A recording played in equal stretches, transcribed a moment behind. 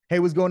Hey,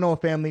 what's going on,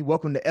 family?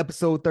 Welcome to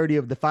episode 30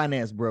 of The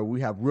Finance Bro.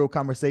 We have real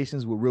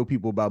conversations with real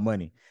people about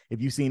money.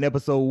 If you've seen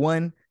episode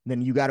one,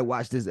 then you got to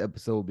watch this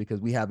episode because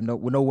we have no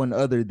one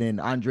other than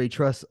Andre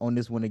Truss on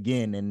this one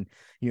again. And,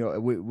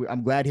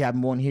 I'm glad to have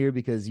him on here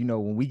because,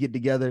 when we get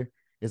together,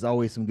 it's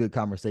always some good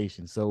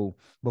conversation. So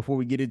before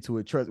we get into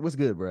it, Truss, what's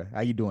good, bro?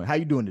 How you doing? How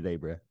you doing today,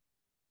 bro?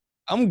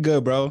 I'm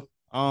good, bro.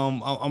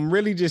 I'm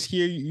really just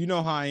here. You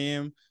know how I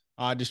am.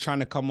 Just trying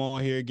to come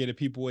on here, get the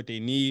people what they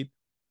need.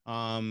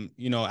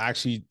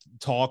 Actually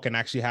talk and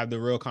actually have the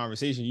real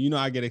conversation.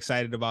 I get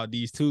excited about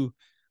these too.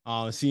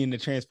 Seeing the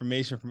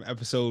transformation from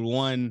episode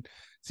 1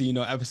 to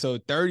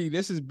episode 30.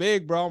 This is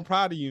big, bro. I'm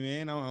proud of you,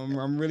 man.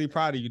 I'm really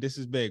proud of you. This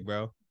is big,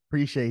 bro.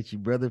 Appreciate you,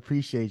 brother.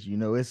 Appreciate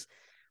you.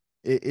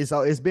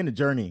 It's been a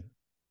journey,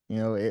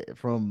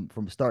 from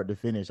start to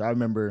finish. I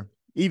remember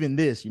even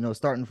this,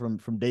 starting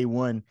from day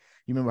one.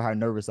 You remember how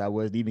nervous I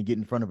was to even get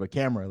in front of a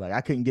camera. Like I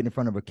couldn't get in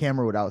front of a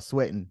camera without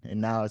sweating, and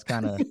now it's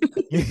kind of,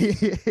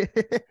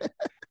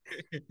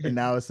 and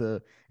now it's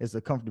a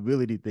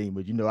comfortability thing.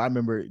 But I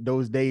remember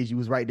those days you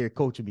was right there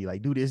coaching me,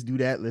 like do this, do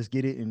that, let's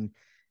get it,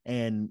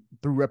 and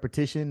through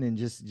repetition and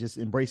just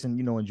embracing,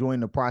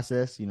 enjoying the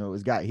process,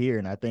 it's got here.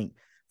 And I think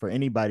for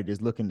anybody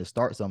that's looking to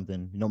start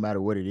something, no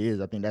matter what it is,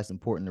 I think that's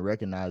important to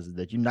recognize is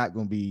that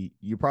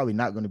you're probably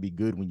not going to be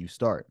good when you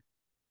start,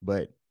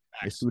 but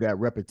it's through that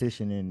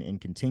repetition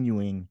and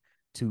continuing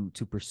to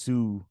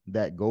pursue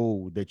that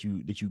goal that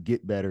you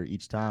get better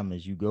each time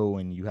as you go,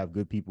 and you have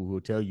good people who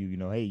will tell you,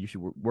 hey, you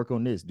should work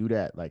on this, do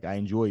that. Like I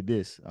enjoyed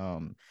this.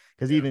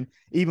 Because even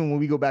when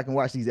we go back and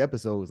watch these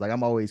episodes, like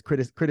I'm always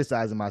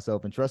criticizing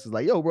myself, and Trust is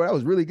like, yo, bro, that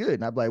was really good.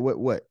 And I'm like,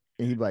 what?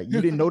 And he'd be like,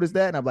 you didn't notice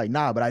that? And I'm like,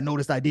 nah, but I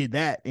noticed I did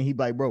that. And he'd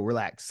be like, bro,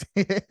 relax.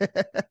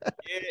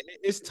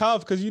 It's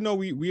tough because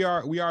we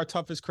are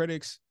toughest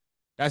critics.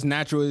 That's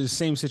natural. It's the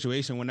same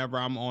situation whenever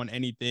I'm on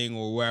anything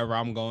or wherever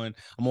I'm going.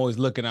 I'm always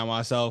looking at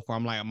myself where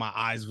I'm like, my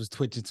eyes was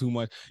twitching too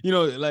much.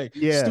 Like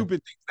Yeah.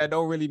 stupid things that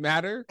don't really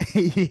matter.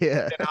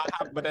 Yeah.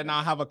 But then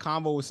I'll have a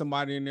convo with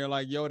somebody and they're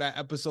like, yo, that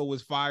episode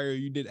was fire.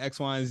 You did X,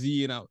 Y, and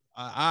Z. And all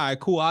right,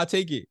 cool. I'll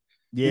take it.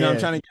 I'm Yeah.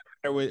 trying to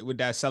get better with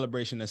that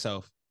celebration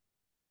itself.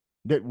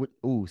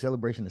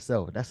 Celebration of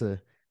self. That's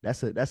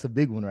a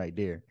big one right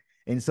there.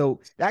 And so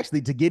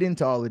actually to get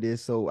into all of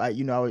this, so I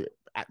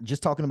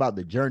just talking about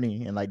the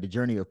journey and like the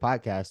journey of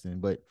podcasting,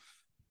 but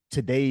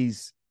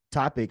today's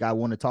topic, I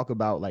want to talk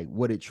about like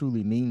what it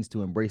truly means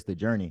to embrace the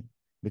journey,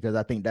 because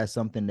I think that's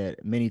something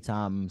that many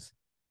times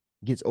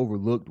gets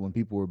overlooked when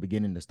people are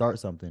beginning to start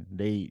something.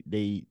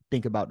 They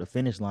think about the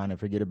finish line and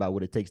forget about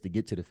what it takes to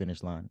get to the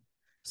finish line.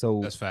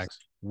 So That's facts.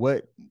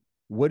 what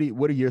what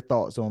are your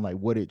thoughts on like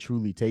what it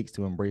truly takes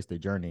to embrace the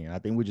journey? And I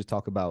think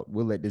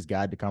we'll let this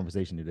guide the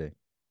conversation today.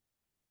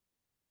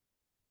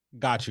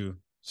 Got you.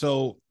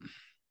 So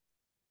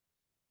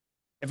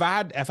if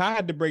I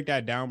had to break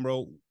that down,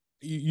 bro,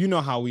 you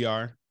know how we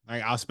are.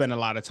 Like I'll spend a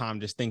lot of time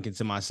just thinking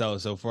to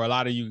myself. So for a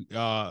lot of you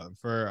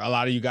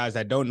guys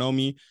that don't know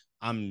me,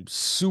 I'm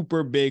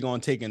super big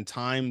on taking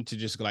time to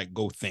just like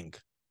go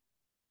think.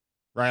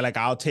 Right. Like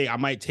I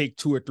might take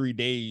 2 or 3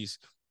 days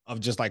of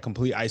just like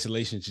complete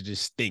isolation to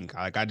just think.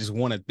 Like I just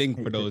want to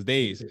think for those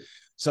days.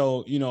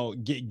 So,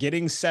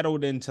 getting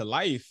settled into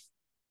life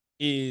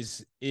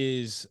is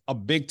a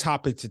big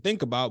topic to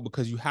think about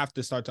because you have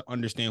to start to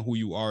understand who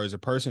you are as a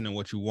person and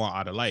what you want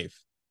out of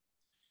life.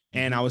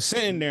 And I was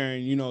sitting there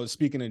and,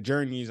 speaking of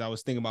journeys, I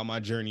was thinking about my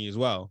journey as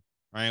well.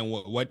 Right. And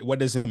what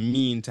does it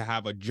mean to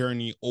have a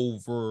journey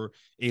over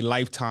a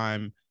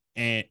lifetime?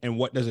 And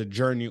what does a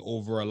journey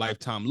over a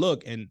lifetime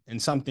look? And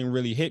something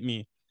really hit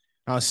me.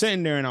 I was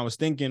sitting there and I was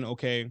thinking,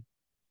 okay,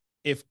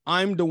 if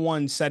I'm the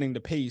one setting the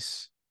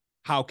pace,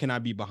 how can I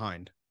be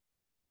behind?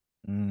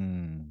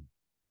 Mm.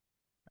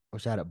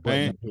 Wish I had a button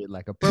Right? up here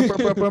like a burr, burr,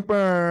 burr, burr,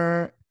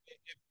 burr.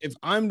 If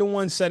I'm the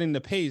one setting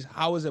the pace,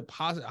 how is it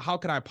possible? How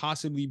could I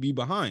possibly be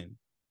behind?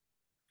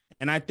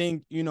 And I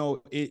think,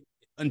 it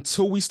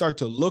until we start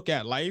to look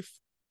at life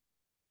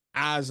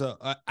as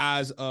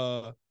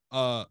a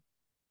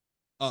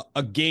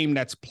game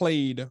that's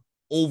played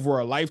over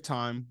a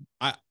lifetime,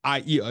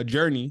 i.e. a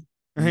journey,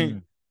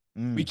 right?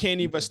 We can't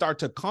even start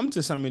to come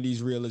to some of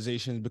these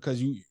realizations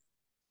because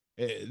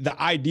the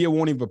idea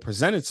won't even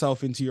present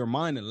itself into your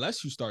mind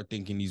unless you start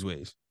thinking these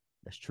ways.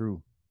 That's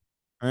true.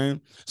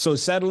 Right. So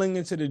settling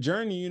into the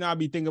journey, I'll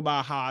be thinking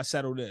about how I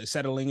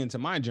settling into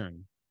my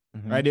journey.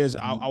 Right.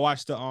 I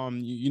watched the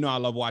I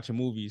love watching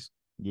movies.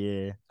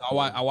 Yeah. So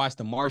I watched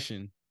The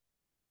Martian.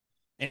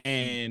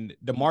 And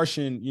The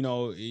Martian,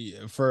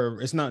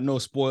 for it's not no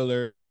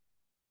spoiler,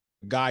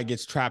 guy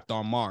gets trapped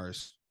on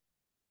Mars.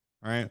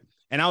 Right.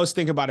 And I was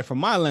thinking about it from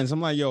my lens.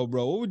 I'm like, yo,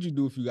 bro, what would you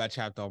do if you got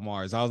trapped on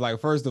Mars? I was like,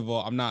 first of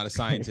all, I'm not a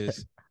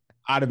scientist.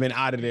 I'd have been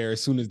out of there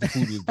as soon as the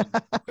food was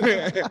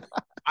done.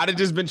 I'd have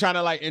just been trying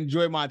to like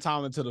enjoy my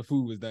time until the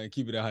food was done,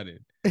 keep it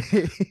 100.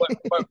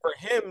 But for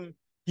him,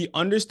 he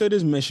understood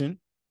his mission.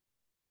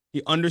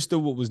 He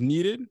understood what was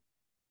needed.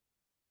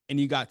 And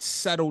he got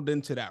settled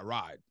into that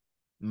ride.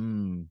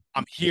 I'm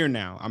here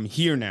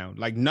now.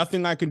 Like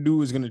nothing I can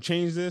do is going to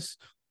change this.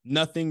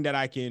 Nothing that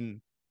I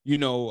can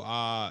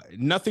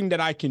nothing that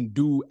I can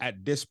do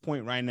at this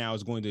point right now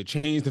is going to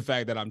change the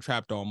fact that I'm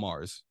trapped on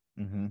Mars.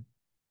 Mm-hmm.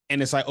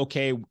 And it's like,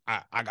 okay,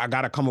 I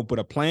got to come up with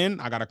a plan.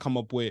 I got to come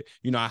up with,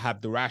 I have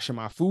to ration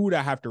my food.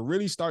 I have to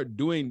really start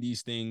doing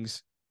these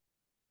things.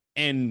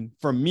 And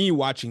for me,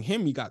 watching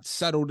him, he got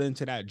settled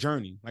into that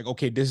journey. Like,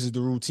 okay, this is the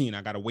routine.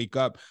 I got to wake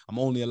up. I'm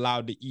only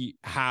allowed to eat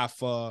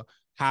half a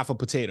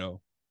potato,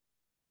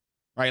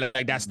 right?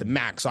 Like that's the Mm-hmm.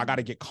 max. So I got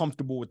to get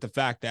comfortable with the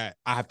fact that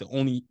I have to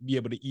only be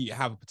able to eat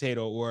half a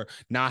potato, or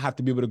now I have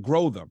to be able to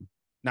grow them.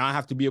 Now I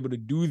have to be able to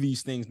do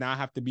these things. Now I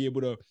have to be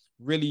able to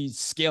really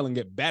scale and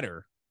get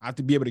better. I have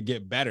to be able to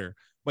get better.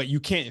 But you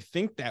can't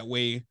think that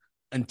way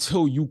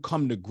until you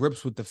come to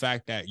grips with the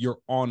fact that you're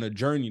on a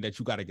journey that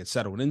you got to get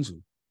settled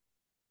into.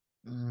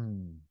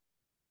 Mm.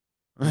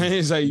 Right? Mm.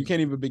 It's like you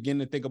can't even begin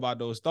to think about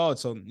those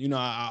thoughts. So,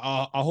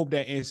 I hope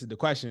that answered the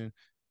question.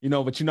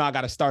 But I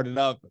got to start it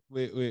up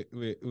with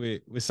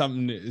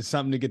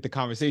something to get the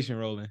conversation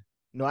rolling.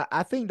 No,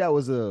 I think that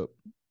was a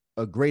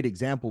great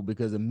example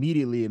because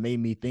immediately it made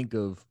me think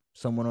of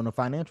someone on a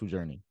financial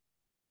journey.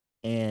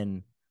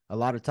 And a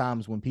lot of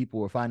times when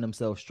people find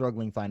themselves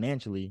struggling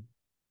financially,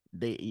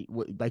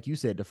 like you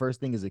said, the first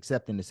thing is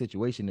accepting the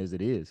situation as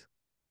it is.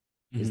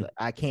 It's Mm-hmm.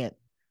 like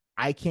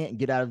I can't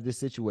get out of this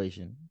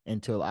situation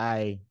until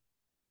I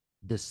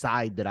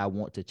decide that I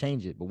want to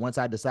change it. But once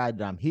I decide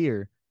that I'm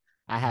here,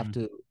 I have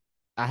Mm-hmm. to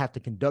I have to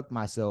conduct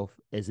myself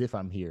as if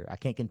I'm here. I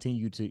can't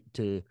continue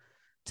to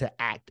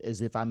act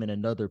as if I'm in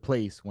another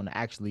place when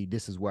actually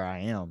this is where I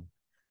am.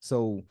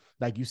 So,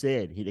 like you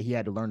said, he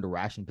had to learn to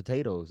ration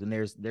potatoes, and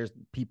there's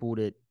people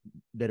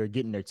that are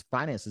getting their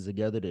finances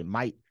together that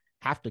might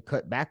have to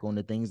cut back on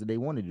the things that they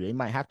want to do. They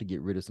might have to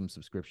get rid of some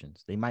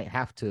subscriptions. They might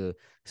have to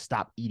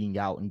stop eating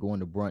out and going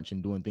to brunch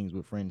and doing things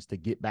with friends to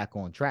get back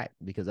on track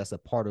because that's a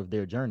part of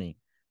their journey.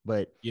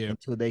 But Yeah.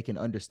 until they can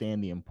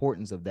understand the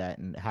importance of that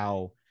and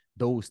how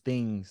those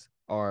things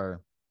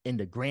are in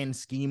the grand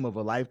scheme of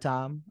a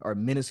lifetime are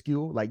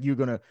minuscule. Like you're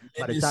gonna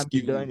by the time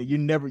you're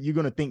Minuscule. done, you're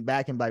gonna think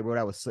back and be like, bro,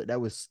 that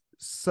was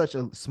such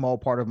a small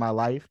part of my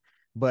life.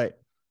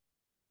 But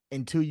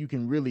until you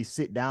can really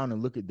sit down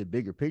and look at the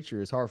bigger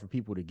picture, it's hard for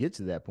people to get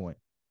to that point.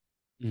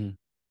 Mm.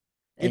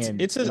 It's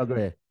And it's a no, go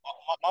ahead.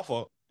 my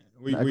fault. No,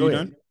 Were go you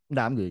ahead. done?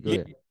 No, I'm good. Go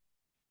Yeah. ahead.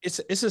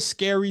 It's a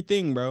scary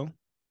thing, bro.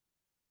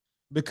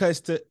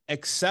 Because to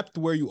accept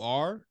where you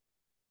are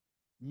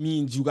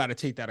means you got to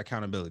take that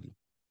accountability.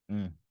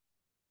 Mm,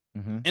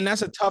 mm-hmm. And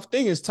that's a tough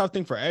thing. It's a tough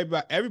thing for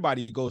everybody.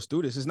 Everybody goes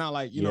through this. It's not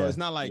like, Yeah. it's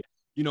not like,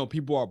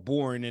 people are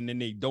born and then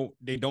they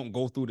don't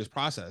go through this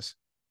process.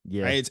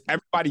 Yeah. Right. It's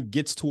everybody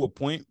gets to a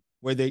point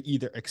where they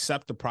either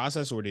accept the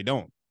process or they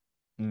don't.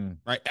 Mm,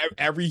 Right.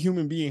 Every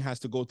human being has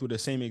to go through the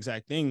same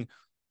exact thing.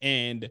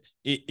 And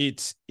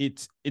it's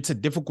a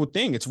difficult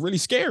thing. It's really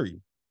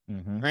scary.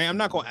 mm-hmm. Right. I'm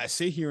not going to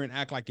sit here and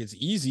act like it's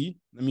easy.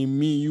 I mean,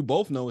 me and you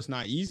both know it's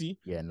not easy.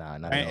 Yeah, nah,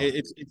 not at Right?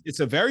 all. It's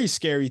a very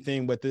scary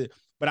thing, but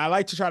I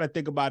like to try to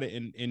think about it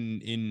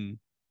in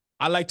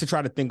I like to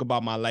try to think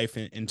about my life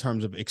in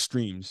terms of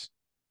extremes,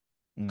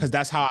 Mm, because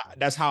that's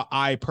how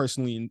I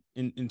personally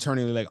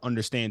internally like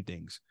understand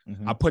things.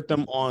 mm-hmm. I put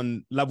them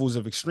on levels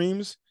of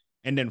extremes,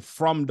 and then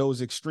from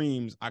those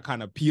extremes, I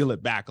kind of peel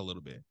it back a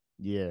little bit.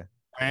 Yeah.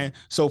 Right.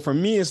 So for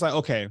me, it's like,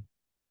 okay,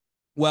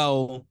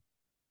 well,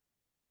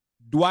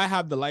 do I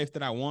have the life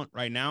that I want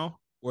right now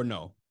or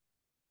no?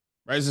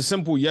 Right. It's a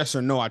simple yes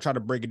or no. I try to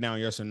break it down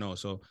yes or no.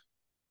 So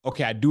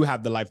okay, I do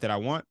have the life that I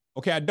want.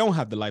 Okay, I don't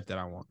have the life that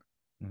I want.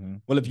 Mm-hmm.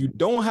 Well, if you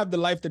don't have the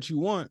life that you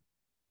want,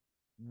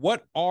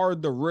 what are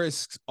the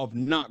risks of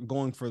not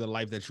going for the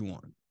life that you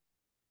want?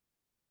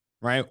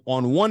 Right?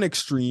 On one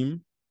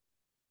extreme,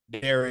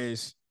 there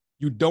is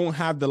you don't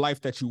have the life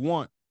that you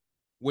want,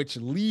 which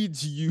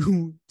leads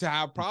you to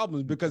have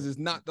problems because it's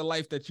not the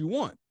life that you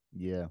want.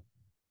 Yeah.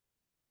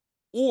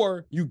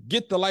 Or you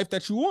get the life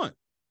that you want.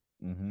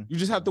 Mm-hmm. You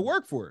just have to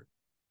work for it.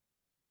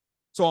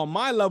 So on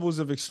my levels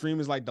of extreme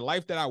is like the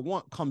life that I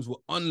want comes with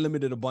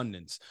unlimited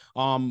abundance.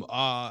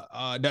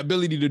 The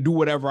ability to do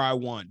whatever I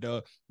want,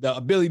 the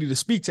ability to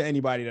speak to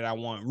anybody that I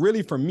want.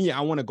 Really, for me,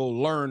 I want to go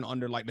learn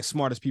under like the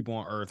smartest people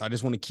on earth. I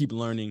just want to keep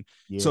learning.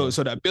 So Yeah.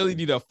 so the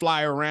ability to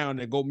fly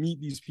around and go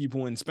meet these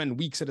people and spend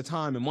weeks at a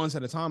time and months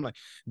at a time, like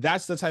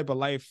that's the type of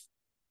life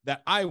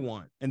that I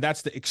want, and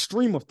that's the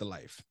extreme of the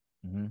life.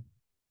 Mm-hmm.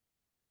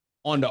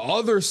 On the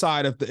other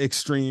side of the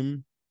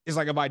extreme is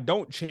like if I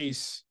don't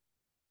chase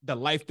the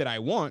life that I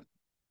want,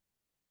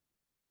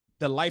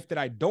 the life that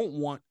I don't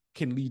want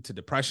can lead to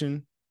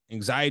depression,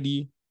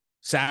 anxiety,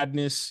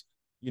 sadness.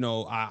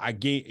 I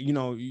gained,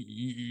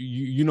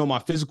 my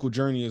physical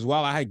journey as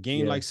well. I had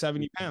gained Yeah. like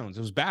 70 pounds.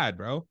 It was bad,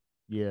 bro.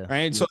 Yeah.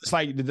 Right. So it's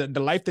like the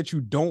life that you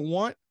don't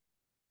want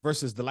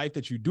versus the life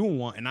that you do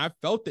want. And I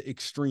felt the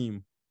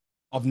extreme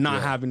of not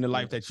Yeah. having the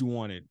life that you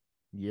wanted.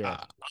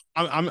 Yeah.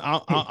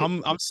 Uh,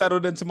 I'm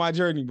settled into my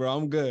journey, bro.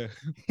 I'm good.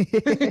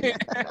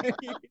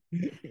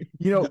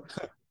 you know,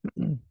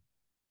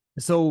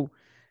 so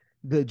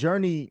the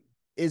journey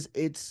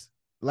it's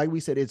like we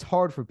said, it's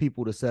hard for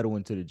people to settle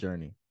into the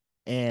journey.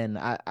 And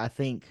I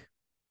think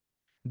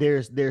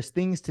there's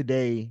things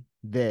today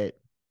that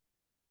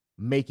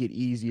make it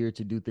easier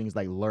to do things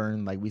like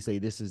learn. Like we say,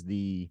 this is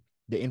the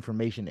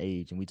information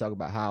age, and we talk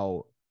about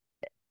how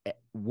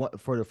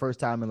what for the first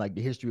time in like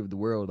the history of the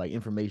world, like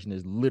information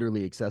is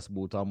literally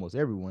accessible to almost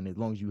everyone as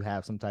long as you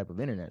have some type of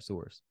internet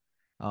source.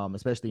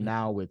 Especially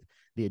now with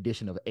the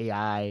addition of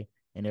AI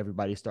and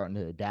everybody's starting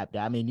to adapt.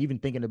 I mean, even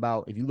thinking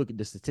about if you look at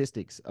the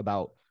statistics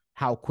about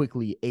how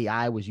quickly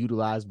AI was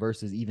utilized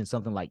versus even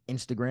something like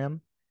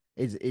Instagram,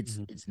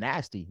 it's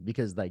nasty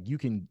because like you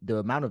can the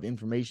amount of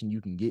information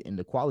you can get and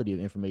the quality of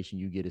information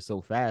you get is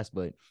so fast,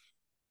 but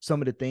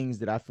some of the things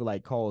that I feel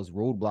like cause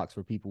roadblocks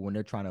for people when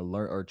they're trying to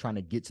learn or trying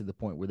to get to the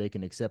point where they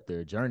can accept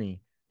their journey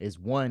is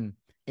one,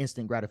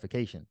 instant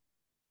gratification.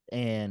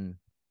 And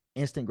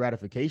instant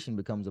gratification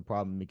becomes a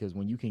problem because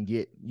when you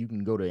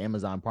can go to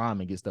Amazon Prime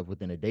and get stuff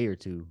within a day or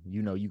two.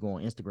 You know, you go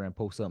on Instagram,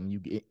 post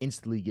something,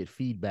 instantly get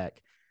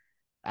feedback.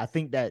 I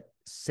think that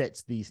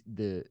sets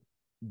the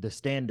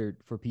standard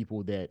for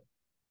people that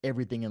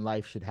everything in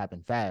life should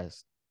happen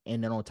fast.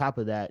 And then on top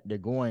of that,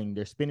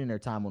 they're spending their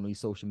time on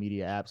these social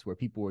media apps where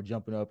people are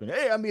jumping up and,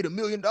 hey, I made $1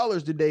 million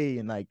today.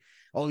 And like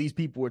all these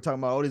people are talking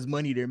about all this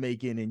money they're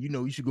making. And, you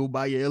know, you should go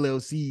buy your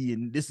LLC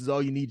and this is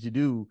all you need to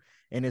do.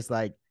 And it's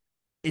like,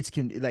 it's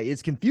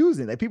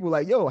confusing. Like people are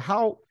like, yo,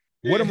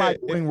 what am I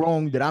doing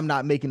wrong that I'm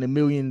not making $1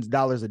 million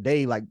a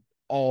day? Like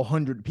all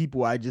 100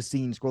 people I just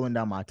seen scrolling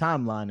down my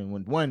timeline. And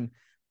when one,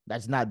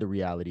 that's not the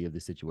reality of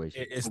the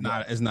situation. It's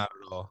not. It's not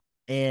at all.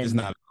 It's And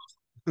not.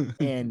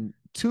 and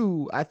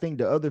two, I think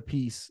the other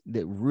piece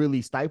that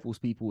really stifles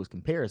people is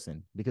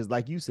comparison. Because,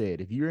 like you said,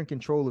 if you're in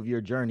control of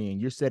your journey and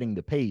you're setting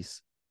the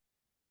pace,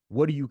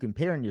 what are you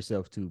comparing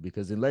yourself to?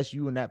 Because unless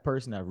you and that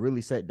person have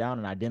really sat down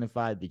and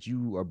identified that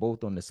you are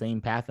both on the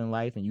same path in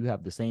life and you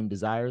have the same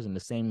desires and the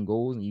same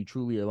goals and you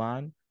truly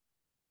align,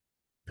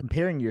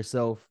 comparing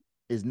yourself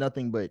is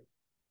nothing but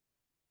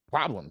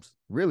problems,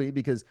 really,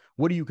 because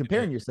what are you Yeah.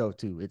 comparing yourself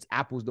to? It's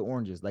apples to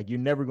oranges. Like you're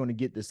never going to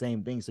get the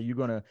same thing. So you're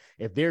gonna,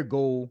 if their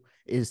goal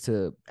is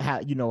to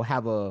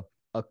have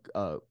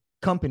a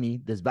company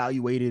that's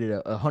valuated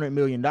at $100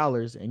 million,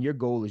 and your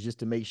goal is just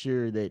to make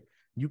sure that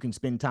you can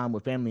spend time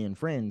with family and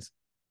friends,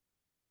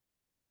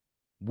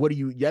 what do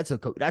you? That's a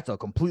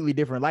completely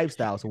different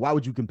lifestyle. So why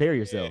would you compare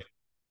yourself?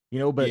 You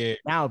know, but Yeah.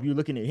 now if you're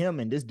looking at him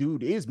and this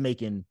dude is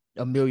making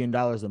 $1 million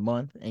a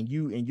month and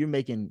you're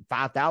making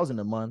 5,000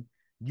 a month,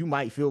 you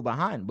might feel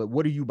behind. But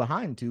what are you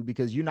behind to?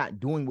 Because you're not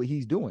doing what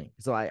he's doing.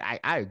 So I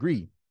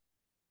agree.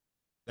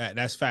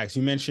 That's facts.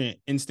 You mentioned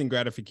instant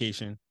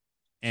gratification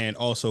and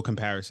also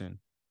comparison.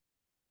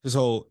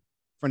 So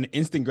from the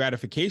instant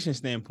gratification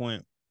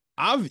standpoint,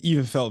 I've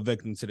even felt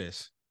victim to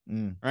this.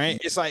 Mm, Right?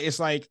 It's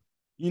like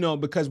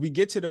because we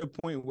get to the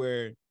point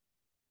where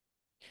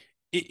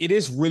it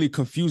is really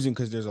confusing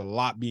because there's a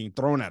lot being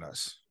thrown at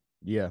us.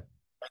 yeah.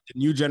 The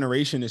new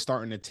generation is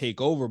starting to take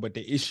over, but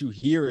the issue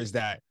here is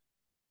that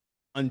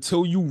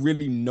until you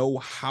really know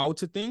how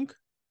to think,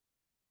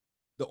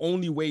 the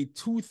only way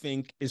to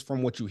think is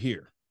from what you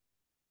hear.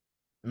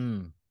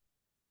 Mm,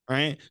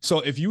 Right. So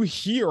if you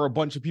hear a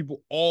bunch of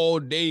people all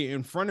day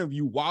in front of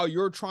you while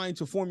you're trying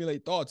to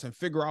formulate thoughts and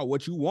figure out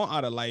what you want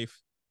out of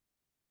life,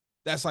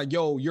 that's like,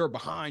 yo, you're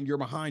behind, you're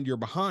behind, you're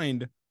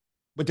behind,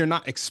 but they're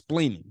not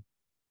explaining.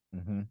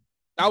 mm-hmm.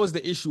 That was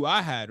the issue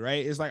I had,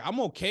 right? It's like I'm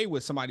okay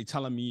with somebody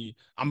telling me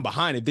I'm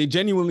behind. If they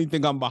genuinely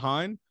think I'm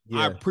behind,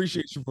 I Yeah.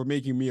 appreciate you for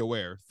making me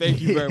aware.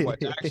 Thank you very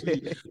much.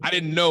 Actually, I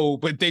didn't know,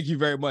 but thank you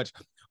very much.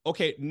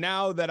 Okay,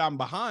 now that I'm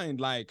behind,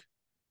 like,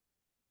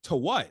 to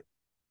what?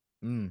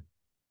 mm,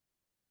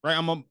 Right?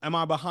 Am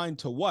I behind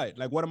to what?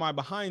 Like, what am I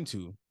behind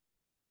to?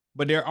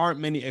 But there aren't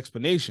many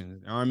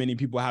explanations. There aren't many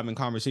people having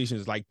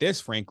conversations like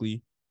this,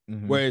 frankly,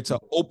 mm-hmm. where it's an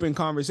open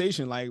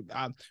conversation. Like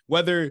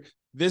whether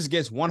this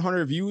gets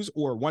 100 views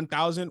or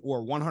 1,000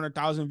 or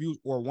 100,000 views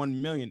or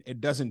 1 million, it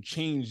doesn't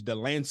change the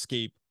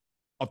landscape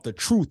of the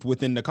truth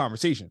within the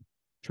conversation.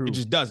 It True.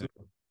 just doesn't.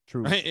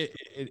 True. Right?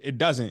 It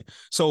doesn't.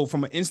 So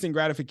from an instant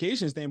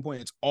gratification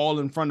standpoint, it's all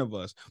in front of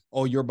us.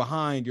 Oh, you're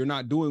behind. You're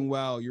not doing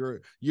well. You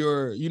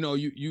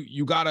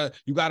gotta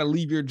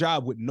leave your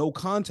job with no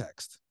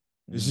context,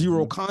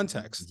 zero Mm-hmm.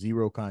 context.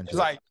 Zero It's context.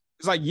 like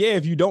it's like yeah,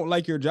 if you don't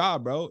like your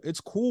job, bro, it's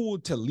cool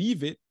to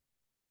leave it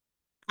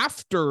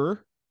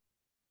after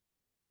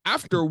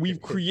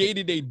we've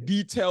created a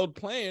detailed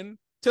plan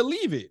to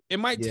leave it. It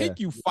might Yeah. take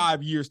you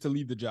 5 years to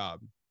leave the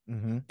job,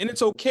 Mm-hmm. and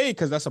it's okay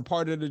because that's a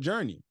part of the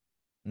journey.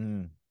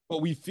 Mm,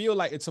 But we feel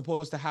like it's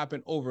supposed to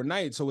happen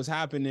overnight. So what's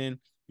happening,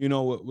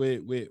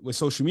 with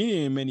social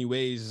media in many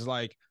ways is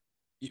like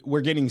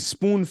we're getting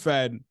spoon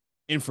fed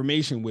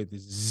information with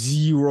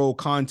zero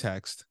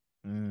context.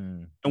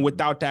 mm, And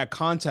without that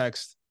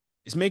context,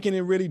 it's making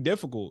it really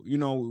difficult.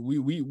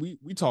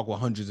 We talk with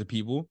hundreds of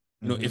people,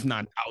 mm-hmm. if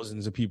not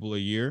thousands of people a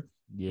year.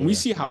 And we Yeah.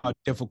 see how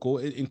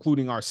difficult,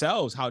 including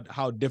ourselves,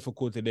 how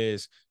difficult it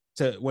is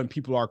to when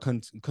people are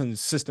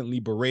consistently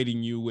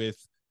berating you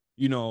with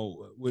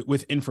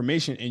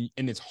information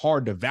and it's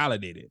hard to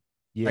validate it.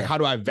 Like, Yeah. how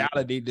do I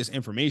validate this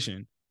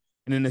information?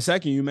 And then the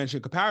second, you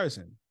mentioned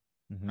comparison,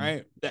 Mm-hmm.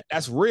 right?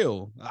 That's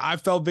real. I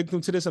fell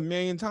victim to this a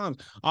million times.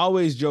 I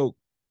always joke,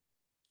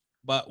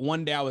 But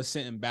one day I was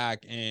sitting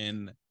back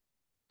and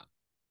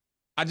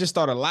I just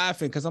started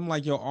laughing because I'm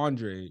like, yo,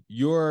 Andre,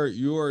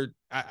 the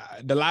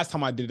last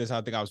time I did this,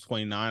 I think I was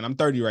 29. I'm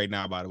 30 right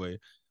now, by the way.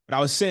 But I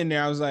was sitting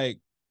there, I was like,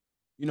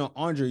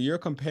 Andre, you're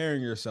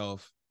comparing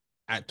yourself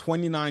at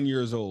 29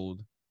 years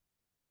old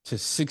to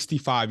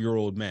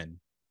 65-year-old men.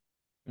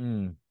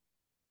 Mm.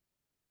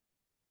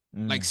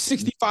 Like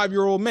Mm.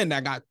 65-year-old men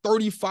that got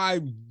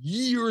 35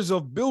 years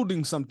of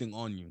building something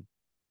on you.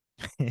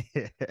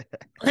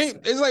 Right?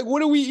 It's like,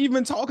 what are we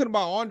even talking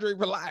about, Andre?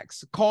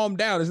 Relax, calm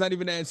down. It's not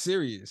even that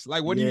serious.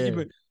 Like, what do you Yeah.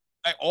 even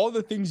like? All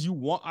the things you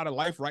want out of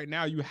life right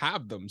now, you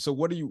have them. So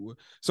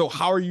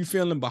how are you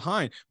feeling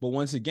behind? But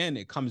once again,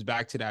 it comes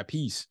back to that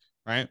piece,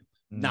 right?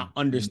 Mm. Now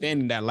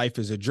understanding that life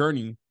is a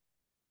journey,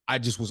 I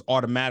just was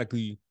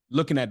automatically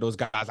looking at those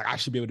guys like I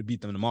should be able to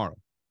beat them tomorrow.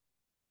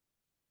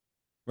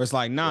 Where it's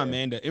like, nah, Yeah.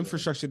 man, the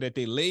infrastructure that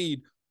they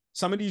laid,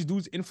 some of these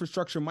dudes'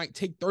 infrastructure might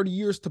take 30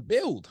 years to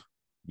build.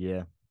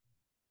 Yeah.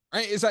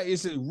 Right? It's like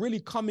it's really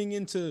coming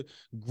into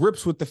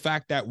grips with the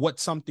fact that what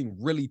something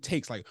really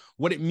takes, like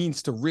what it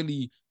means to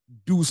really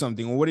do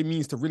something, or what it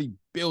means to really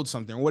build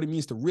something, or what it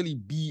means to really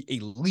be a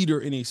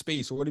leader in a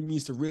space, or what it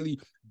means to really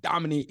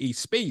dominate a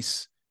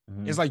space.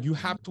 Mm-hmm. It's like you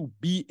have to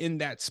be in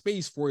that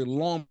space for a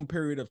long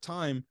period of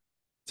time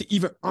to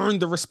even earn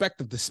the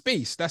respect of the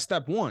space. That's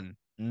step one.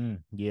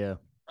 Yeah.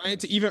 Right?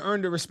 To even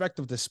earn the respect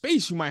of the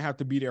space, you might have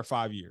to be there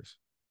 5 years.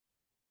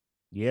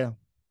 Yeah.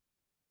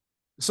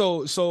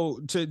 So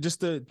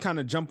to kind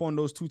of jump on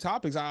those two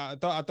topics, I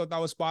thought that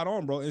was spot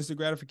on, bro. Instant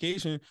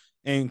gratification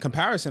and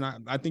comparison.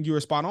 I think you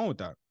were spot on with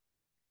that.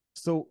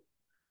 So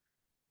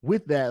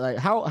with that, like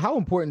how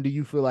important do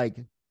you feel like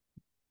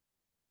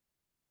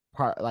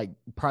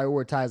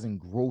prioritizing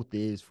growth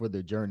is for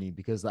the journey?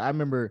 Because I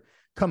remember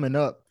coming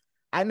up,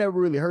 I never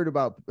really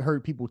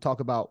heard people talk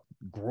about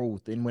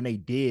growth, and when they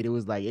did, it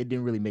was like it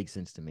didn't really make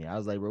sense to me. I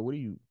was like, bro, what do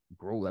you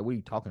grow? Like, what are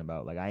you talking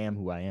about? Like, I am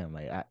who I am.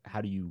 Like,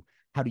 how do you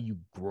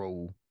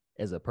grow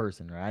as a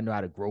person? Right? I know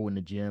how to grow in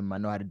the gym. I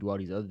know how to do all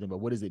these other things, but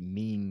what does it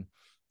mean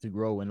to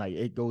grow? And like,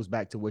 it goes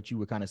back to what you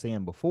were kind of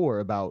saying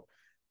before about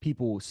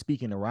people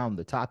speaking around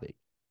the topic.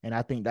 And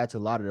I think that's a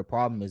lot of the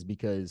problem is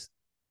because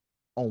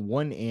on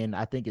one end,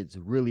 I think it's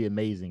really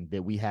amazing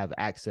that we have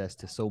access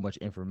to so much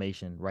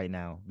information right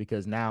now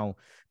because now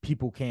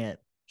people can't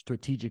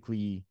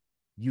strategically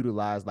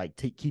utilize like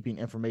keeping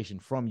information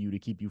from you to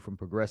keep you from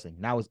progressing.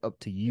 Now it's up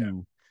to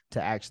you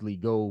to actually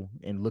go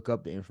and look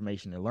up the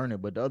information and learn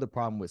it. But the other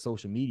problem with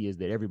social media is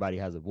that everybody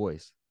has a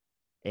voice.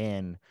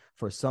 And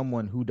for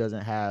someone who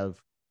doesn't have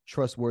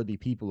trustworthy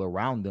people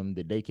around them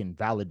that they can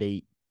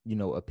validate,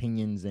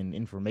 opinions and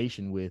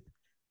information with,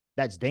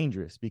 that's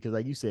dangerous because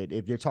like you said,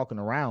 if they're talking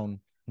around,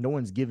 no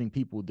one's giving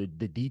people the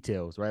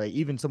details, right? Like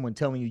even someone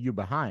telling you you're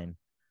behind.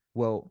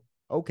 Well,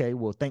 okay,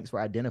 well, thanks for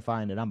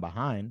identifying that I'm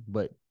behind,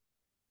 but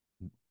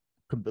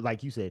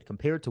like you said,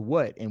 compared to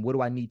what and what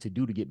do I need to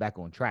do to get back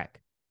on track?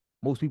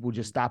 Most people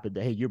just stop at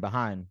the hey, you're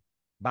behind,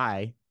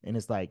 bye. And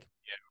it's like,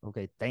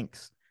 okay,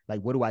 thanks.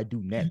 Like, what do I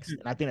do next?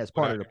 And I think that's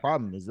part of the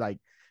problem is like,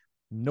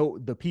 no,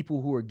 the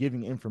people who are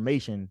giving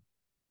information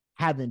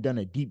haven't done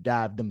a deep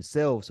dive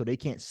themselves, so they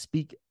can't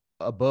speak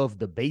above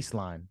the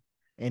baseline.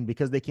 And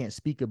because they can't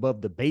speak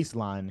above the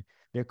baseline,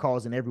 they're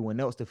causing everyone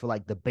else to feel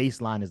like the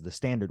baseline is the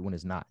standard when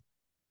it's not.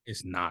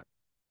 It's not.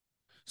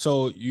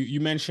 So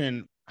you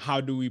mentioned how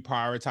do we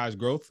prioritize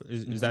growth?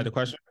 Is that the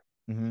question?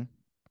 Mm-hmm.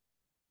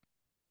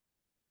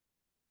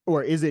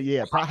 Or is it?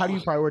 Yeah. How do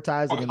you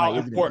prioritize it? And like, How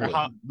is it important?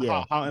 important?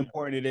 Yeah. How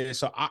important it is?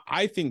 So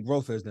I think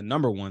growth is the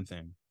number one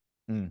thing.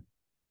 Mm.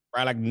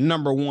 Right? Like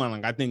number one,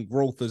 like I think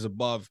growth is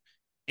above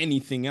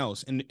anything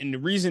else. And the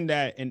reason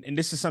that, and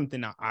this is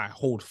something I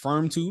hold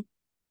firm to,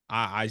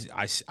 I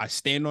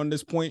stand on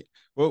this point.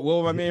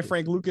 What my man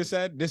Frank Lucas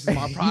said, this is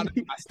my product.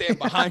 I stand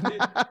behind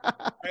it.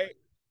 Right?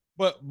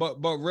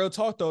 But real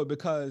talk though,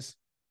 because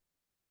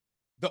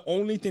the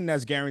only thing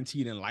that's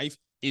guaranteed in life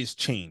is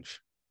change.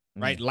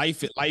 Right? Mm.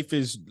 Life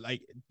is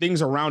like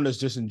things around us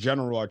just in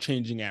general are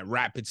changing at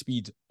rapid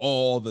speeds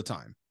all the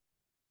time.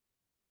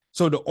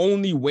 So the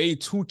only way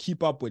to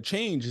keep up with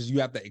change is you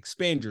have to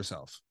expand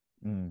yourself.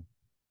 Mm.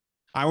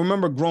 I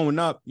remember growing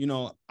up,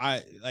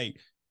 I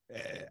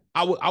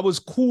was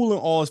cool in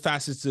all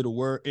facets of the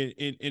word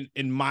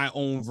in my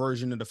own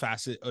version of the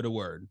facet of the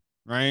word,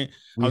 right?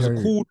 We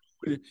heard.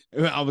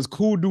 I was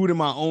cool dude in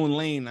my own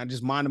lane. I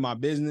just minded my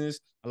business.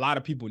 A lot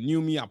of people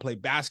knew me. I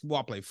played basketball,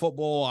 I played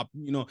football.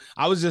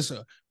 I was just,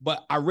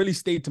 but I really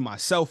stayed to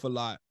myself a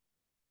lot.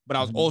 But I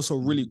was Mm-hmm. also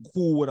really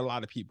cool with a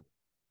lot of people.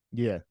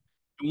 Yeah.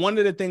 One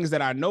of the things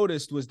that I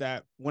noticed was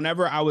that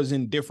whenever I was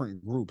in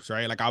different groups,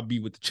 right? Like I'll be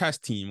with the chess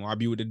team or I'll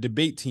be with the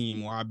debate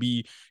team or I'll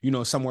be,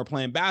 somewhere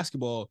playing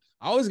basketball,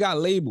 I always got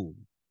labeled.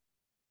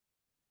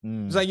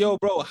 It's Mm. like, yo,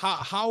 bro,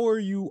 how are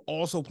you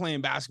also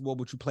playing basketball,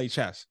 but you play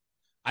chess?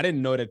 I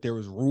didn't know that there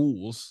was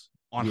rules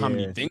on how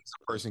many Yeah. things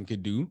a person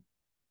could do.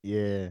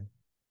 Yeah.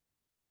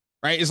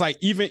 Right. It's like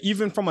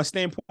even from a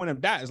standpoint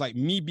of that, it's like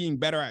me being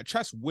better at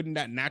chess, wouldn't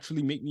that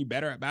naturally make me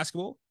better at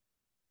basketball?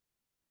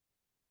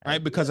 right? Yeah.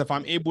 Because if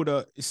I'm able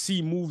to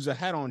see moves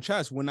ahead on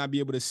chess, wouldn't I be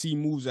able to see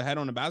moves ahead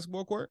on the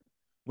basketball court?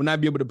 Wouldn't I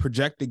be able to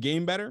project the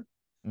game better?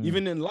 Mm.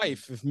 Even in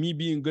life, if me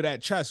being good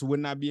at chess,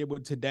 wouldn't I be able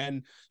to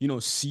then,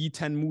 see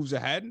 10 moves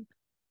ahead?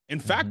 In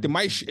fact,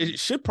 Mm-hmm. it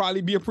should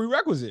probably be a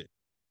prerequisite.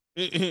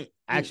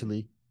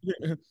 Actually.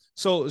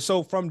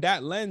 So from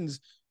that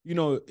lens,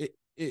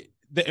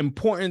 the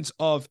importance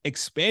of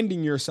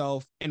expanding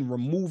yourself and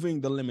removing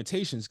the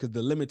limitations, because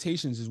the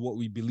limitations is what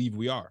we believe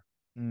we are.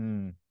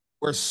 Mm.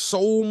 We're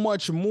so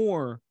much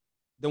more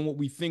than what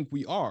we think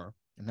we are.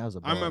 And that was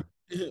a I remember,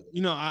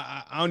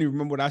 bar. I don't even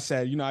remember what I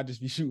said. I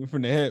just be shooting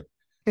from the hip.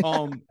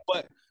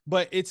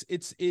 But it's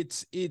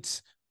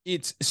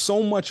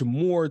so much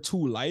more to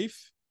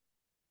life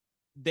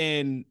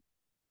than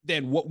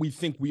what we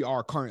think we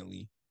are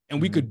currently. And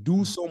we Mm-hmm. could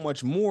do so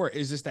much more.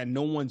 It's just that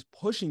no one's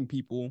pushing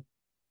people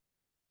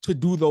to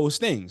do those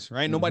things,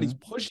 right? Mm-hmm. Nobody's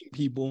pushing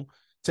people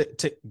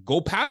to go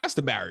past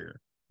the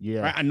barrier, Yeah.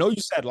 right? I know you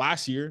said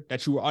last year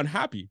that you were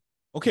unhappy.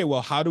 Okay,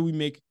 well, how do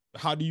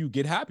you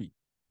get happy?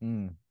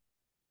 Mm.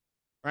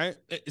 Right?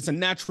 It's a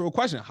natural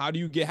question. How do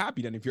you get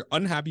happy then? If you're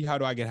unhappy, how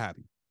do I get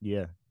happy?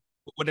 Yeah.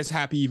 What does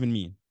happy even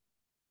mean?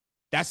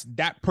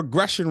 That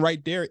progression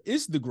right there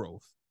is the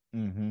growth.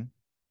 Mm-hmm.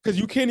 Because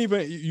you can't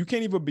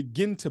even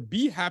begin to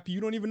be happy.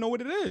 You don't even know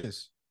what it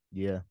is.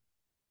 Yeah.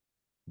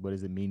 What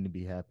does it mean to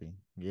be happy?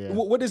 Yeah.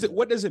 What does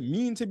it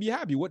mean to be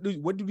happy? What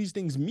do these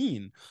things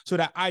mean? So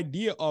that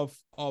idea of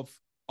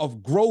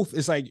growth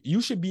is like you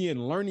should be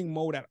in learning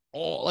mode at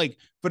all, like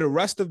for the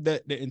rest of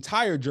the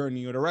entire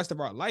journey or the rest of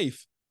our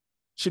life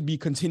should be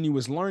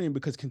continuous learning,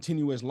 because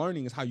continuous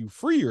learning is how you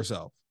free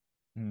yourself.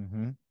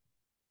 Mm-hmm.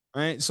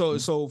 Right.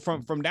 So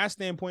from that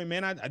standpoint,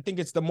 man, I think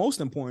it's the most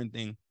important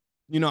thing.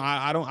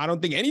 I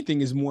don't think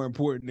anything is more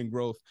important than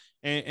growth.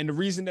 And the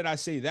reason that I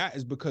say that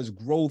is because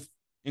growth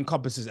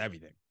encompasses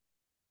everything.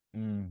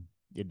 Mm.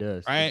 It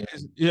does. Right.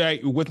 Yeah.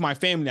 With my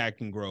family, I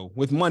can grow.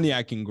 With money,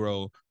 I can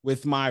grow.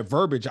 With my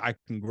verbiage, I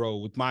can grow.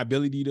 With my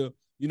ability to,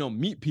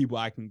 meet people,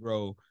 I can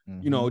grow.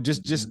 Mm-hmm.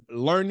 Just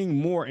learning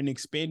more and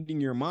expanding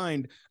your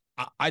mind.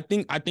 I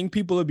think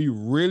people will be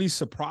really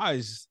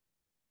surprised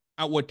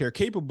at what they're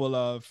capable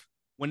of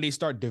when they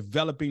start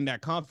developing that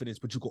confidence.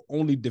 But you can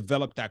only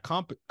develop that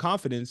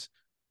confidence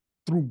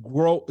through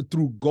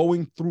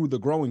going through the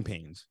growing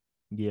pains.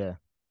 Yeah.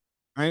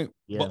 Right.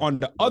 But Yeah. on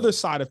the other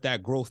side of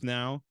that growth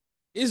now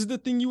is the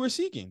thing you were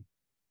seeking.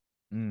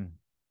 Mm.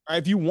 Right?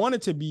 If you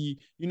wanted to be,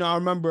 I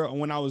remember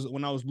when I was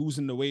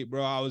losing the weight,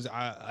 bro, I was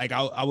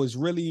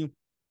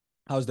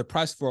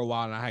depressed for a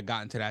while, and I had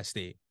gotten to that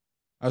state.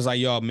 I was like,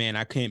 yo, man,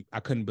 I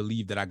couldn't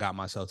believe that I got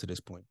myself to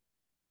this point.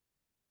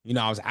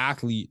 I was an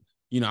athlete.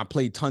 I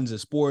played tons of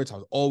sports. I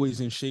was always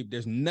in shape.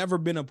 There's never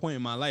been a point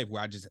in my life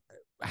where I just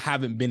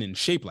haven't been in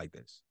shape like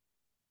this.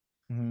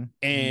 Mm-hmm.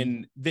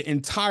 And the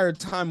entire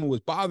time it was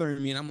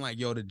bothering me. And I'm like,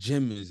 yo, the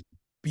gym is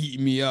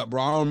beating me up,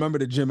 bro. I don't remember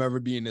the gym ever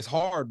being this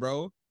hard,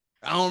 bro.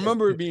 I don't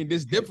remember it being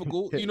this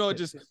difficult.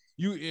 Just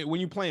when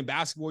you playing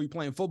basketball, you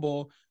playing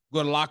football, go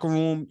to the locker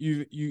room,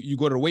 you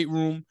go to the weight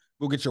room,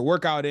 go get your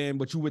workout in,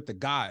 but you with the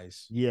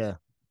guys. Yeah.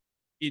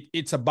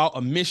 It's about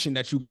a mission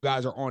that you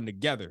guys are on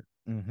together.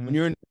 Mm-hmm. When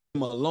you're in the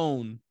gym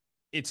alone,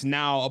 it's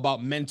now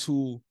about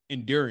mental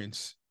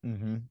endurance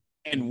Mm-hmm.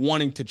 and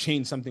wanting to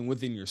change something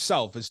within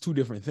yourself. It's two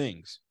different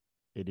things.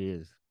 It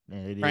is.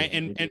 Man, it Right.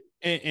 is.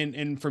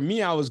 And for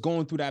me, I was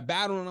going through that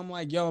battle, and I'm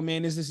like, yo,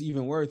 man, is this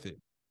even worth it?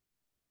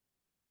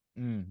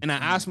 Mm. And I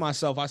asked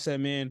myself, I said,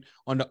 man,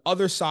 on the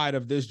other side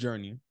of this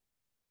journey,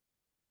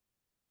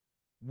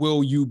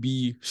 will you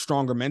be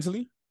stronger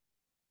mentally?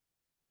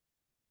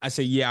 I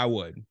say, yeah, I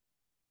would.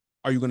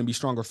 Are you going to be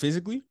stronger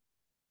physically?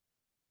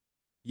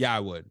 Yeah, I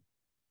would.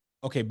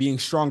 Okay, being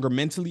stronger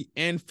mentally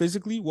and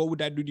physically, what would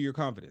that do to your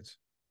confidence?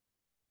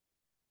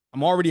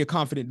 I'm already a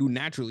confident dude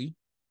naturally.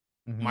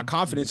 My Mm-hmm.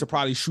 confidence will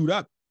probably shoot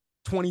up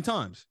 20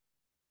 times,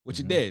 which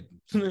it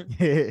Mm-hmm.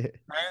 did.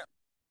 Right?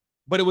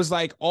 But it was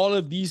like all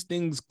of these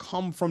things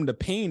come from the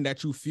pain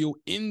that you feel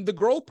in the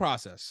growth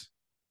process.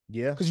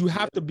 Yeah. Because you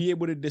have to be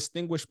able to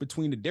distinguish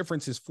between the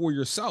differences for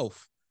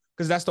yourself.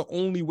 Because that's the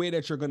only way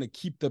that you're going to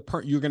keep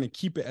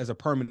it as a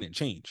permanent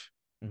change.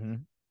 Mm-hmm.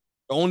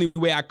 The only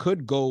way I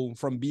could go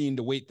from being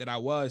the weight that I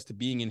was to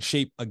being in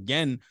shape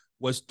again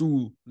was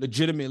through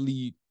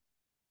legitimately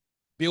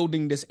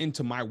building this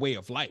into my way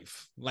of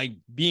life. Like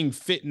being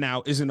fit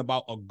now isn't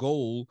about a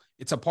goal.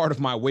 It's a part of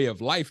my way of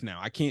life now.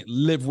 I can't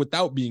live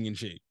without being in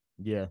shape.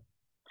 Yeah.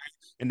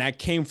 And that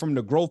came from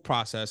the growth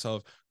process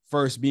of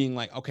first being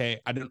like, okay,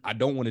 I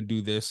don't want to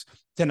do this.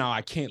 To now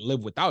I can't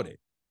live without it.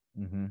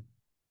 Mm-hmm.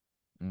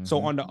 So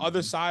Mm-hmm. on the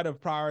other side of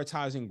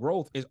prioritizing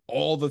growth is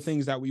all the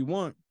things that we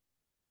want,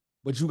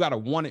 but you got to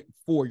want it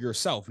for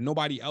yourself.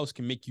 Nobody else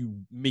can make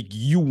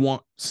you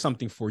want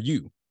something for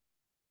you.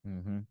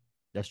 Mm-hmm.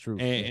 That's true.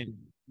 And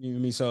you know what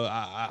I mean? So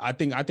I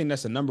think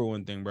that's the number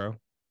one thing, bro.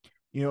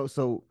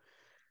 So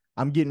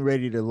I'm getting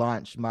ready to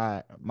launch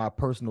my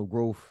personal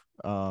growth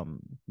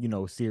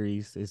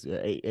series. It's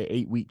a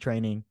 8-week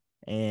training,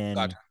 and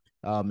Gotcha.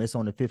 It's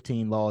on the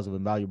 15 Laws of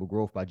Invaluable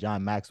Growth by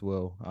John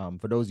Maxwell.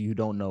 For those of you who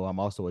don't know, I'm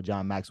also a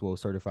John Maxwell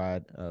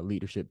certified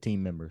leadership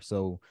team member.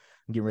 So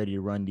I'm getting ready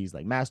to run these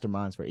like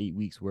masterminds for 8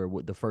 weeks, where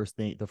what the first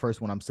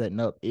one I'm setting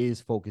up is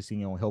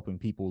focusing on helping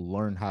people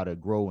learn how to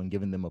grow and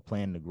giving them a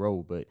plan to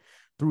grow. But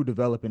through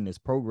developing this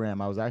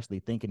program, I was actually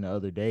thinking the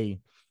other day,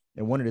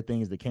 and one of the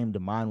things that came to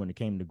mind when it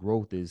came to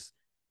growth is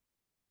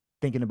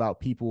thinking about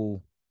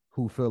people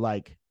who feel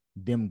like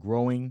them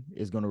growing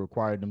is going to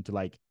require them to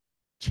like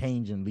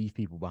change and leave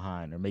people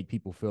behind or make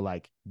people feel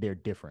like they're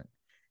different.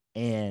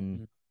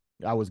 And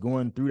I was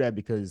going through that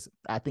because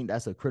I think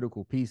that's a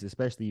critical piece,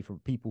 especially for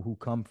people who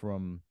come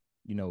from,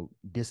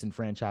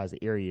 disenfranchised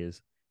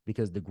areas,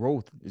 because the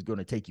growth is going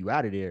to take you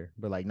out of there.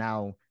 But like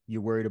now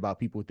you're worried about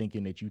people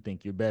thinking that you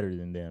think you're better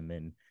than them.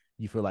 And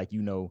you feel like,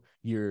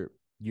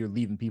 you're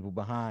leaving people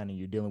behind and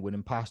you're dealing with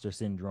imposter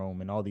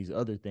syndrome and all these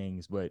other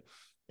things. But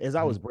as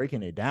I was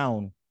breaking it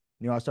down,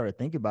 I started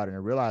thinking about it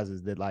and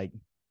realizes that like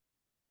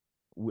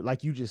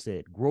you just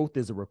said, growth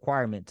is a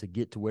requirement to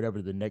get to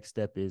whatever the next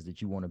step is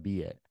that you want to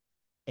be at.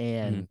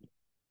 And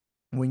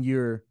when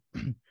you're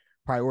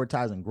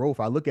prioritizing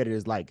growth, I look at it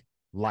as like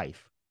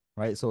life,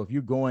 right? So if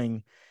you're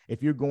going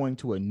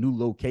to a new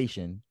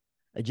location,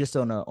 just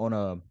on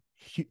a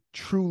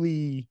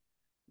truly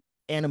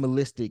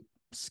animalistic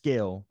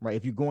scale, right?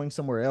 If you're going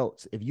somewhere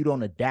else, if you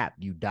don't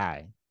adapt, you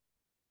die.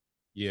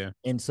 Yeah.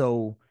 And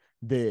so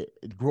the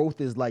growth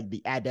is like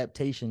the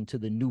adaptation to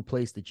the new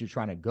place that you're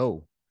trying to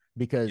go.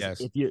 Because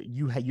Yes. if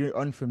you're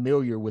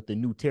unfamiliar with the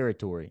new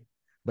territory,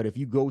 but if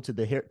you go to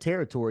the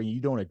territory and you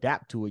don't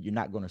adapt to it, you're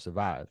not going to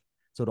survive.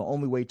 So the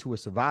only way to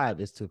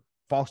survive is to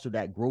foster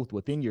that growth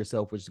within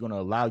yourself, which is going to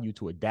allow you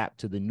to adapt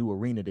to the new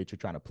arena that you're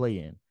trying to play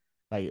in.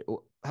 Like,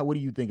 what do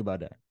you think about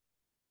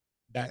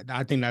that?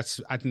 I think that's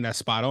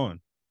spot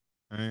on,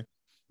 right?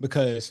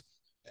 Because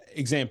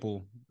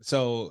example,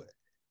 so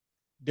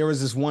there was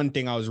this one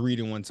thing I was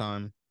reading one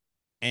time,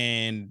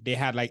 and they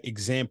had like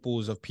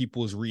examples of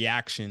people's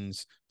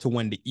reactions to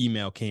when the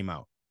email came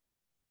out.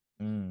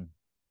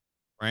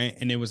 Right.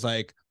 And it was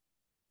like,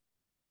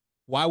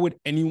 why would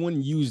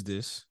anyone use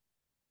this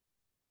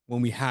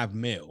when we have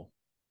mail?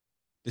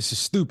 This is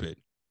stupid.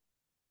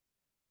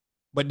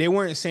 But they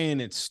weren't saying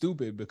it's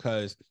stupid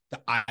because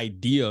the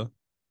idea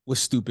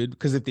was stupid.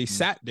 Because if they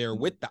sat there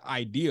with the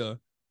idea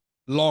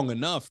long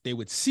enough, they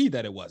would see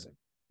that it wasn't.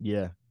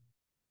 Yeah.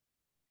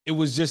 It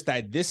was just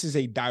that this is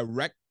a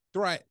direct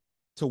threat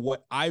to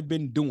what I've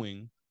been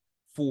doing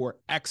for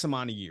X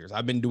amount of years.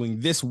 I've been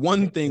doing this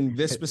one thing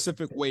this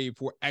specific way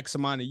for X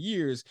amount of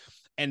years.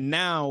 And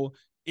now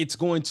it's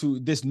going to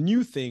this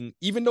new thing,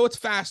 even though it's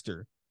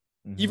faster,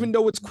 even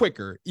though it's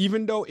quicker,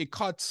 even though it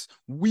cuts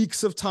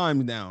weeks of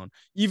time down,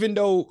 even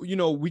though,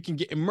 we can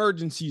get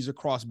emergencies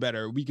across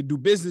better, we can do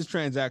business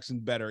transactions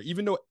better,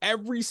 even though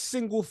every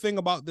single thing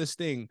about this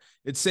thing,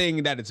 it's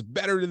saying that it's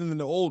better than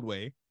the old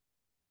way.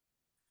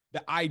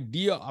 The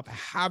idea of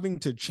having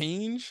to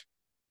change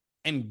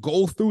and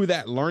go through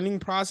that learning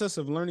process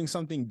of learning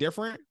something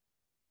different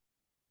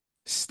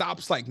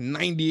stops like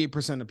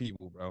 98% of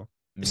people, bro.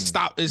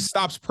 It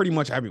stops pretty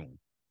much everyone.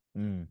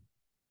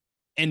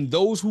 And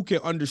those who can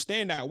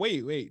understand that,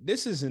 wait,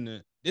 this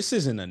isn't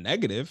a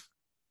negative.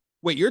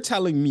 Wait, you're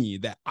telling me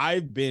that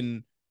I've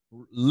been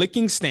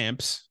licking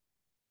stamps,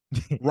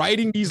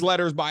 writing these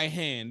letters by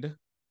hand,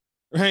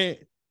 right?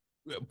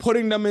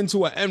 Putting them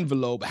into an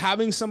envelope,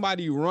 having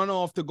somebody run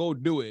off to go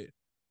do it,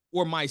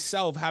 or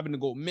myself having to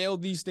go mail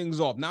these things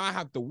off. Now I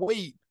have to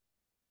wait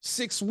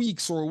 6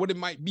 weeks or what it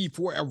might be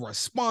for a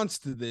response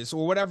to this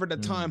or whatever the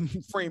time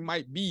frame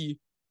might be.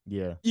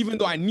 Yeah. Even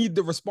though I need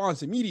the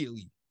response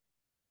immediately.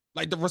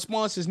 Like the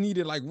response is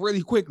needed like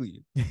really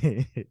quickly.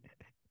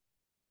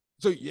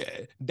 So yeah,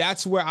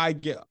 that's where I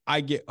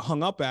get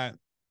hung up at,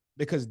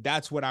 because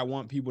that's what I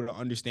want people to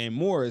understand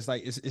more. It's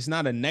like it's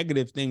not a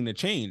negative thing to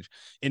change.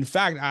 In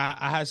fact,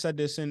 I had said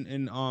this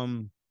in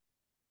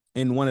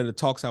one of the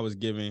talks I was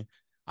giving.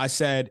 I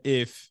said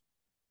if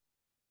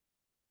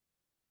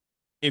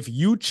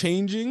you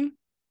changing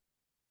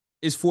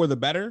is for the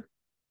better,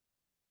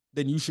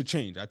 then you should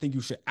change. I think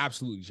you should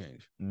absolutely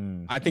change.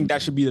 I think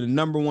that should be the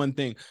number one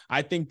thing.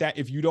 I think that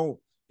if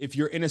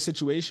you're in a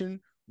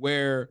situation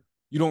where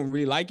you don't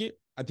really like it,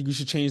 I think you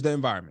should change the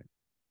environment.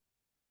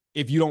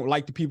 If you don't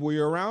like the people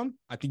you're around,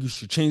 I think you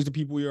should change the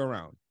people you're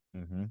around.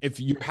 If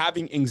you're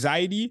having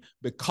anxiety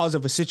because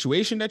of a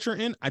situation that you're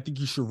in, I think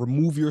you should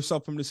remove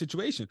yourself from the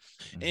situation.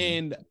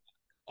 And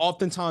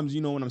oftentimes,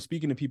 when I'm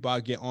speaking to people, I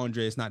get,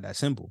 Andre, it's not that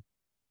simple.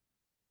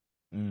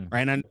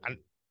 Right. And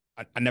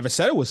I never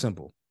said it was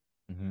simple.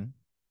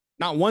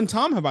 Not one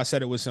time have I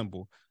said it was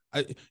simple.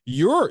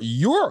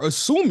 You're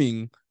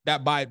assuming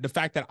that by the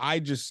fact that I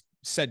just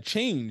said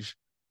change,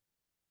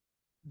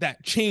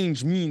 that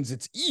change means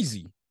it's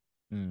easy.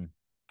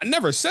 I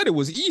never said it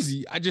was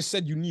easy. I just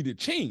said you needed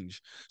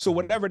change. So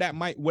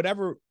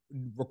whatever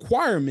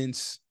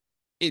requirements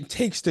it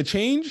takes to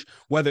change,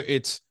 whether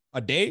it's a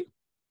day,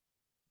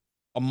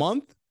 a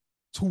month,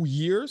 2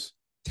 years,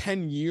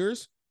 10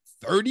 years,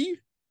 30,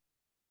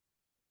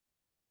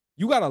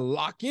 you got to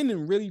lock in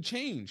and really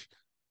change.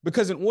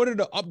 Because in order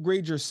to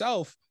upgrade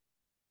yourself,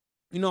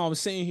 I was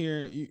saying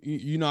here,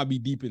 I'd be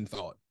deep in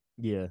thought.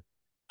 Yeah.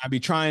 I'd be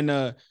trying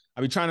to,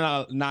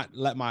 not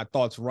let my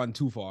thoughts run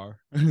too far.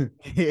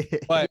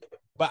 but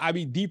I'd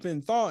be deep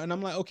in thought, and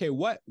I'm like, okay,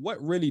 what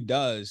really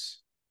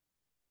does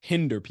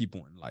hinder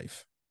people in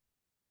life?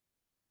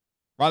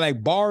 Right?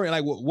 Like barring,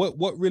 like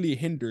what really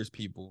hinders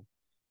people?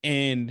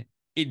 And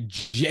it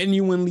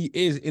genuinely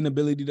is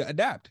inability to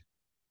adapt.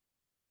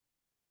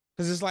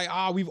 Because it's like,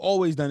 we've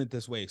always done it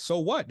this way. So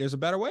what? There's a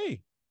better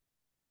way.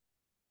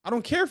 I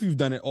don't care if you've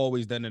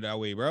always done it that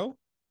way, bro.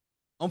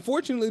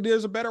 Unfortunately,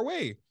 there's a better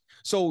way.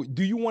 So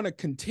do you want to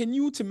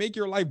continue to make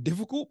your life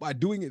difficult by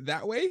doing it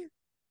that way?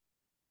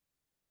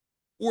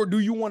 Or do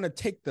you want to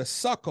take the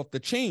suck of the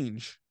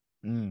change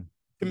to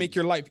make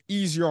your life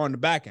easier on the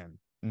back end?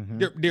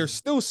 There's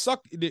still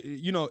suck,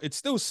 it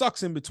still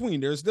sucks in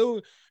between. There's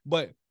still,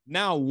 but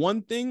now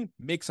one thing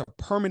makes a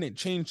permanent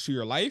change to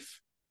your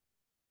life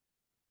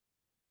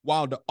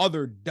while the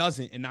other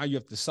doesn't. And now you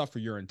have to suffer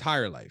your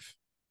entire life.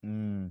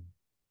 Right?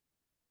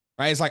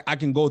 It's like I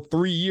can go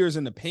 3 years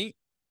in the paint,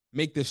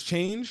 make this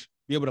change,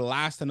 be able to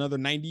last another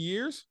 90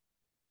 years,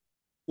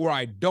 or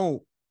I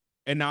don't.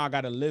 And now I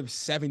got to live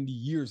 70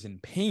 years in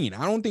pain.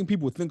 I don't think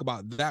people think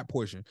about that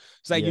portion.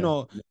 It's like,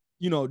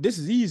 this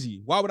is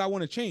easy. Why would I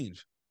want to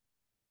change?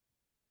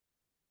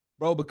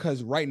 Bro,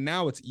 because right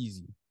now it's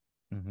easy.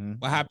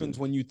 What happens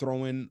when you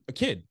throw in a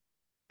kid,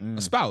 a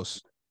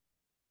spouse?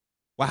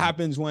 What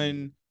happens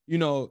when,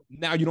 now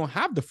you don't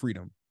have the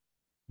freedom?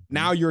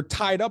 Now you're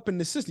tied up in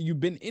the system.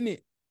 You've been in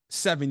it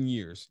 7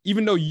 years,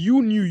 even though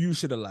you knew you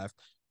should have left.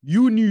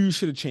 You knew you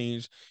should have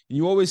changed. And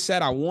you always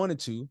said, I wanted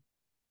to,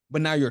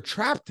 but now you're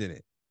trapped in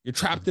it. You're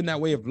trapped in that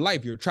way of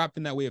life. You're trapped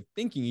in that way of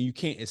thinking, and you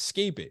can't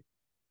escape it.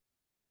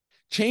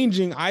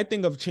 Changing, I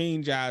think of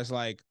change as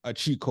like a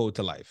cheat code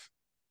to life.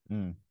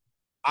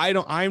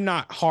 I'm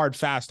not hard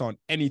fast on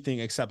anything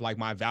except like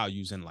my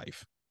values in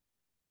life.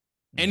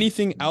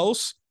 Anything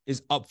else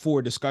is up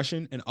for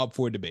discussion and up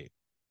for debate.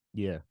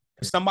 Yeah.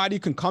 If somebody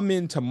can come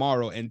in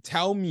tomorrow and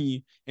tell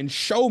me and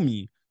show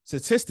me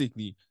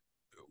statistically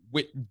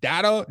with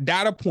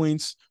data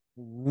points,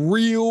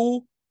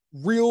 real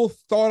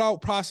thought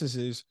out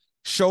processes,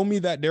 show me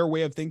that their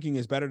way of thinking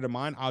is better than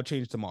mine, I'll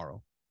change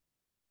tomorrow.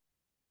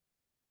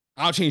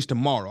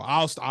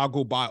 I'll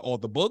go buy all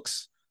the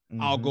books.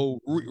 I'll go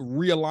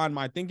realign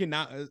my thinking.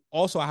 Now,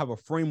 also, I have a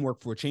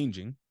framework for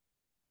changing.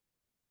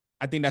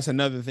 I think that's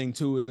another thing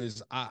too,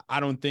 is I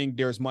don't think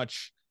there's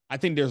much, I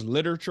think there's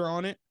literature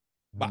on it,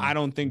 but I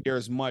don't think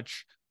there's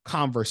much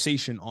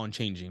conversation on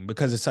changing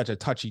because it's such a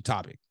touchy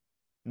topic.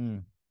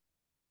 And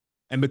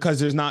because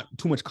there's not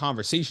too much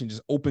conversation,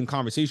 just open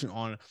conversation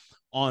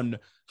on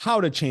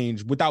how to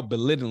change without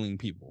belittling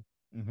people.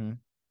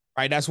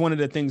 Right. That's one of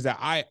the things that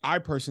I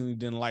personally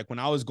didn't like when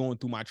I was going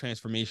through my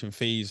transformation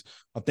phase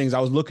of things. I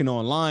was looking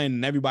online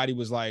and everybody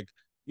was like,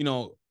 it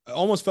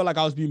almost felt like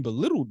I was being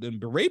belittled and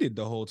berated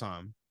the whole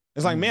time.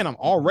 It's like, man, I'm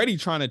already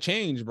trying to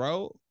change,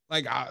 bro.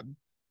 Like I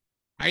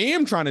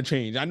am trying to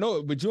change. I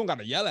know, but you don't got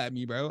to yell at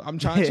me, bro. I'm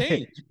trying to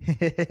change.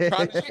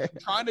 I'm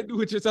trying to do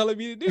what you're telling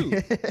me to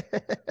do.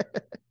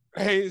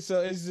 Right.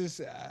 So it's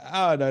just,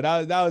 I don't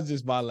know. That was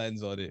just my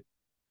lens on it.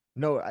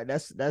 No,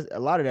 that's a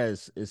lot of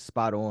that is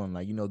spot on.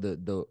 Like,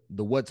 the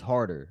what's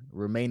harder,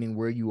 remaining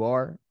where you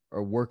are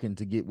or working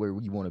to get where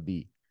you want to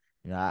be.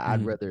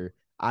 I'd rather,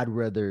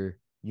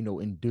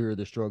 endure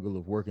the struggle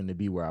of working to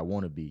be where I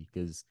want to be,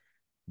 because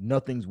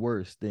nothing's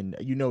worse than,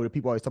 the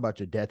people always talk about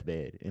your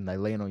deathbed and like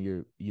laying on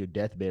your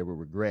deathbed with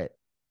regret.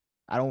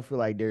 I don't feel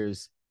like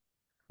there's,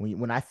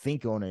 when I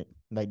think on it,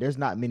 like there's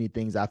not many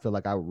things I feel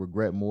like I would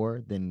regret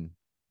more than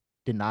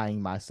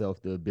denying myself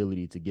the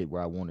ability to get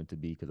where I wanted to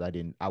be, because I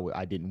didn't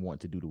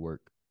want to do the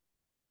work.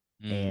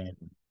 And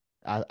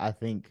I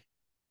think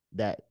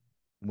that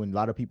when a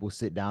lot of people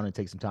sit down and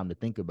take some time to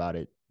think about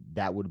it,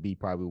 that would be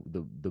probably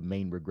the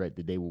main regret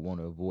that they would want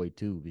to avoid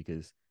too,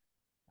 because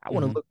I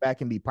want to look back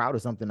and be proud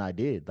of something I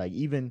did. Like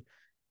even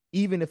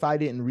if I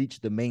didn't reach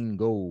the main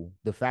goal,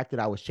 the fact that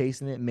I was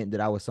chasing it meant that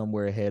I was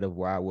somewhere ahead of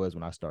where I was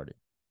when I started.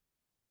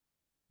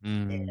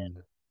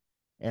 And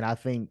I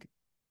think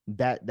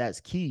that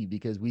that's key,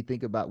 because we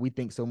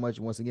think so much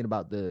once again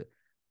about the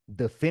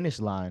finish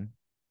line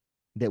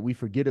that we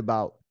forget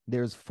about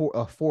there's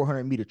a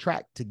 400-meter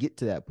track to get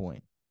to that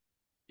point.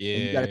 Yeah.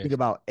 And you got to think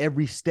about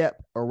every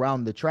step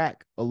around the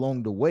track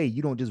along the way.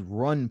 You don't just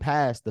run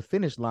past the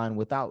finish line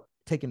without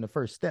taking the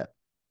first step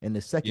and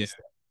the second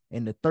step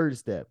and the third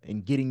step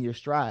and getting your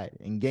stride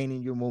and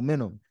gaining your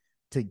momentum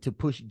to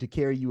push, to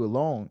carry you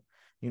along,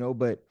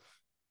 but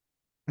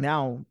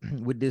now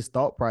with this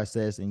thought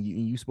process, and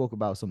you spoke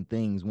about some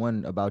things,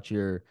 one about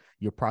your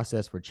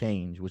process for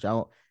change, which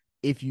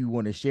if you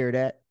want to share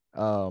that,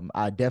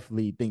 I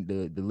definitely think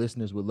the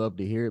listeners would love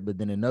to hear it. But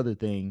then another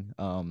thing,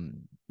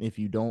 if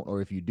you don't,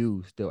 or if you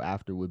do still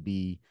after, would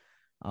be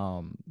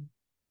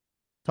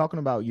talking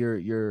about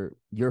your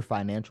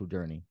financial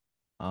journey.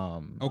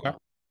 Okay.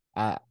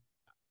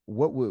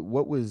 What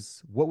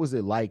was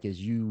it like as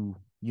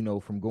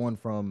from going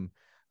from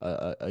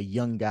a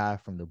young guy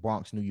from the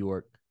Bronx, New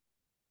York,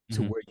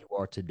 to Mm-hmm. where you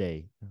are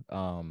today.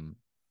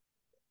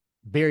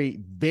 Very,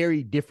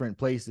 very different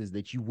places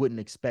that you wouldn't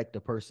expect a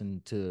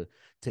person to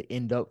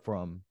end up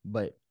from,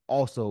 but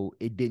also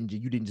you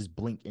didn't just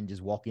blink and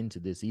just walk into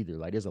this either.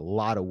 Like there's a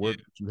lot of Yeah. work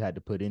that you had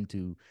to put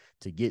into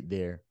to get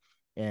there.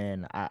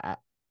 And I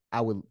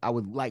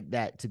would like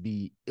that to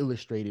be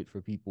illustrated for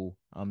people,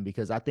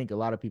 because I think a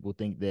lot of people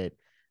think that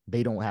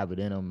they don't have it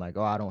in them. Like,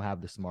 oh, I don't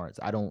have the smarts,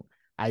 I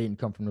didn't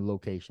come from the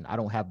location, I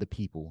don't have the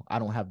people, I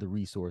don't have the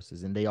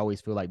resources, and they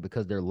always feel like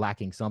because they're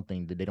lacking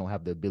something that they don't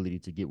have the ability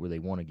to get where they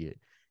want to get.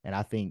 And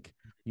I think,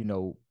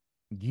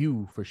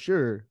 you for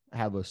sure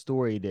have a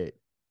story that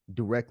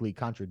directly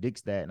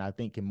contradicts that. And I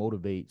think can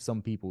motivate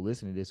some people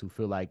listening to this who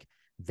feel like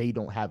they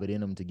don't have it in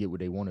them to get where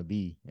they want to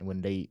be. And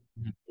when they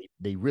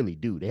really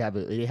do, they have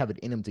it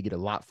in them to get a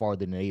lot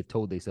farther than they've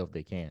told themselves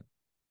they can.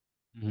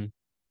 Mm-hmm.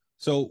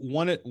 So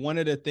one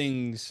of the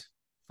things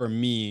for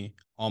me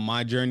on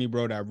my journey,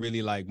 bro, that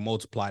really like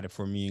multiplied it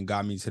for me and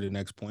got me to the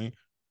next point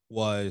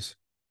was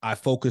I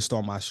focused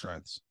on my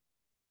strengths.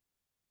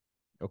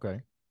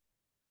 Okay.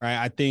 Right.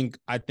 I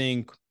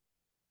think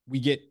we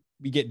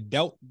get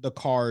dealt the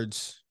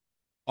cards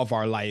of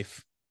our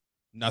life,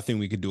 nothing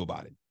we could do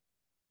about it.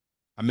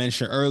 I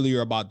mentioned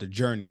earlier about the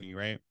journey,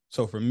 right?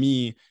 So for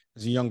me,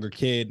 as a younger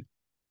kid,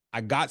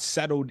 I got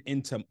settled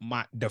into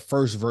the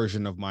first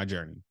version of my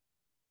journey,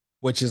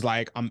 which is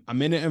like I'm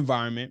in an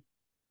environment,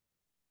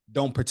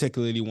 don't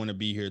particularly want to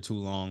be here too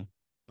long.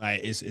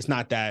 Like it's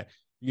not that,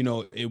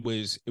 it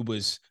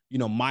was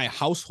my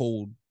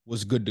household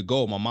was good to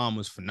go. My mom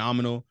was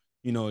phenomenal.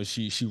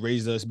 She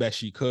raised us best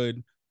she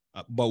could.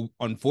 But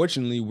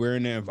unfortunately, we're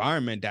in an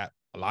environment that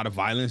a lot of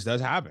violence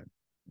does happen,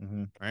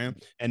 Mm-hmm. right?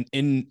 And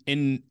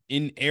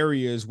in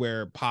areas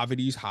where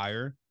poverty is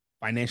higher,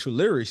 financial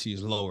literacy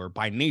is lower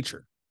by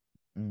nature.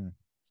 Mm.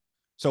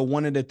 So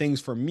one of the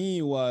things for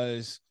me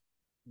was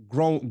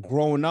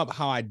growing up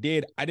how I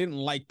did, I didn't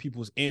like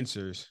people's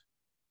answers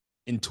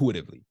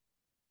intuitively.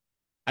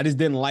 I just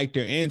didn't like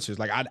their answers.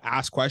 Like I'd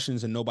ask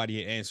questions and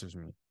nobody answers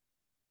me.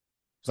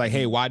 It's like,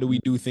 hey, Mm. why do we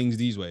do things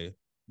these way?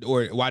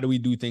 Or why do we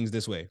do things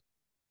this way?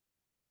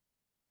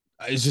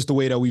 It's just the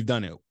way that we've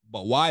done it.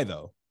 But why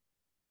though?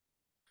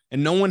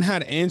 And no one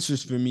had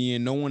answers for me,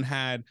 and no one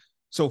had.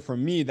 So for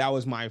me, that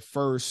was my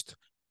first.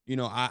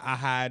 I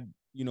had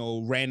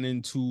ran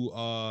into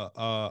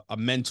a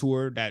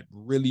mentor that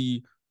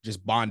really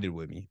just bonded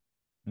with me.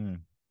 Mm.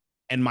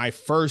 And my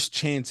first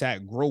chance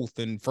at growth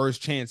and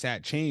first chance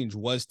at change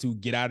was to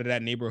get out of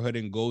that neighborhood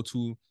and go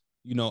to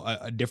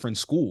a different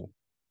school,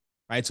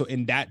 right? So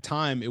in that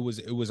time it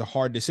was a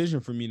hard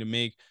decision for me to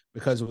make,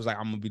 because it was like,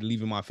 I'm gonna be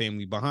leaving my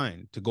family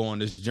behind to go on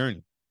this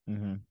journey,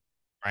 Mm-hmm.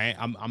 right?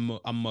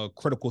 I'm a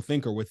critical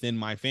thinker within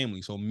my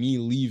family, so me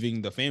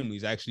leaving the family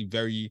is actually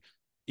very,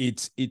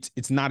 it's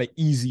not an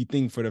easy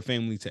thing for the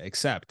family to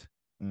accept,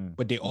 Mm.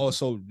 but they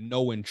also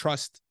know and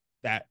trust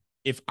that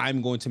if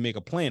I'm going to make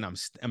a plan,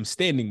 I'm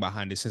standing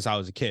behind it since I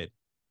was a kid.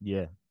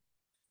 Yeah.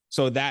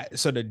 So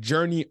the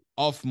journey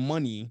of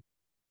money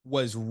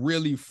was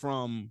really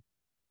from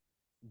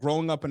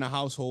growing up in a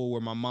household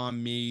where my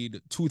mom made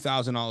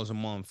 $2,000 a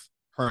month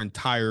her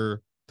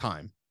entire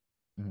time,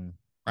 Mm-hmm.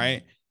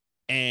 right?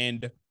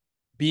 And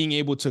being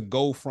able to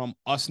go from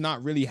us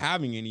not really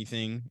having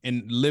anything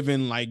and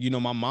living like,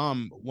 my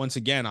mom, once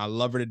again, I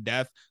love her to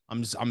death.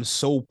 I'm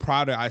so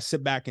proud of her. I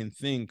sit back and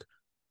think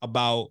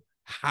about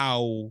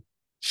how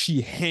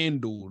she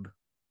handled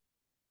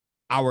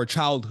our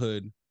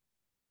childhood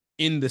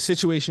in the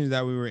situations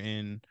that we were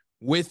in,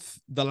 with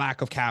the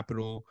lack of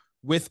capital,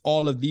 with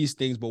all of these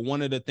things. But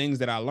one of the things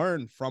that I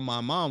learned from my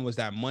mom was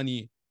that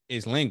money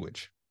is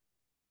language,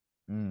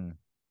 Mm.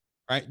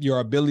 right? Your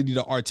ability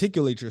to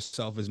articulate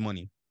yourself is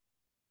money,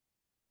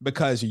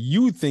 because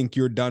you think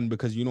you're done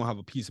because you don't have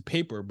a piece of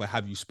paper, but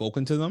have you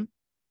spoken to them?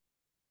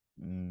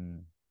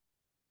 Mm.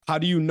 How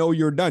do you know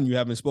you're done? You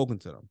haven't spoken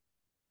to them.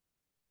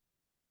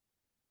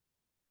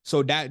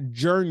 So that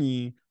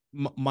journey,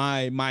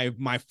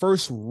 my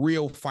first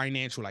real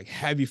financial, like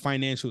heavy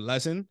financial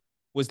lesson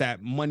was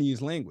that money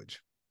is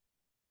language.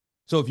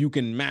 So if you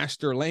can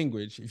master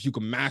language, if you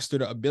can master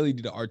the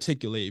ability to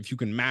articulate, if you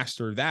can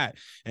master that,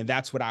 and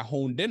that's what I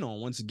honed in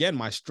on. Once again,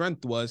 my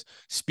strength was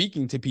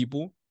speaking to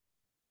people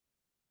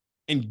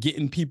and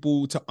getting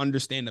people to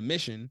understand the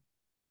mission,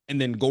 and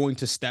then going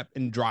to step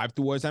and drive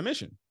towards that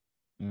mission.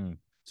 Mm.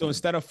 So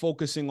instead of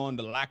focusing on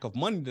the lack of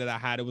money that I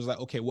had, it was like,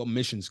 okay, what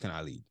missions can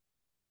I lead?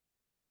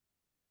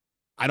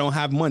 I don't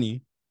have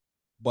money,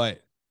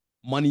 but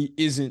money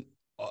isn't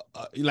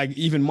like,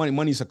 even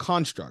money's a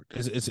construct.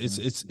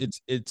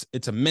 Mm-hmm.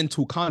 It's a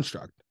mental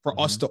construct for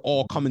us Mm-hmm. to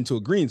all come into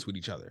agreement with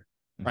each other,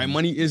 right? Mm-hmm.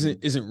 Money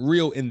isn't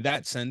real in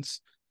that sense,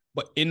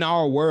 but in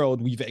our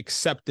world we've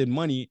accepted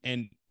money,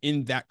 and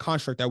in that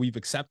construct that we've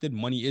accepted,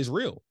 money is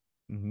real.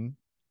 Mm-hmm.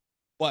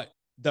 But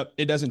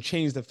it doesn't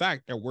change the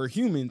fact that we're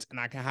humans, and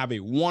I can have a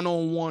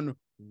one-on-one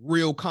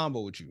real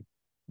combo with you.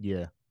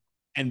 Yeah.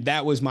 And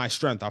that was my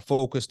strength. I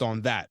focused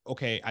on that.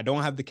 Okay, I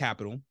don't have the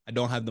capital, I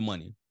don't have the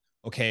money.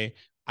 Okay,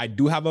 I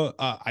do have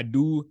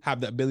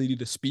the ability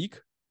to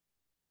speak,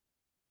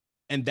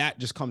 and that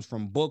just comes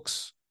from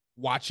books,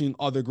 watching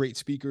other great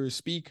speakers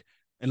speak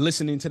and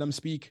listening to them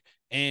speak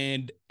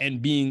and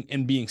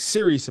being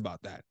serious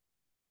about that.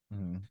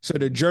 Mm-hmm. So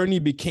the journey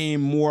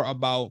became more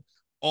about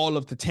all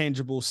of the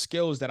tangible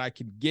skills that I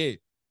could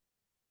get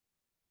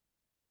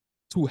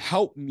to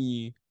help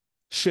me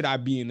should I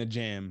be in the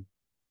jam,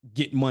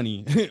 get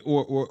money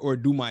or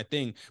do my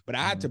thing. But I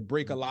had to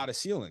break a lot of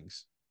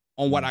ceilings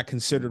on what I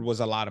considered was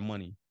a lot of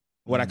money,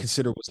 what I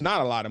considered was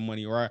not a lot of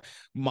money, or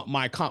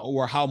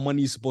or how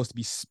money is supposed to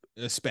be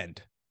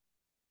spent.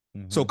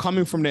 So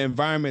coming from the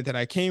environment that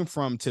I came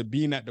from to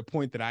being at the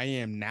point that I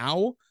am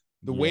now,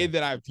 the way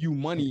that I view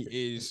money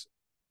is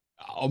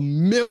a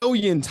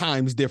million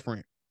times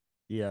different.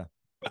 Yeah.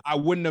 I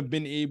wouldn't have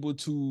been able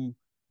to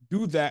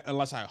do that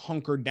unless I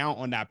hunkered down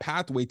on that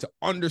pathway to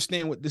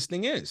understand what this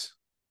thing is.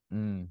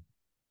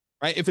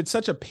 Right? If it's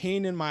such a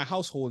pain in my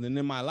household and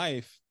in my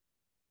life,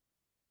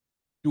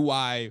 do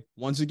I,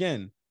 once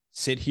again,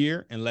 sit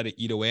here and let it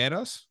eat away at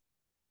us?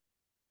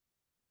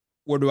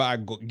 Or do I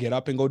get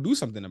up and go do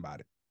something about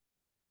it?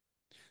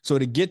 So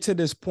to get to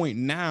this point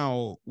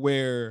now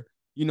where,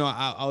 you know,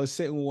 I was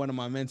sitting with one of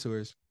my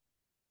mentors,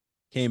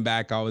 came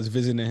back, I was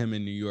visiting him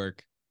in New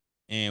York,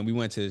 and we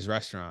went to this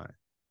restaurant.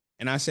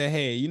 And I said,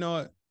 hey, you know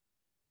what?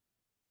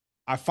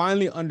 I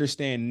finally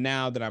understand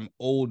now that I'm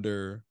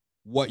older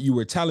what you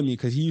were telling me,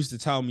 because he used to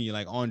tell me,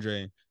 like,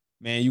 Andre,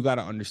 man, you got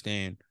to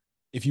understand,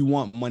 if you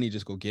want money,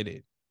 just go get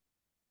it.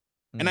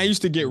 And I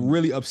used to get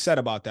really upset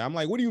about that. I'm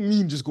like, what do you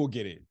mean just go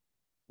get it?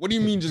 What do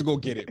you mean just go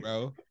get it,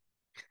 bro?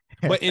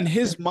 But in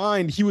his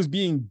mind, he was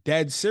being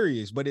dead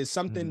serious. But it's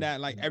something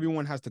that like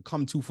everyone has to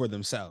come to for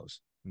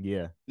themselves.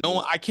 Yeah.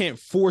 No, I can't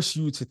force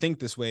you to think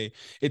this way.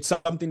 It's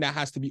something that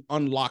has to be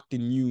unlocked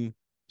in you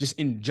just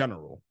in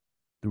general.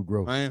 Through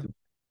growth. Right?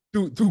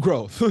 Through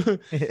growth.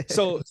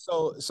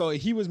 So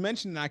he was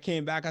mentioning, I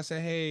came back, I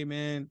said, hey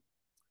man,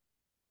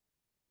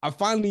 I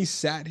finally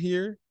sat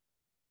here,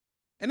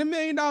 and $1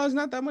 million is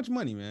not that much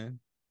money, man.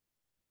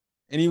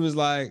 And he was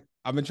like,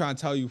 I've been trying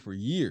to tell you for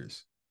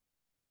years.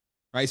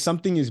 Right?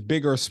 Something is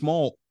big or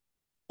small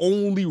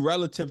only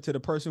relative to the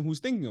person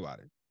who's thinking about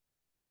it.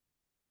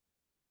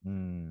 I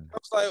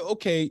was like,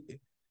 okay,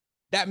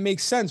 that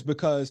makes sense,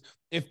 because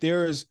if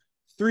there's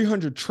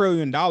 $300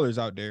 trillion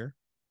out there,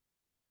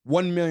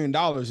 $1 million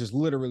is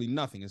literally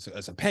nothing. It's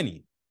a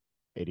penny.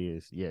 It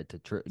is. Yeah.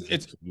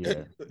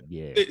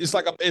 It's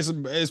like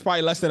it's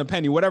probably less than a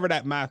penny, whatever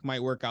that math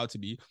might work out to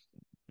be.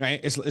 Right?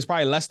 It's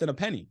probably less than a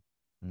penny.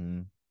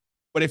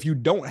 But if you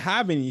don't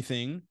have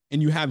anything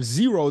and you have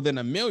zero, then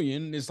 $1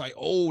 million is like,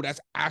 oh, that's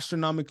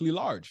astronomically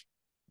large.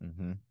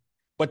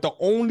 But the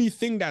only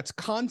thing that's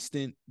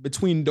constant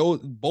between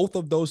both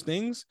of those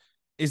things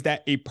is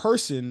that a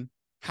person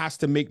has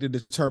to make the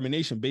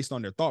determination based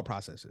on their thought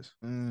processes.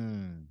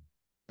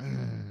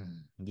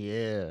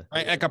 Yeah.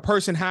 Right? Like a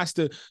person has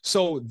to.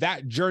 So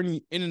that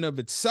journey in and of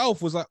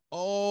itself was like,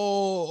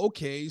 oh,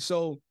 okay.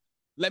 So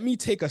let me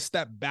take a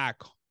step back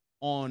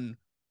on,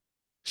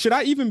 should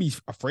I even be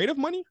afraid of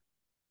money?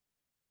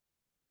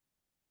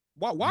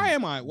 Why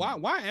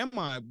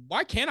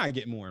can't I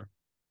get more?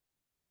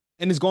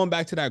 And it's going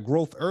back to that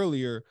growth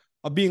earlier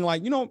of being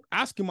like, you know,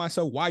 asking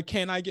myself, why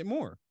can't I get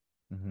more?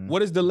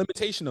 What is the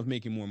limitation of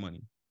making more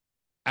money?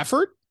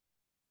 Effort?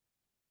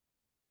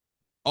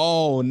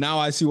 Oh, now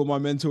I see what my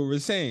mentor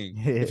was saying.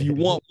 If you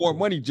want more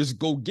money, just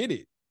go get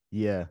it.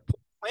 Yeah. Put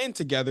a plan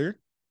together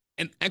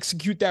and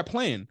execute that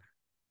plan.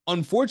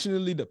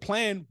 Unfortunately, the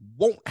plan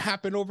won't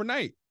happen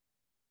overnight.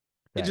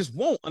 It just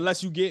won't,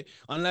 unless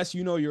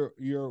you know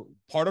you're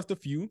part of the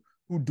few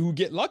who do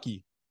get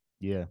lucky.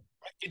 Yeah.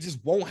 It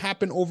just won't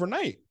happen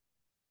overnight.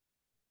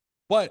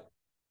 But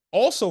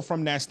also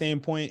from that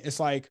standpoint, it's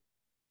like,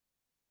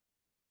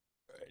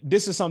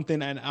 this is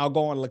something, and I'll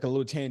go on like a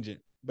little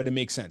tangent, but it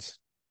makes sense.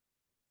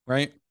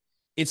 Right?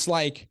 It's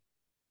like,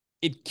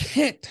 it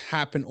can't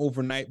happen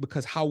overnight,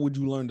 because how would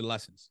you learn the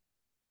lessons?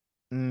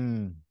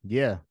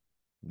 Yeah.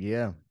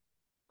 Yeah.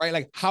 Right?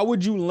 Like, how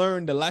would you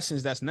learn the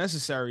lessons that's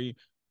necessary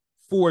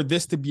for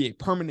this to be a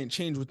permanent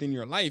change within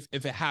your life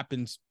if it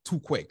happens too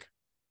quick?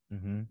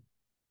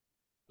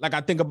 Like,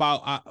 I think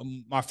about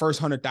my first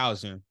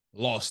 100,000,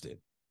 lost it.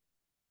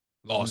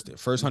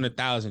 First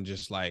 100,000,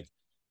 just like,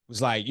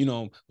 was like, you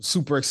know,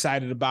 super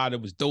excited about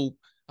it. Was dope.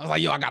 I was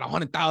like, yo, I got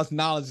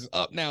 $100,000. It's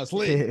up now. It's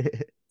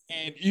lit.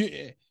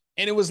 and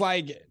it was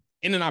like,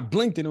 and then I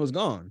blinked and it was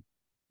gone.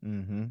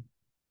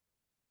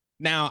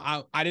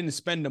 Now I didn't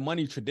spend the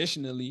money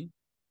traditionally.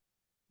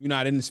 You know,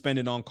 I didn't spend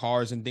it on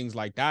cars and things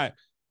like that.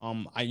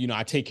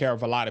 I take care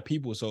of a lot of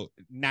people, so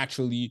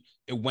naturally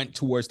it went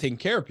towards taking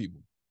care of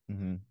people.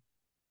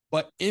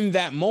 But in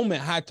that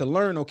moment, I had to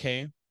learn,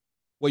 okay,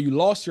 well, you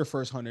lost your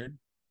first 100.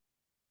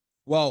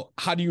 Well,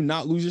 how do you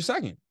not lose your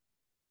second?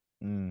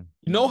 You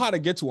know how to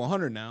get to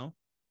 100 now,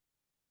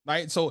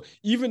 right? So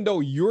even though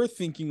you're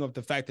thinking of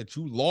the fact that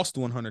you lost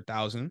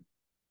 100,000,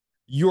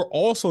 you're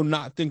also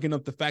not thinking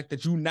of the fact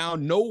that you now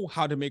know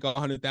how to make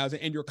 100,000,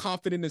 and you're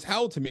confident as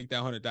hell to make that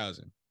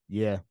 100,000.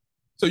 Yeah.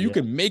 So you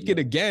can make it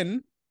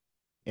again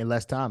in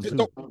less time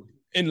too.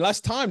 In less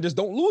time, just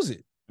don't lose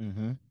it.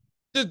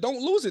 Just don't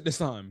lose it this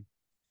time.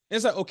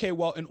 It's like, okay,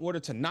 well, in order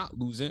to not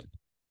lose it,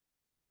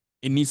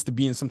 it needs to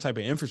be in some type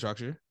of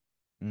infrastructure.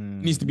 It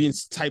needs to be in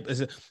type.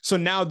 So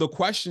now the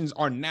questions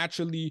are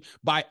naturally,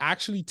 by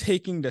actually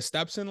taking the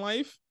steps in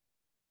life,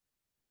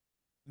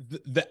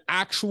 the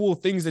actual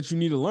things that you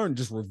need to learn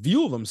just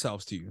reveal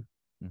themselves to you.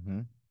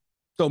 Mm-hmm.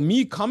 So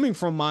me coming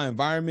from my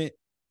environment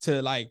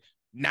to like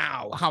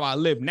now how I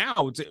live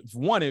now,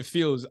 one, it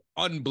feels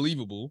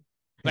unbelievable.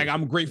 Like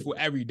I'm grateful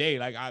every day.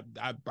 Like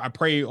I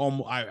pray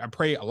I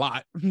pray a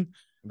lot. Right?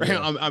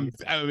 Yeah.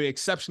 I'm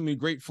exceptionally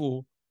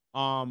grateful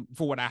for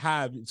what I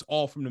have. It's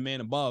all from the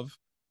man above.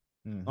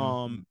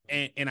 Mm-hmm.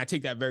 And I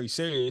take that very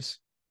serious.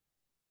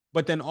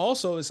 But then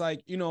also it's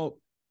like, you know,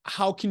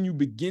 how can you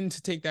begin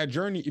to take that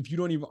journey if you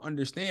don't even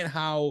understand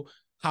how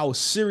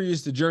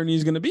serious the journey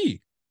is going to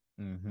be?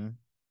 Mm-hmm.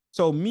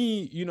 So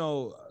me, you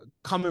know,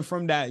 coming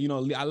from that, you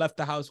know, I left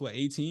the house, what,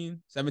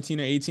 18, 17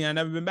 or 18. I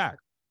never been back.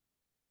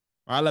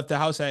 I left the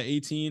house at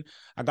 18.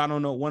 I got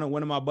on one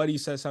of my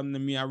buddies said something to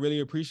me. I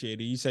really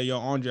appreciate it. He said, yo,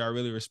 Andre, I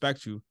really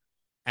respect you.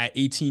 At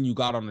 18, you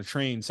got on the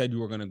train, said you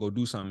were going to go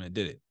do something and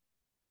did it.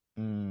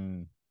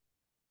 Mm.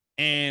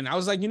 And I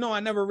was like, you know, I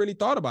never really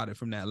thought about it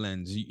from that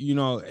lens. You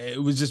know,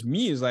 it was just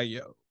me. It's like,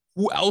 yo,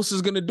 who else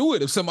is going to do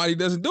it if somebody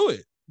doesn't do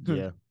it?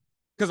 Yeah.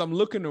 Because I'm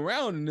looking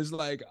around and it's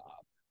like,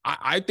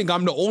 I think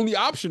I'm the only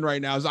option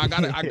right now. So I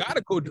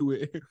gotta go do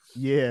it.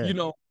 Yeah. You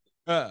know,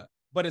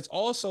 but it's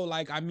also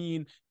like, I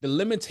mean, the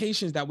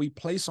limitations that we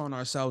place on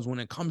ourselves when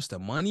it comes to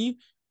money,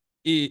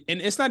 and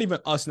it's not even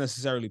us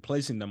necessarily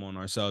placing them on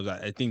ourselves.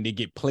 I think they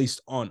get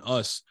placed on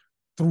us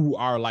through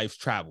our life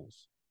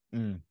travels.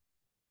 Mm.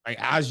 Like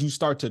as you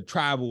start to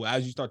travel,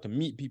 as you start to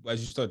meet people,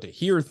 as you start to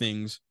hear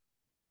things,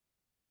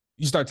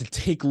 you start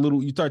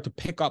to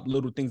pick up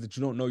little things that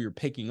you don't know you're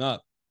picking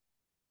up.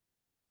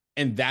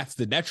 And that's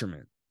the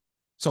detriment.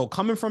 So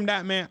coming from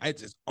that, man,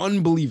 it's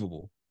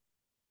unbelievable.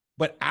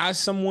 But as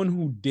someone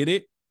who did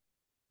it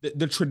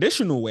the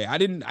traditional way, I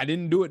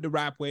didn't do it the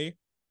rap way.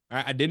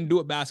 I didn't do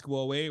it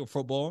basketball way or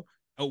football,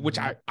 which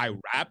Mm-hmm. I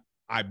rap,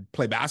 I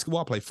play basketball,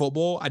 I play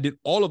football. I did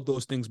all of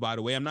those things, by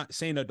the way. I'm not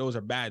saying that those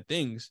are bad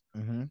things.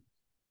 Mm-hmm.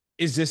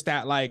 It's just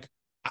that like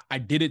I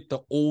did it the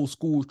old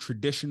school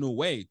traditional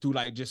way through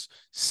like just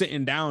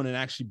sitting down and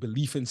actually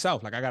belief in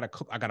self. Like I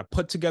gotta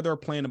put together a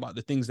plan about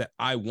the things that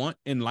I want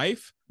in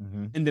life,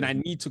 Mm-hmm. and then I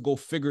need to go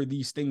figure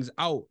these things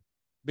out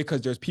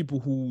because there's people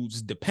who's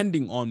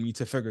depending on me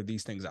to figure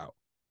these things out.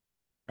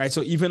 Right.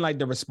 So even like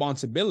the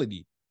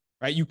responsibility,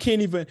 right? You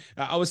can't even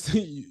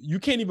you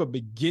can't even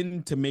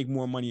begin to make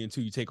more money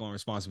until you take on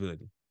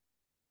responsibility.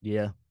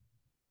 Yeah.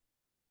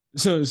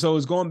 So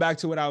it's going back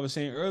to what I was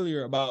saying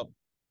earlier about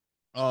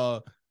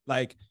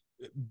like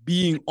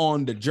being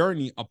on the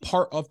journey. A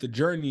part of the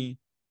journey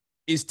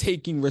is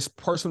taking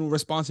personal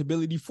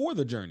responsibility for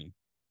the journey.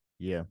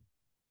 Yeah.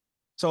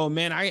 So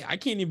man, I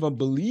can't even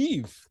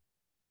believe,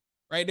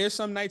 right? There's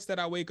some nights that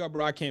I wake up,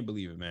 bro, I can't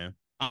believe it, man.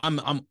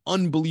 I'm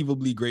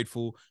unbelievably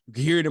grateful. You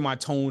can hear it in my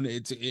tone.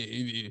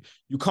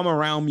 You come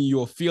around me,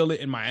 you'll feel it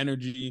in my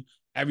energy,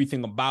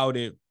 everything about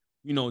it,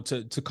 you know,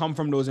 to come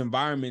from those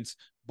environments.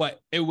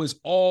 But it was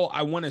all,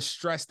 I want to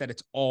stress that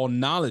it's all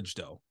knowledge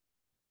though.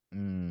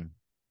 Mm.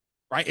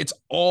 Right? It's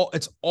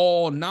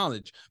all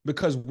knowledge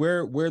because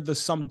we're the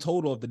sum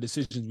total of the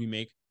decisions we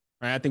make.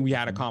 Right? I think we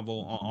had a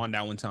convo on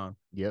that one time.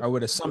 Yep. Right? We're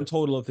the sum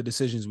total of the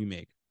decisions we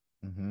make.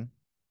 Mm-hmm.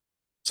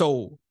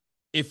 So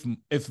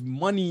if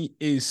money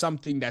is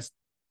something that's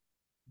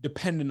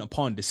dependent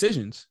upon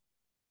decisions,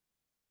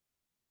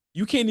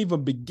 you can't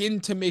even begin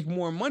to make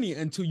more money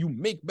until you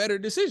make better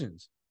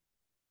decisions.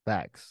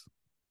 Facts.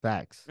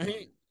 Facts.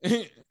 Right?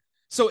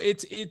 So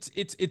it's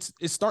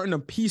starting to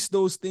piece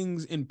those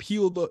things and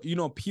peel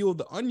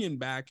the onion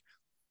back.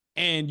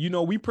 And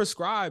we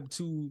prescribe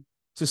to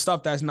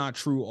stuff that's not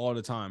true all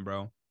the time,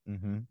 bro.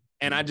 Mm-hmm.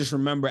 And I just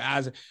remember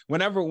as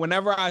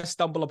whenever I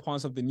stumble upon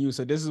something new.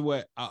 So this is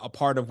what a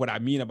part of what I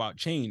mean about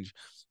change.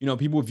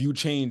 People view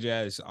change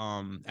as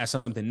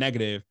something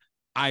negative.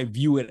 I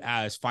view it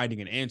as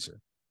finding an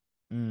answer.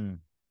 Mm.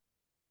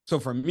 So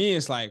for me,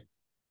 it's like,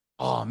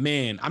 oh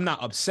man, I'm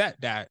not upset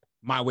that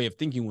my way of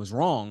thinking was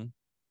wrong.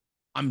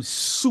 I'm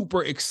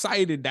super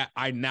excited that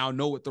I now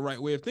know what the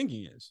right way of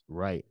thinking is.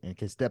 Right. And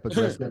can step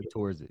aggressively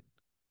towards it.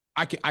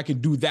 I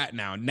can do that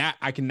now. Now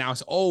I can now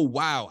say, oh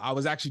wow, I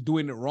was actually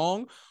doing it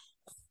wrong.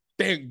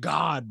 Thank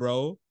God,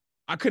 bro.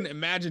 I couldn't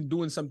imagine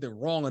doing something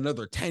wrong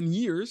another 10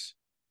 years.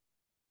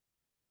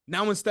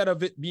 Now, instead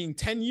of it being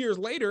 10 years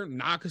later,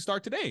 now I can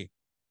start today.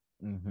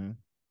 Mm-hmm.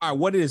 All right,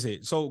 what is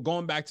it? So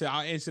going back to,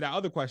 I'll answer that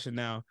other question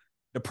now,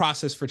 the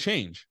process for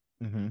change.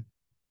 Mm-hmm.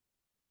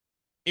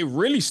 It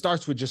really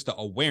starts with just the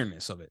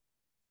awareness of it.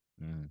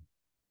 Mm.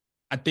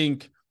 I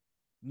think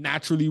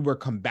naturally we're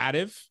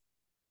combative,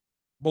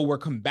 but we're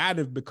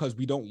combative because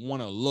we don't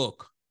want to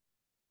look,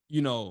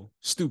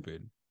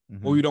 stupid,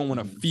 Mm-hmm. or we don't want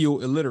to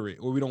feel illiterate,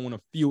 or we don't want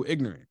to feel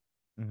ignorant.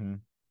 Mm-hmm.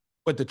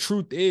 But the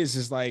truth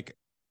is like,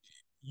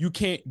 you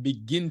can't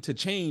begin to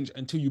change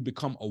until you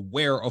become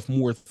aware of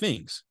more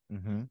things.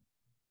 Mm-hmm.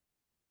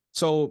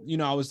 So,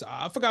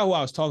 I forgot who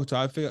I was talking to.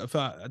 I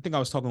think I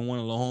was talking to one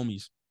of the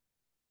homies,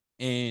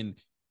 and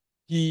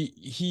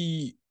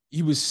he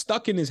was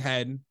stuck in his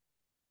head.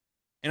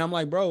 And I'm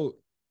like, bro,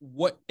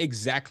 what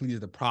exactly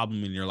is the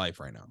problem in your life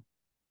right now?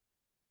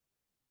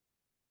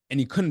 And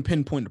he couldn't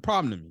pinpoint the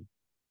problem to me.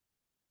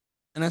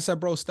 And I said,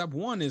 bro, step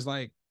one is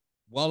like,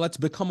 well, let's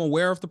become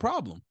aware of the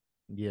problem.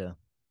 Yeah.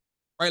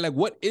 Right? Like,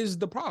 what is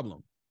the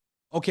problem?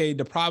 Okay,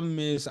 the problem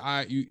is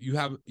you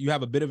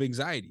have a bit of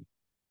anxiety.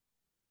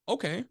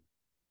 Okay.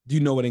 Do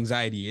you know what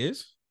anxiety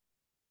is?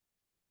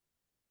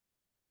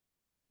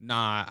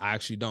 Nah, I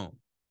actually don't.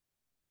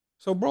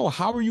 So, bro,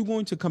 how are you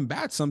going to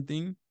combat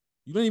something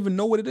you don't even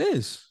know what it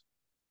is?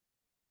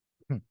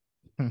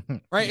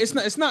 Right? It's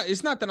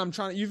not that I'm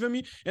trying to, you feel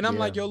me? And I'm Yeah.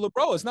 like, yo, look,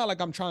 bro, it's not like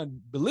I'm trying to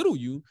belittle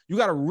you. You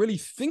got to really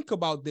think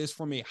about this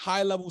from a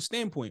high level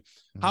standpoint.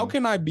 How Mm-hmm.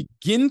 can I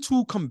begin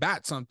to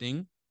combat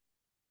something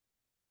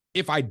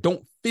if I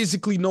don't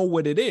physically know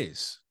what it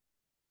is?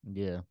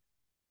 Yeah.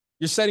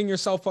 You're setting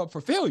yourself up for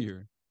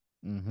failure.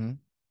 Mm-hmm.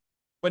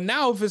 But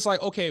now if it's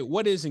like, okay,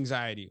 what is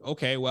anxiety?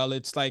 Okay, well,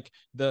 it's like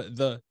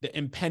the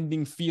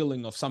impending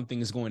feeling of something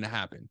is going to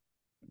happen.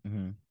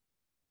 Mm-hmm.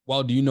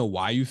 Well, do you know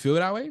why you feel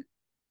that way?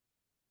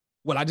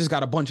 Well, I just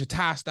got a bunch of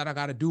tasks that I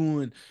got to do.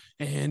 And,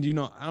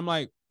 I'm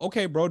like,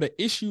 okay, bro, the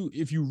issue,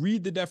 if you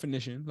read the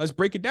definition, let's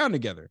break it down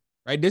together,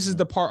 right? This is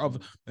the part of,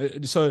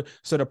 so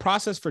the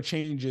process for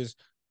change is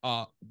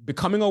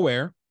becoming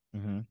aware,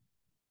 Mm-hmm.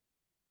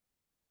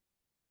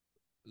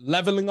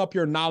 leveling up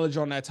your knowledge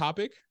on that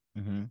topic,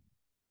 Mm-hmm.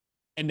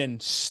 and then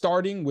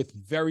starting with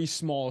very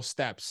small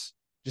steps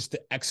just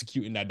to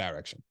execute in that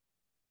direction.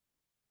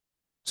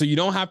 So you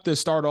don't have to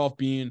start off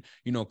being,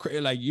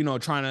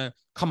 trying to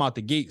come out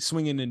the gate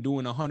swinging and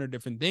doing 100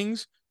 different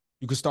things.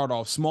 You can start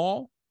off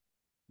small,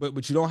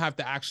 but you don't have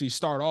to actually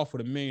start off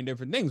with a million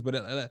different things.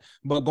 But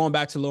going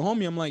back to Lil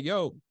Homie, I'm like,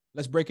 yo,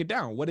 let's break it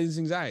down. What is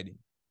anxiety?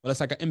 Well, it's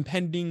like an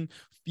impending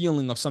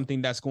feeling of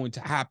something that's going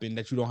to happen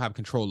that you don't have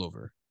control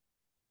over.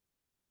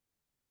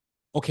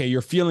 Okay,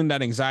 you're feeling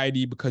that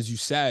anxiety because you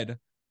said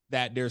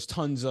that there's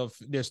tons of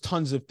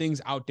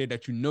things out there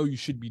that you know you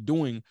should be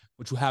doing,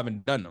 but you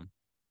haven't done them.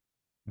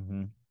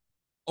 Mm-hmm.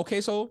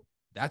 Okay, so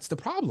that's the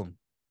problem.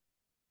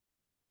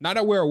 Now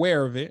that we're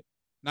aware of it,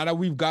 now that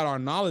we've got our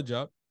knowledge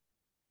up,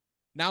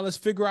 now let's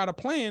figure out a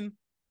plan.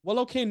 Well,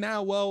 okay,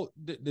 now,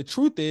 the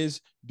truth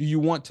is, do you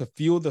want to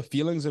feel the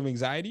feelings of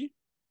anxiety?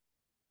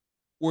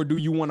 Or do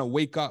you want to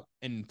wake up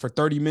and for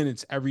 30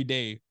 minutes every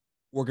day,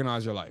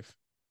 organize your life?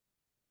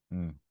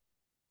 Mm.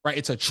 Right?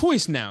 It's a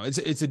choice now. It's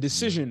a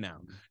decision now.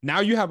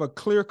 Now you have a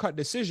clear-cut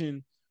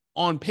decision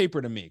on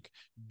paper to make.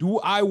 Do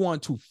I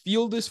want to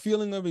feel this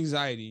feeling of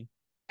anxiety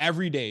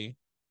every day?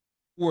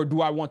 Or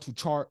do I want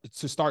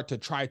to start to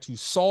try to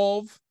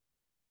solve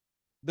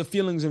the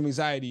feelings of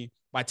anxiety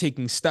by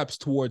taking steps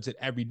towards it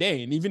every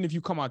day? And even if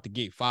you come out the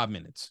gate 5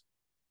 minutes,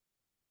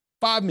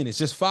 5 minutes,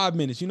 just 5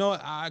 minutes,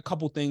 a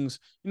couple things,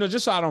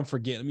 just so I don't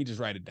forget, let me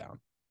just write it down.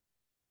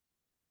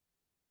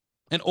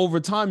 And over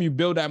time, you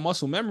build that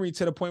muscle memory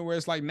to the point where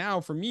it's like, now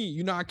for me,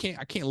 I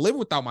can't live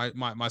without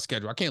my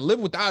schedule. I can't live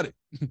without it.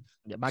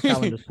 Yeah, my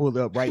calendar's pulled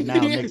up right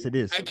now next to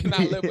this. I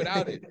cannot live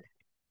without it.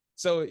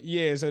 So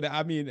yeah,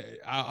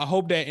 I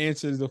hope that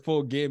answers the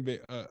full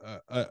gambit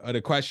of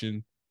the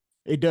question.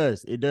 It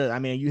does. It does. I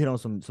mean, you hit on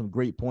some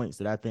great points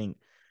that I think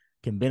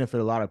can benefit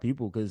a lot of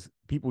people because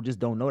people just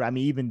don't know that. I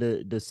mean, even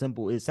the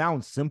simple, it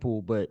sounds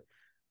simple, but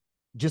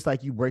just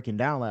like you breaking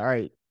down, like, all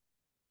right,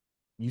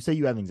 you say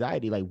you have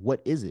anxiety, like,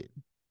 what is it?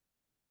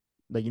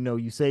 Like,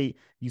 you say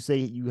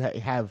you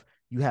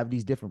have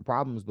these different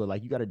problems, but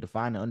like you got to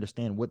define and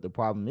understand what the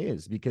problem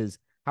is, because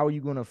how are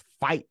you going to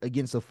fight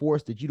against a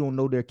force that you don't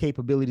know their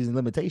capabilities and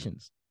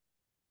limitations?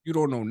 You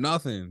don't know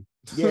nothing.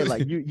 Yeah,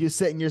 like you're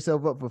setting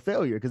yourself up for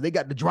failure because they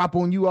got the drop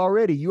on you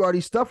already. You already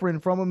suffering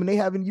from them, and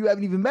you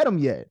haven't even met them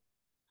yet.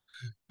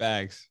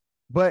 Bags.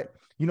 But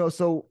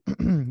so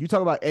you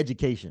talk about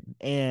education,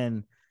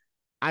 and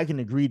I can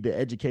agree that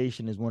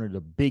education is one of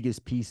the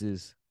biggest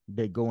pieces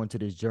that go into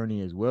this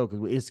journey as well,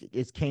 because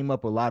it's came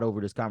up a lot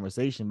over this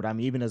conversation. But I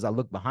mean, even as I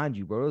look behind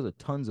you, bro, there's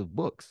tons of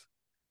books,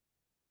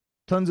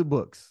 tons of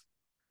books.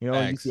 You see,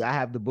 Bags. I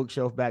have the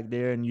bookshelf back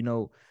there,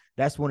 and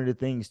that's one of the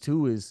things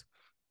too is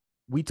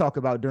we talk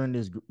about during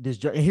this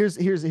journey.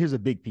 Here's a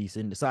big piece,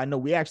 and so I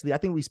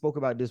think we spoke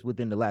about this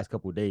within the last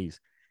couple of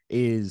days.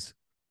 Is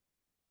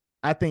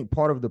I think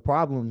part of the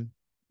problem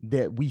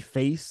that we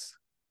face,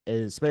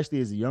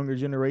 especially as a younger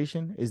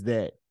generation, is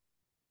that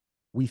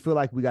we feel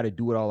like we got to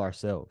do it all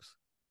ourselves.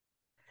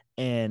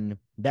 And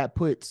that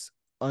puts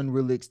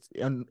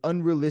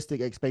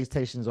unrealistic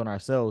expectations on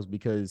ourselves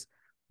because,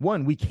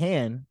 one, we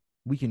can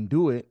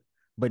do it,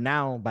 but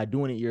now by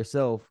doing it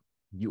yourself,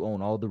 you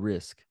own all the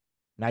risk.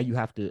 Now you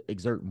have to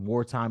exert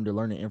more time to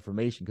learn the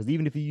information, because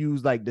even if you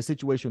use like the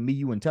situation with me,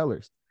 you, and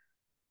Tellers,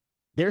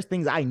 there's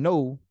things I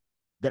know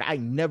that I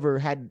never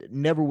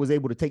was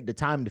able to take the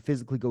time to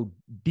physically go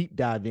deep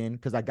dive in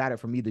because I got it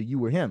from either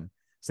you or him.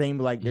 Same,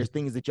 like there's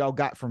things that y'all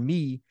got from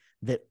me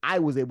that I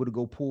was able to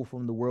go pull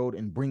from the world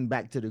and bring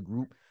back to the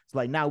group. It's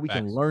like now we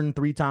can learn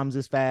 3 times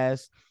as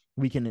fast.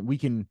 We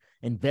can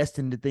invest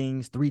into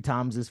things 3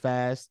 times as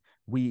fast.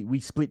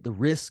 We split the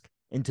risk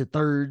into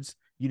thirds.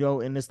 you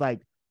know, and it's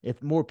like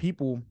if more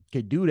people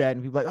could do that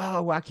and people like,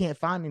 oh, well, I can't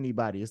find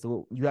anybody. It's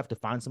well, you have to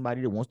find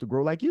somebody that wants to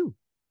grow like you.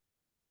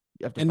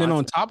 You have to And then find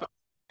on some. top,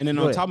 and then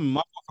Go on ahead. top of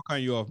my for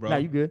cutting you off, Now bro.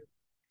 you good.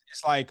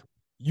 It's like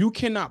you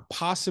cannot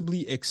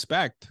possibly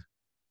expect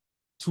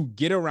to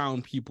get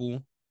around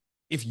people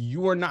if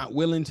you are not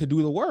willing to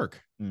do the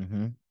work.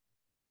 Mm-hmm.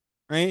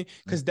 Right?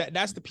 Because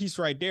that's the piece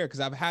right there. Because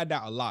I've had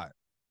that a lot.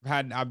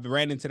 I've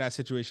ran into that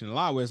situation a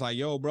lot where it's like,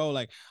 yo, bro,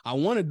 like I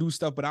want to do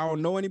stuff, but I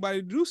don't know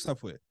anybody to do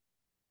stuff with.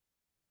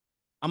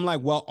 I'm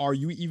like, well, are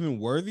you even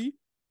worthy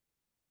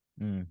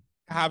Mm.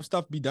 to have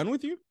stuff be done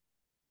with you?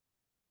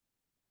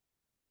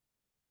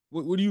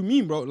 What do you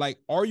mean, bro? Like,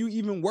 are you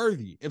even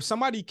worthy? If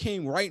somebody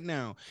came right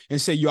now and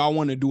said, yo, I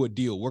want to do a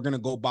deal. We're gonna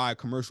go buy a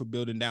commercial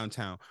building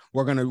downtown.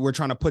 We're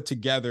trying to put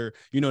together,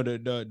 you know,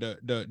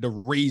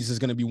 the raise is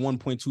gonna be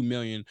 1.2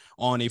 million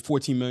on a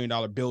 $14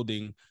 million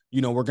building.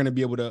 You know, we're gonna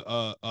be able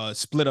to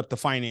split up the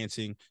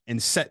financing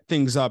and set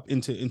things up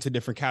into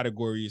different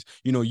categories.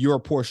 You know, your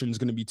portion is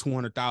gonna be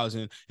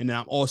 200,000, and then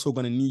I'm also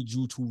gonna need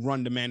you to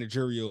run the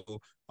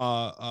managerial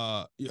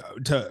to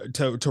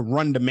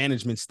run the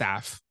management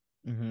staff.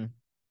 Mm-hmm.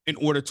 In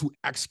order to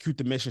execute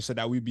the mission so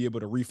that we'd be able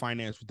to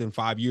refinance within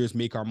 5 years,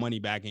 make our money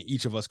back, and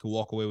each of us could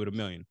walk away with $1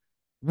 million.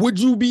 Would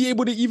you be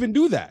able to even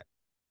do that?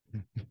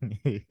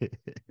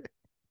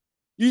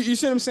 You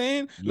see what I'm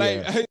saying?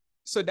 Yeah. Like,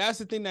 so that's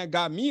the thing that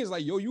got me is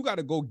like, yo, you got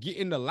to go get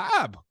in the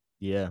lab.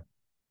 Yeah.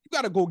 You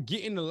got to go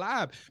get in the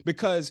lab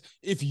because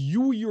if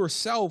you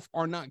yourself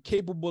are not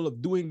capable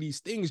of doing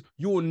these things,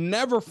 you will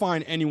never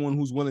find anyone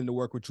who's willing to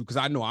work with you. Because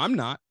I know I'm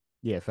not.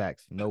 Yeah.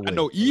 Facts. No I way.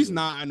 know E's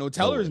not. I know No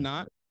Teller's way.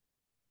 not.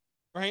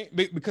 Right?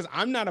 Because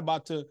I'm not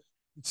about to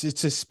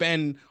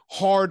spend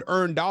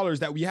hard-earned dollars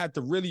that we had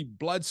to really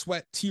blood,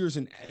 sweat, tears,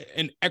 and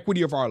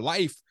equity of our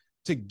life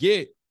to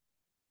get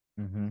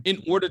Mm-hmm.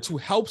 in order to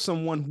help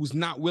someone who's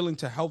not willing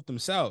to help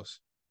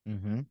themselves.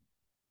 Mm-hmm.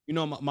 You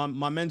know,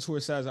 my mentor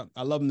says,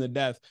 I love him to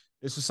death.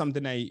 This was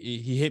something that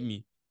he hit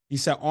me. He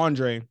said,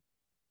 Andre,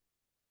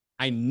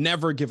 I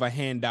never give a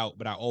handout,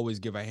 but I always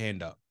give a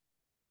hand up.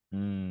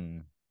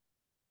 Mm.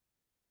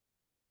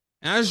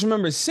 And I just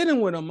remember sitting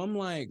with him. I'm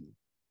like,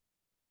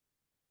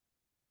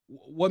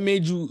 what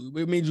made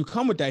you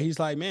come with that? He's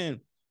like, man,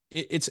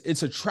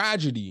 it's a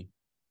tragedy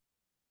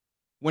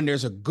when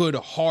there's a good,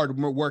 hard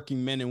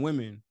working men and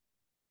women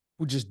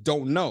who just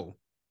don't know.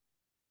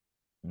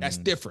 That's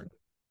Mm. different.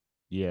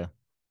 Yeah.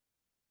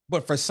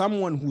 But for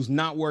someone who's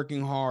not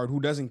working hard, who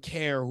doesn't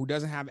care, who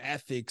doesn't have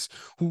ethics,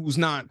 who's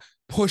not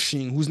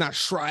pushing, who's not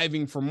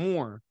striving for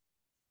more,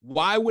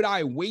 why would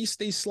I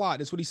waste a slot?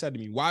 That's what he said to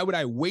me. Why would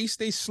I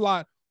waste a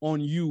slot on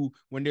you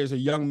when there's a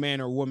young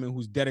man or woman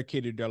who's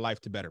dedicated their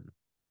life to betterment?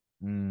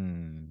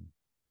 Mm.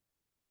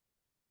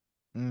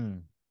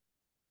 Mm.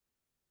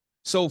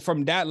 So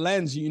from that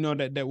lens, you know,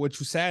 that what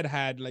you said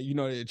had, like, you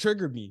know, it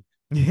triggered me,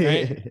 right?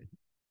 Yeah.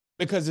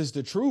 Because it's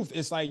the truth.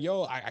 It's like,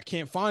 yo, I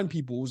can't find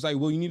people. It's like,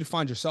 well, you need to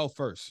find yourself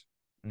first.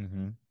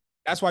 Mm-hmm.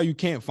 That's why you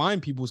can't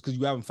find people, is because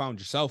you haven't found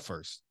yourself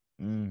first.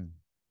 Mm.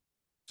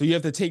 So you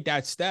have to take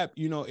that step.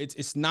 You know,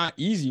 it's not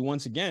easy.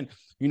 Once again,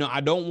 you know,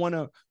 I don't want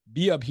to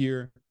be up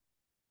here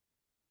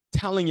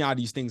telling y'all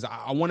these things.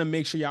 I want to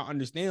make sure y'all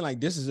understand, like,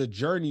 this is a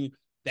journey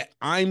that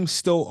I'm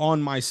still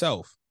on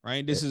myself,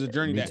 right? This is a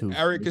journey Me that too.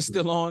 Eric is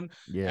still on.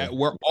 Yeah.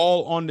 We're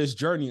all on this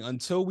journey.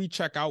 Until we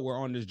check out, we're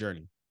on this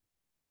journey.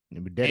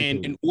 And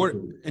we're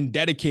And dedicated.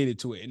 dedicated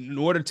to it. In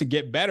order to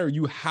get better,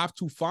 you have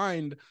to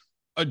find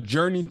a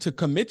journey to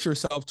commit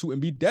yourself to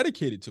and be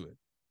dedicated to it.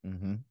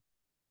 Mm-hmm.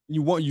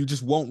 You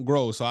just won't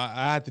grow. So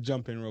I had to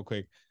jump in real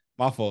quick.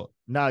 My fault.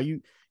 No,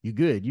 you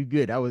good. You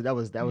good. That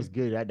was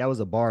good. That was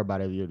a bar by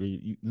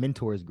the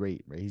mentor is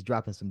great, right? He's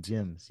dropping some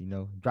gems,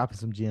 dropping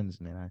some gems,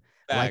 man.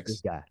 I like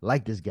this Facts. guy.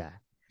 Like this guy.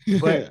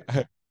 But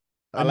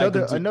I like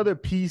him too. another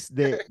piece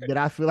that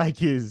I feel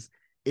like is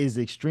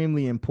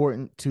extremely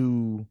important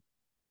to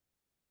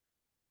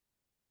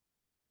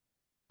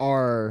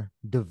our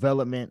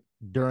development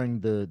during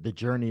the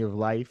journey of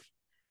life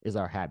is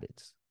our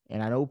habits.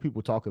 And I know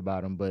people talk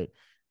about them, but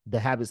the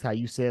habits, how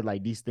you said,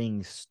 like these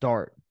things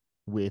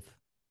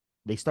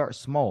they start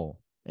small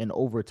and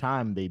over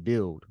time they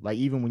build. Like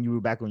even when you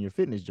were back on your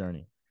fitness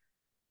journey,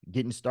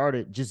 getting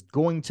started, just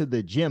going to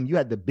the gym, you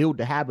had to build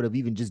the habit of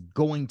even just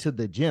going to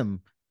the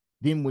gym.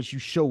 Then once you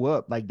show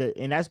up,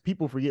 and as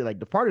people forget, like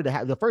the part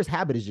of the first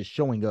habit is just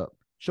showing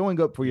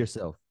up for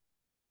yourself.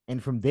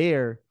 And from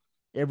there,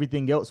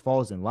 everything else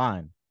falls in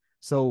line.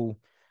 So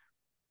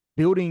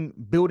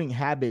building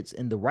habits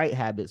and the right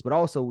habits, but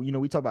also,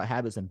 we talk about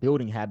habits and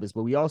building habits,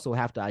 but we also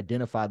have to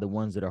identify the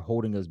ones that are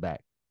holding us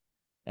back.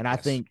 And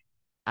Yes.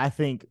 I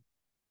think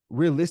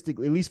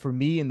realistically, at least for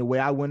me, and the way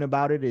I went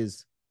about it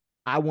is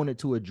I wanted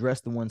to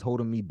address the ones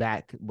holding me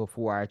back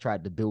before I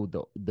tried to build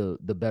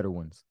the better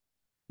ones.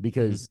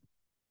 Because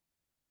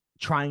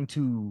trying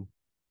to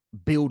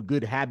build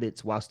good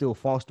habits while still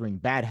fostering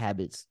bad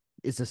habits,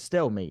 it's a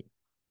stalemate.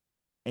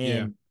 Yeah.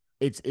 And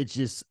it's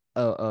just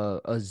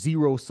a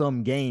zero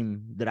sum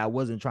game that I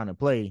wasn't trying to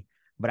play.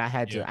 But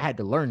Yeah. I had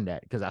to learn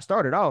that because I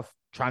started off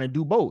trying to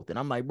do both. And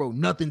I'm like, bro,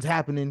 nothing's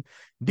happening.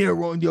 They're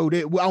wrong. Yo,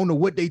 I don't know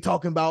what they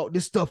talking about.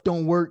 This stuff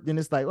don't work. Then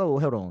it's like, oh,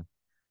 hold on.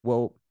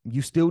 Well,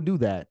 you still do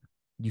that.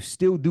 You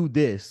still do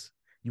this.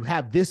 You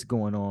have this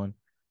going on.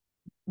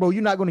 Bro,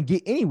 you're not going to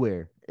get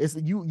anywhere. It's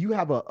you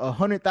have a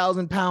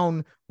 100,000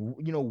 pound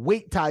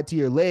weight tied to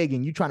your leg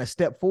and you trying to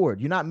step forward.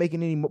 You're not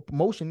making any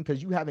motion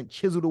because you haven't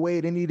chiseled away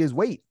at any of this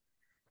weight.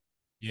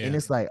 And Yeah.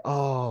 it's like,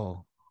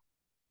 oh,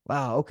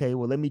 wow, okay,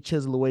 well, let me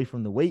chisel away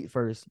from the weight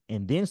first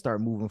and then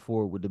start moving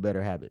forward with the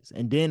better habits.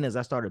 And then as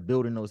I started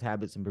building those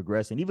habits and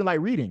progressing, even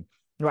like reading,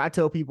 I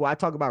tell people, I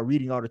talk about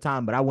reading all the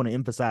time, but I want to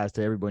emphasize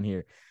to everyone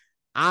here,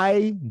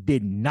 I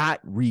did not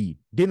read,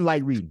 didn't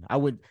like reading. I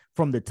would,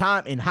 from the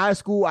time in high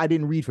school, I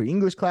didn't read for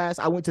English class.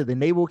 I went to the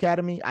Naval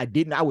Academy.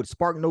 I would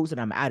spark notes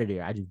and I'm out of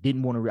there. I just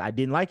didn't want to read. I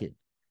didn't like it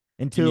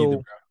Me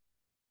neither,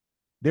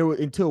 until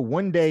until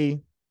one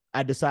day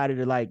I decided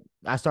to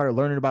I started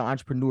learning about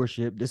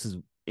entrepreneurship. This is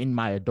in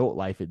my adult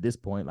life at this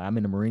point. Like, I'm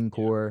in the Marine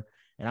Corps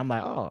and I'm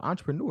like, oh,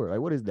 entrepreneur.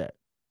 Like, what is that?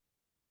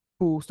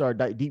 Cool. Start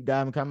deep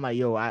diving. I'm like,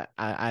 yo,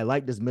 I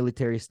like this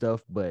military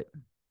stuff, but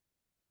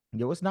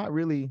yo, it's not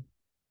really,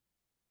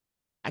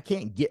 I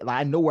can't get,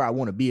 I know where I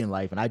want to be in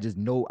life. And I just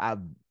know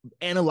I've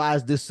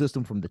analyzed this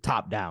system from the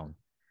top down.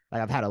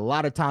 Like, I've had a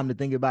lot of time to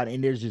think about it,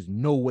 and there's just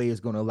no way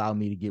it's going to allow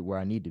me to get where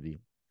I need to be.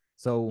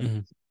 So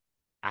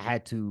I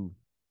had to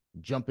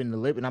jump in the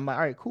lip, and I'm like,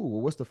 all right, cool.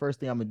 Well, what's the first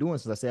thing I'm doing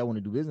since I say I want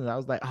to do business? I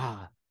was like,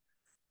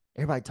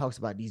 everybody talks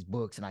about these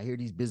books and I hear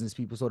these business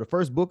people. So the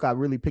first book I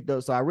really picked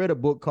up, so I read a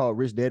book called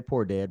Rich Dad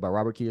Poor Dad by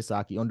Robert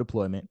Kiyosaki on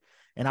deployment.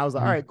 And I was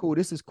like, all right, cool.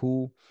 This is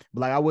cool.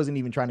 But like, I wasn't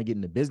even trying to get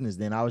into business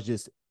then. I was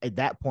just, at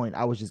that point,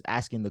 I was just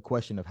asking the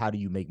question of how do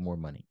you make more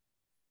money?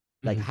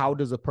 Like, how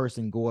does a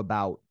person go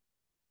about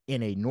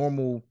in a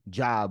normal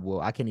job?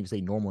 Well, I can't even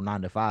say normal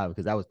 9 to 5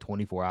 because that was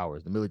 24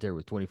 hours. The military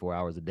was 24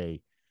 hours a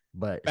day,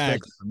 but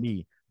especially for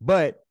me.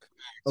 But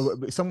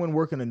someone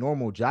working a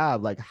normal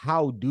job, like,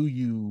 how do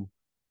you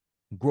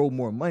grow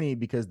more money?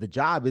 Because the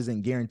job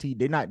isn't guaranteed.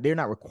 They're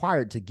not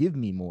required to give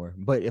me more.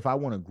 But if I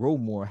want to grow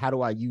more, how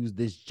do I use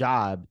this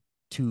job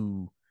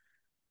to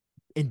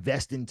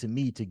invest into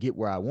me to get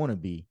where I want to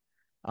be?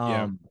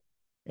 And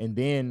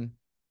then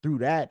through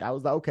that, I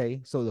was like, okay.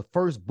 So the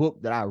first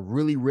book that I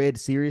really read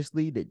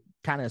seriously that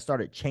kind of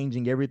started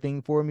changing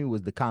everything for me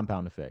was The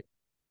Compound Effect.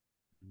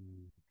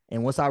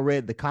 And once I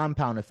read The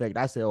Compound Effect,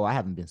 I said, oh, I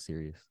haven't been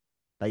serious.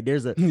 Like,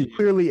 there's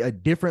clearly a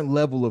different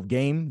level of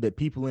game that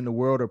people in the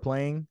world are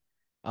playing.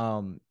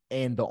 And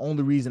the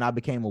only reason I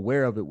became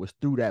aware of it was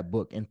through that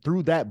book. And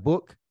through that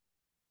book,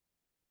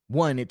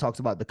 one, it talks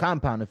about the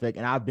compound effect,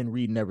 and I've been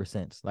reading ever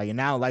since. Like, and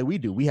now, like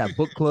we have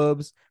book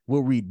clubs.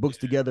 We'll read books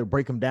together,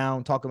 break them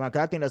down, talk about.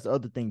 Cause I think that's the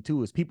other thing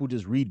too, is people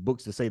just read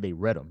books to say they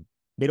read them.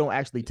 They don't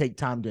actually take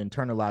time to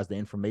internalize the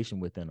information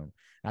within them.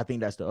 And I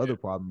think that's the other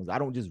problem, is I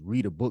don't just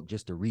read a book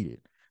just to read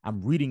it.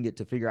 I'm reading it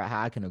to figure out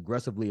how I can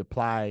aggressively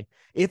apply.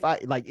 If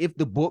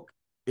the book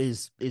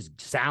is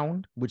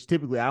sound, which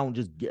typically I don't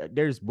just get.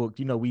 There's books,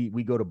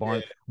 we go to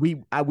Barnes.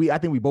 I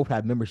think we both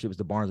have memberships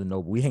to Barnes and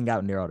Noble. We hang out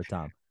in there all the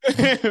time.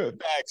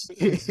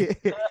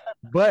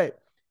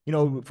 But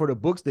for the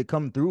books that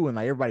come through and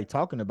like everybody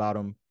talking about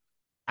them,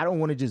 I don't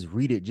want to just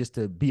read it just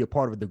to be a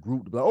part of the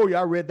group. But, oh yeah,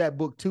 I read that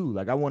book too.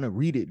 Like, I want to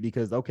read it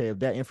because, okay, if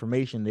that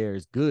information there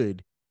is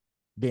good,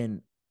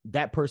 then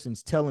that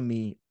person's telling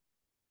me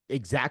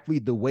exactly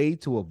the way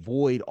to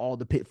avoid all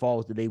the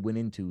pitfalls that they went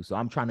into. So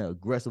I'm trying to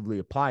aggressively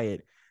apply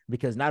it,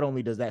 because not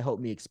only does that help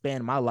me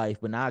expand my life,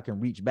 but now I can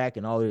reach back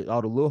and all the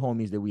little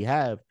homies that we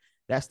have,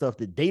 that stuff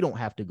that they don't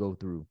have to go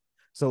through.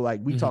 So like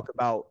we talk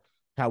about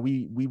how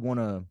we want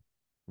to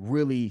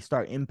really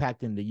start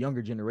impacting the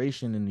younger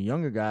generation and the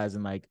younger guys,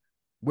 and like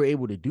we're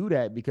able to do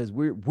that because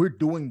we're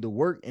doing the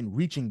work and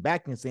reaching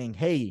back and saying,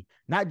 hey,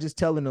 not just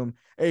telling them,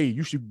 hey,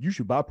 you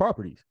should buy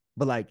properties,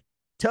 but like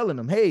telling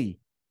them, hey,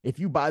 if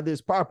you buy this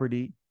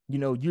property,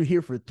 you're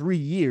here for 3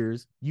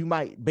 years, you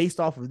might, based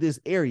off of this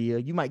area,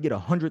 you might get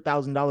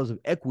 $100,000 of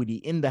equity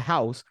in the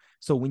house.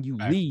 So when you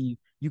leave,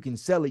 you can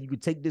sell it. You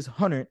could take this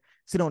 100,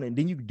 sit on it, and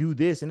then you can do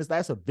this. And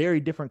that's a very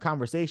different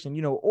conversation,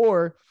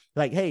 or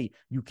like, hey,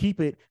 you keep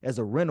it as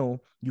a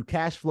rental, you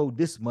cash flow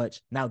this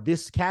much. Now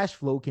this cash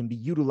flow can be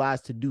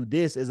utilized to do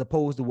this, as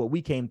opposed to what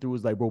we came through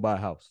is like, bro, buy a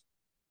house.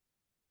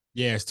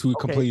 Yeah, it's two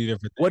completely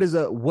different things.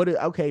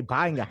 Okay,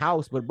 buying a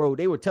house, but bro,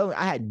 they were telling me,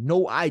 I had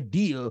no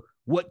idea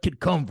what could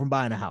come from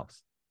buying a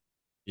house.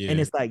 Yeah. And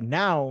it's like,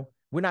 now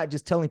we're not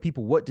just telling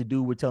people what to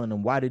do, we're telling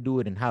them why to do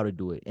it and how to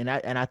do it. And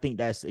I think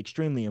that's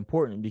extremely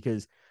important,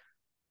 because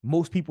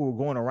most people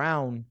were going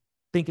around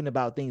thinking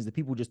about things that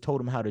people just told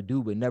them how to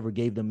do, but never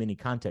gave them any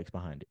context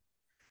behind it.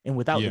 And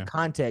without the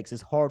context,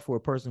 it's hard for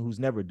a person who's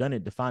never done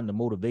it to find the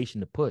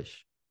motivation to push.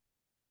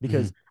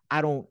 Because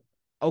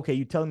okay,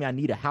 you're telling me I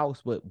need a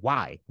house, but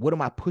why? What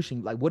am I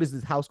pushing? Like, what is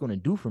this house going to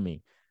do for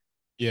me?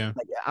 Yeah.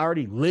 Like, I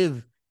already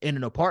live in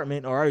an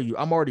apartment, or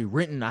I'm already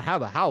renting. I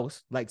have a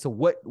house. Like, so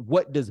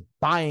what does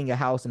buying a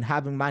house and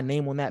having my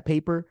name on that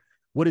paper,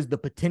 what is the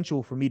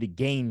potential for me to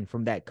gain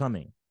from that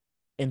coming?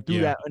 And through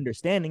Yeah. that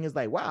understanding, it's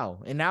like,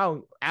 wow. And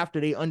now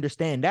after they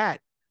understand that,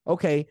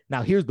 okay,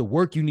 now here's the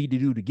work you need to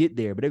do to get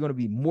there. But they're going to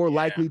be more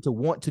likely to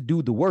want to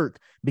do the work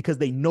because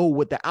they know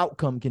what the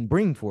outcome can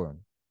bring for them.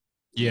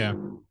 Yeah.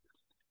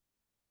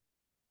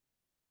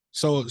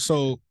 So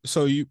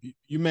you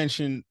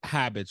mentioned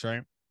habits,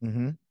 right?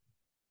 Mm-hmm.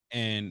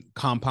 And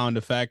compound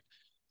effect.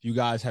 You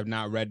guys have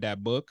not read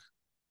that book.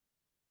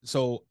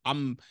 So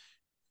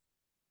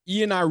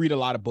E and I read a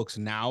lot of books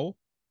now,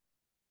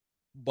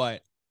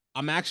 but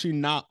I'm actually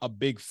not a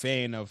big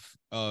fan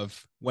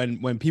of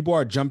when people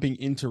are jumping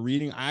into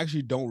reading. I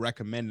actually don't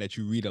recommend that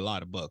you read a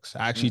lot of books.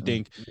 I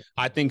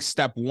think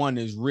step one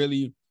is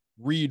really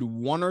read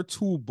one or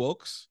two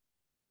books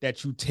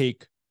that you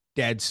take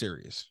dead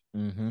serious.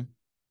 Mm-hmm.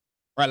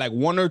 Right? Like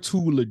one or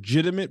two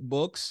legitimate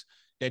books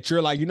that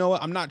you're like, you know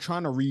what? I'm not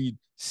trying to read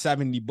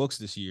 70 books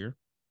this year.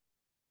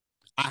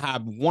 I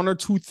have one or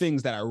two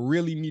things that I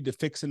really need to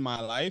fix in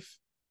my life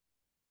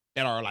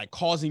that are like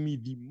causing me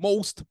the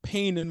most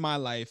pain in my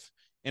life,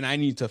 and I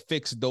need to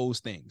fix those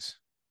things.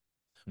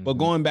 Mm-hmm. But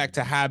going back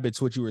to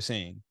habits, what you were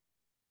saying,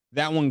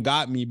 that one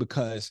got me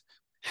because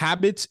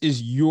habits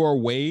is your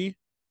way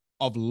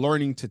of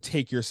learning to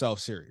take yourself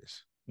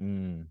serious.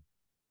 Mm.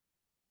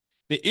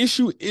 The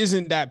issue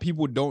isn't that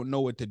people don't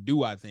know what to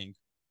do, I think.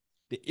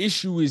 The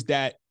issue is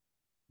that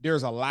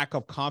there's a lack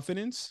of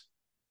confidence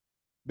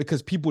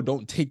because people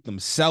don't take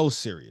themselves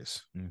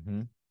serious.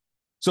 Mm-hmm.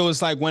 So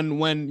it's like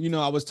when you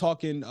know, I was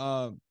talking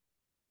to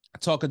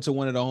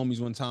one of the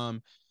homies one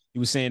time. He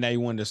was saying that he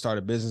wanted to start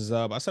a business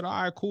up. I said,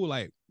 all right, cool.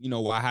 Like, you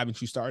know, why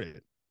haven't you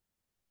started?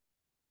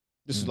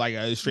 This is like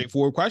a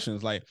straightforward question.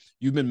 It's like,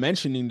 you've been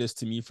mentioning this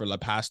to me for the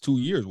past 2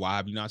 years. Why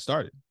have you not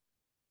started?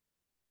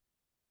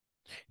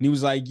 And he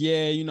was like,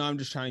 yeah, you know, I'm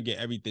just trying to get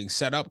everything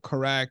set up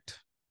correct,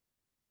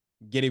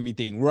 get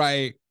everything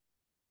right,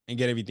 and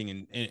get everything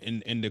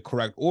in the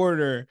correct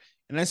order.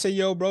 And I say,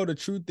 yo, bro, the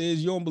truth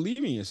is you don't believe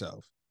in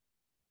yourself.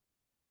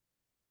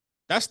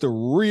 That's the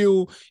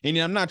real, and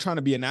I'm not trying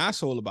to be an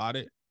asshole about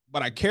it,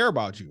 but I care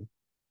about you.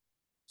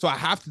 So I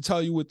have to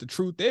tell you what the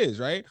truth is,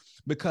 right?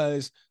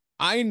 Because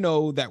I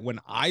know that when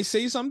I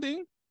say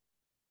something,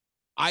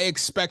 I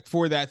expect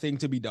for that thing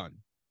to be done.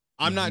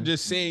 I'm not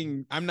just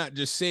saying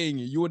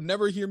it. You would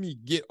never hear me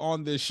get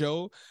on this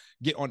show,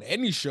 get on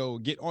any show,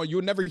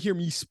 you'll never hear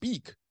me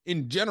speak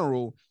in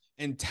general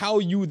and tell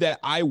you that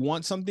I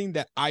want something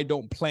that I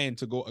don't plan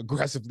to go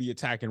aggressively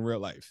attack in real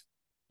life.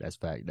 That's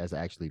fact. That's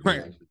actually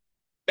right.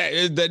 That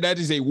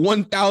is a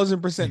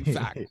 1000%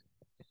 fact.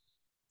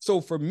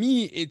 So for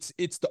me, it's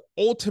the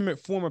ultimate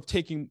form of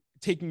taking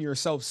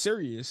yourself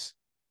serious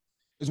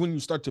is when you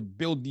start to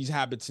build these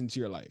habits into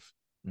your life.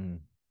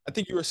 I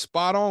think you were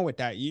spot on with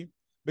that, E,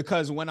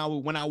 because when I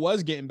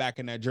was getting back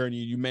in that journey,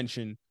 you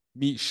mentioned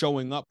me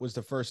showing up was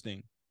the first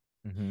thing.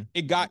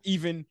 It got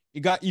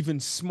even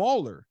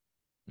smaller.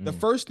 The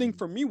first thing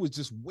for me was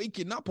just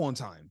waking up on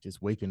time.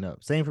 Just waking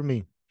up. Same for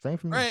me.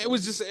 Right. It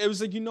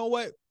was like, you know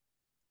what?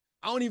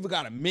 I don't even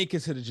got to make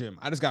it to the gym.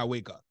 I just got to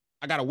wake up.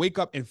 I got to wake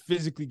up and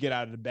physically get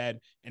out of the bed.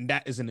 And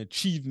that is an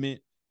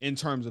achievement in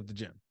terms of the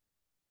gym.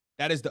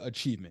 That is the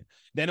achievement.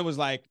 Then it was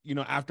like, you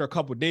know, after a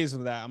couple of days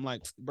of that, I'm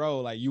like, bro,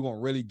 like, you gonna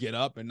really get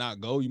up and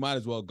not go? You might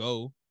as well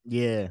go.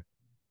 Yeah.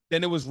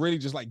 Then it was really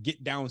just like,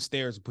 get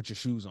downstairs and put your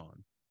shoes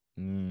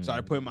on. So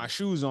I put my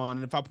shoes on.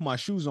 And if I put my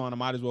shoes on, I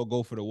might as well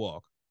go for the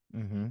walk.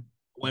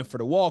 Went for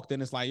the walk.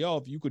 Then it's like, yo,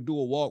 if you could do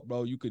a walk,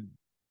 bro, you could,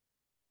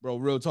 bro,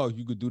 real talk,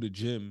 you could do the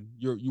gym.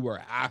 You are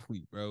an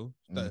athlete, bro.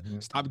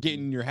 Stop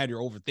getting in your head.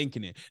 You're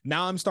overthinking it.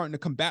 Now I'm starting to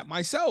combat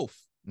myself.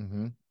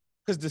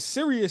 Because the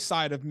serious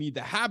side of me,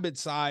 the habit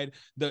side,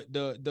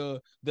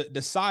 the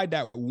side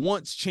that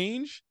wants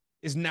change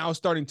is now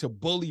starting to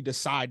bully the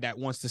side that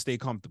wants to stay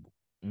comfortable.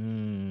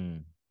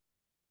 You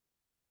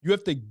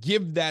have to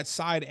give that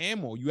side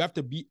ammo. You have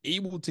to be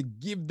able to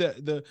give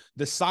the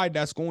side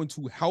that's going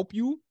to help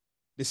you,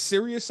 the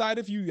serious side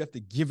of you, you have to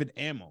give it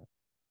ammo.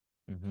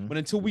 But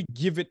until we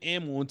give it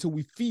ammo, until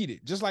we feed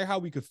it, just like how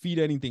we could feed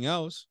anything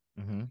else,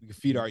 we could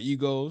feed our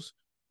egos,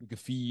 we could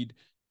feed,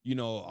 you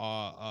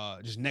know,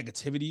 just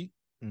negativity.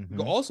 We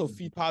could also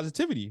feed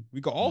positivity.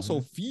 We could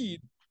also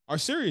feed our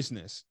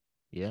seriousness.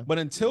 Yeah. But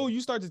until you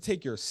start to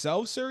take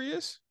yourself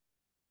serious,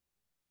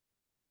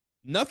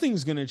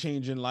 nothing's going to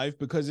change in life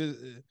because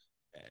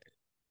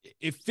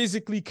it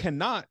physically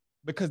cannot,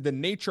 because the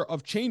nature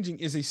of changing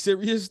is a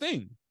serious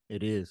thing.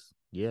 It is.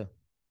 Yeah.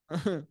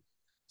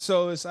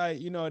 So it's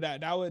like, you know,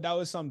 that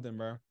was something,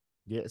 bro.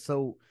 Yeah.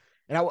 So,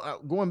 and I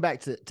going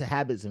back to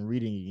habits and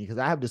reading, because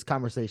I have this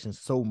conversation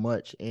so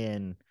much,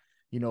 and,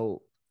 you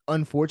know,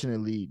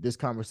 unfortunately, this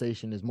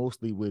conversation is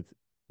mostly with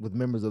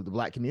members of the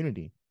Black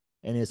community,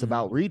 and it's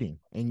about reading.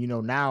 And, you know,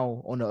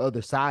 now on the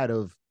other side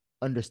of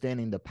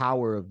understanding the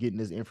power of getting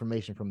this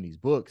information from these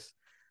books,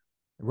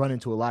 run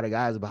into a lot of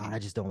guys about, I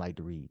just don't like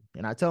to read.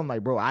 And I tell them,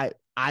 like, bro,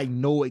 I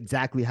know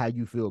exactly how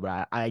you feel,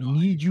 but I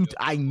need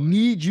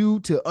you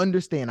to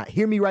understand.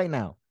 Hear me right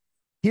now.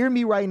 Hear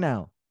me right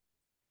now.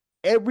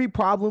 Every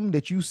problem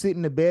that you sit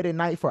in the bed at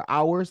night for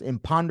hours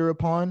and ponder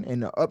upon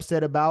and are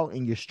upset about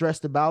and you're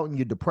stressed about and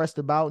you're depressed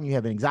about and you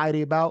have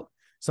anxiety about,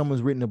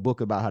 someone's written a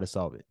book about how to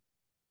solve it.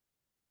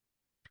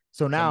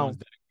 So now, Someone's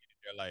dedicated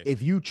their life.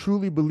 if you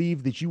truly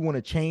believe that you want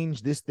to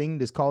change this thing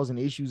that's causing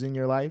issues in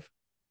your life,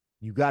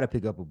 you got to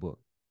pick up a book.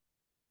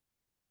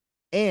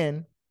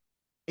 And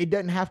it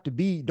doesn't have to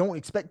be, don't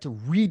expect to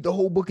read the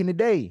whole book in a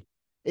day.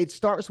 It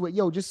starts with,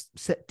 yo, just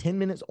set 10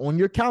 minutes on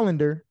your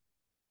calendar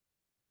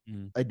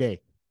a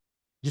day.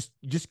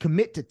 Just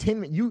commit to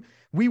 10 minutes.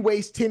 We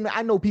waste 10 minutes.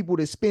 I know people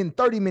that spend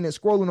 30 minutes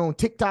scrolling on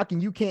TikTok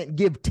and you can't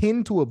give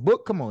 10 to a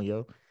book. Come on,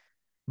 yo.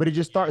 But it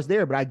just starts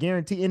there. But I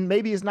guarantee, and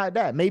maybe it's not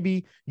that.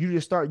 Maybe you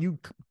just start, you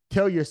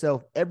tell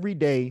yourself every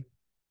day,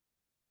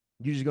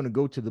 you're just going to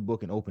go to the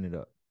book and open it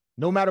up.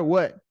 No matter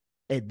what,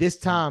 at this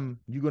time,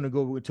 you're going to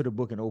go to the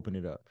book and open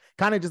it up.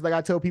 Kind of just like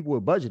I tell people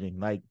with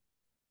budgeting, like,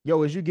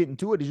 yo, as you're getting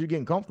to it, as you're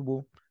getting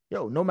comfortable,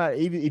 yo, no matter,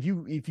 even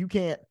if you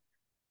can't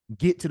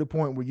get to the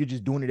point where you're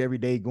just doing it every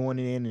day, going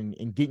in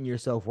and getting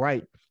yourself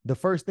right, the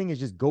first thing is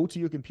just go to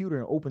your computer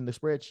and open the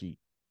spreadsheet.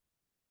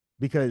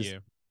 Because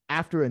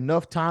after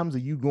enough times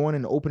of you going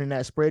and opening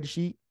that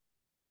spreadsheet,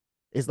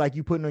 it's like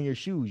you putting on your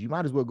shoes. You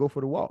might as well go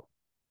for the walk.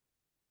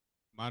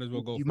 Might as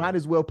well go. You might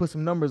as well put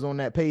some numbers on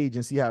that page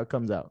and see how it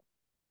comes out.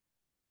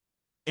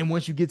 And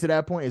once you get to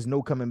that point, it's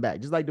no coming back.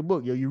 Just like the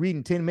book, yo, you're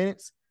reading 10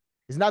 minutes.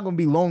 It's not going to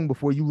be long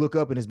before you look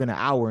up and it's been an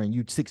hour and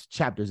you 6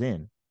 chapters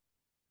in.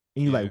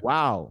 And you're like,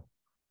 wow.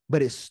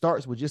 But it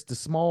starts with just the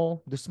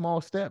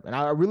small step. And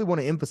I really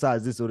want to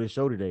emphasize this on this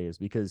show today is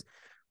because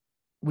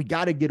we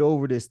got to get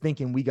over this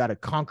thinking we got to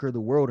conquer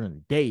the world in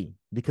a day,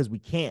 because we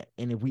can't.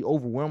 And if we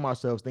overwhelm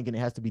ourselves thinking it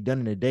has to be done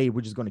in a day,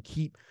 we're just going to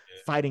keep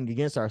fighting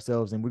against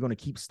ourselves, and we're going to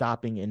keep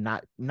stopping and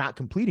not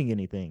completing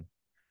anything,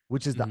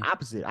 which is the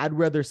opposite. I'd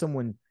rather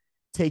someone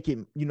take it,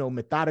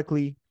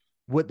 methodically,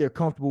 what they're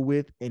comfortable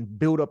with, and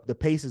build up the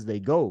pace as they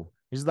go.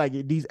 It's like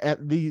these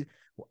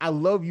I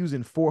love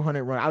using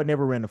 400 run. I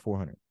never ran the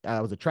 400.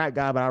 I was a track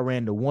guy, but I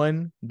ran the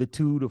 1, the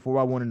 2, the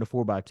 4x1, and the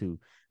 4x2.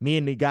 Me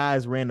and the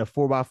guys ran the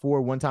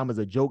 4x4 one time as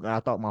a joke, and I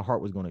thought my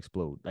heart was going to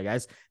explode. Like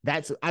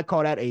that's I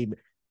call that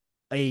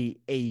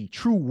a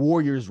true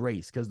warrior's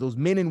race, because those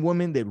men and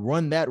women that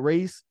run that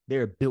race,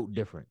 they're built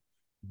different.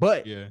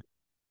 But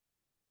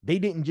they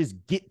didn't just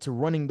get to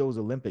running those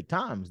Olympic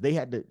times. They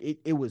had to,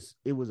 it was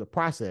a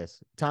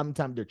process. Time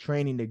to time, they're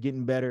training, they're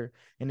getting better.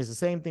 And it's the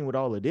same thing with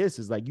all of this.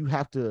 Is like, you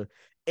have to,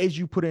 as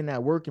you put in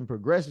that work and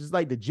progress, it's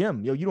like the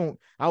gym.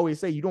 I always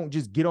say, you don't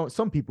just get on,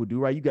 some people do,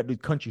 right? You got to do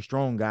country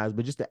strong guys,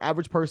 but just the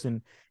average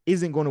person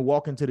isn't going to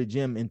walk into the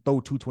gym and throw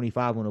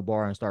 225 on a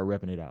bar and start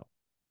repping it out.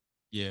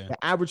 Yeah.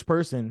 The average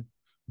person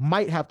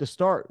might have to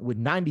start with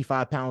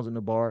 95 pounds in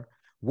the bar,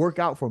 work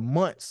out for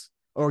months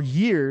or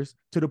years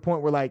to the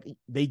point where like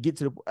they get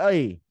to the,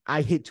 hey,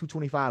 I hit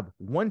 225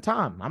 one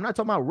time. I'm not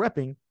talking about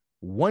repping,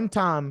 one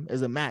time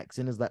as a max.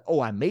 And it's like,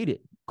 oh, I made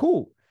it.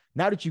 Cool.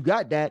 Now that you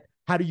got that,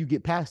 how do you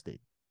get past it?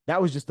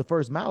 That was just the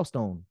first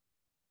milestone.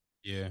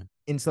 Yeah.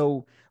 And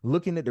so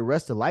looking at the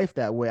rest of life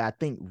that way, I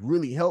think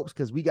really helps,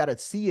 because we got to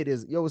see it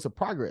as, yo, it's a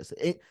progress.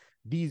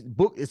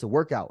 It's a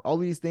workout. All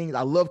these things,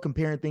 I love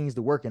comparing things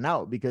to working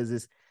out,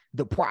 because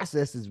the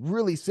process is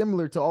really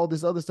similar to all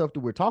this other stuff that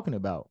we're talking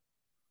about.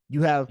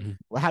 You have,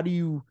 how do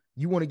you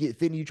want to get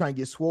fit and you try and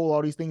get swole,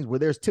 all these things, where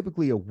there's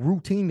typically a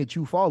routine that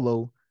you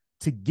follow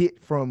to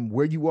get from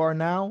where you are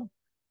now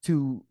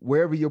to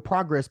wherever your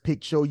progress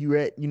pics show you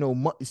at,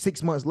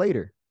 6 months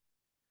later.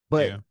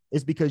 But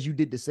it's because you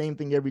did the same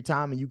thing every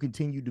time and you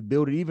continue to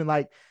build it. Even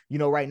like,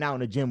 right now in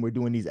the gym, we're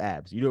doing these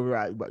abs,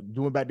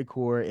 doing back the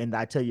core. And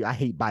I tell you, I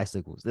hate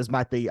bicycles. That's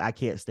my thing. I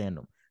can't stand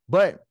them.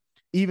 But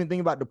even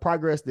think about the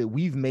progress that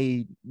we've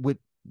made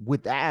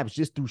with abs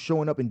just through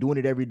showing up and doing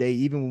it every day.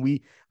 Even when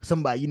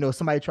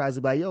somebody tries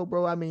to be like, yo,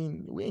 bro, I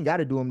mean, we ain't got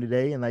to do them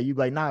today. And like, you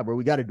be like, nah, bro,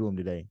 we got to do them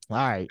today. All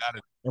right.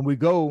 And we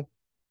go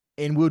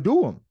and we'll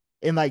do them.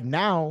 And like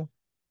now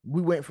we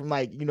went from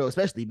like,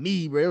 especially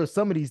me, bro, there was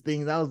some of these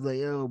things I was like,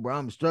 yo, bro,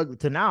 I'm struggling,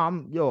 to now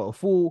I'm,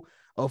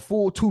 a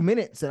full 2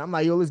 minutes. And I'm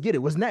like, yo, let's get it.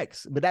 What's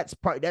next? But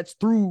that's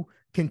through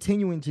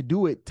continuing to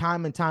do it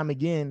time and time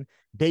again,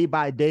 day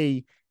by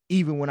day,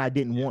 even when I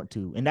didn't want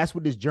to. And that's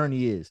what this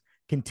journey is.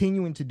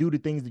 Continuing to do the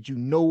things that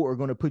are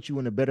going to put you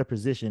in a better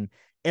position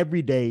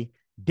every day,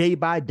 day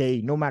by day,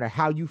 no matter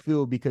how you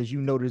feel, because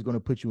there's going to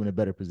put you in a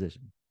better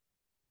position.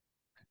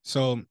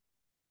 So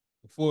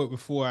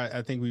before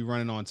I think we're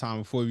running on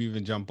time, before we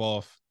even jump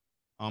off,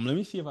 let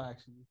me see if I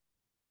actually.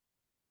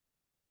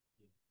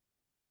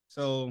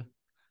 So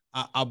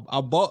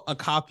I bought a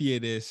copy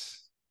of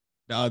this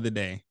the other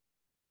day.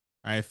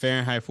 All right,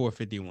 Fahrenheit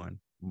 451.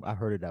 I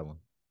heard of that one.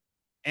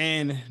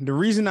 And the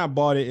reason I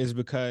bought it is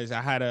because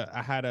I had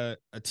a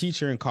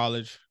teacher in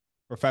college,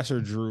 Professor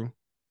Drew.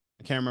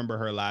 I can't remember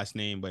her last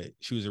name, but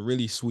she was a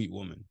really sweet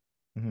woman.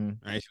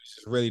 Right? She was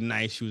just really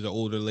nice. She was an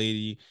older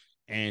lady,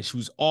 and she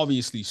was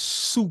obviously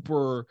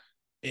super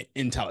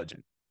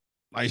intelligent.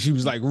 Like, she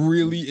was like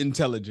really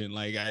intelligent.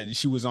 Like,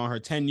 she was on her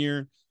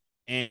tenure,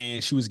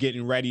 and she was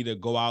getting ready to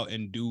go out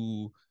and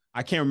do,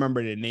 I can't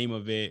remember the name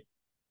of it,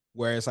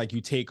 where it's like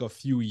you take a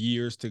few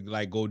years to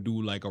like go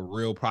do like a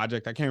real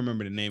project. I can't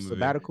remember the name of it.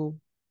 Sabbatical?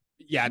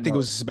 Yeah, I You think it know,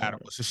 was a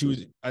sabbatical. So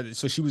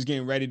she was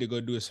getting ready to go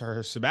do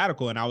her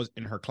sabbatical, and I was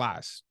in her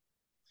class.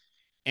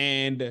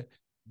 And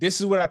this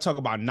is what I talk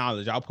about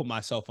knowledge. I'll put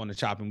myself on the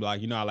chopping block.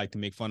 You know, I like to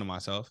make fun of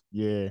myself.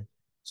 yeah.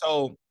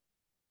 So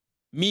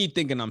me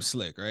thinking I'm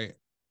slick, right?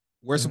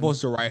 We're Mm-hmm.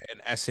 supposed to write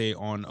an essay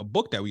on a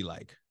book that we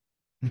like.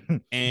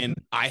 And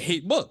I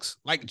hate books.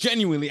 Like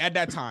genuinely at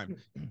that time,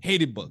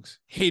 hated books,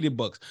 hated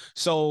books.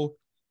 So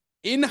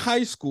in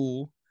high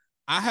school,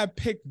 I had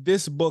picked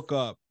this book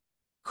up,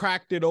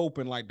 cracked it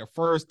open like the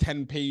first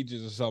 10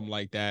 pages or something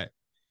like that.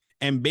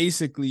 And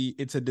basically,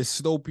 it's a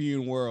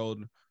dystopian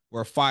world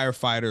where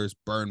firefighters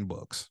burn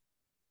books.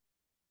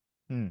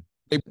 Hmm.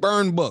 They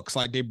burn books,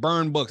 like they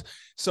burn books.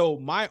 So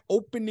my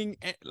opening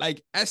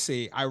like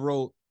essay, I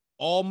wrote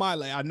all my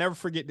like I never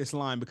forget this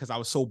line because I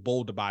was so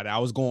bold about it. I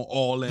was going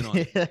all in on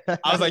it.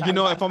 I was like, you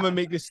know, if I'm gonna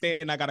make this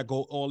stand, I gotta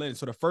go all in.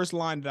 So the first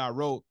line that I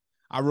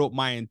wrote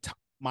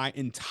my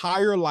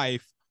entire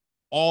life,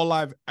 all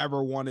I've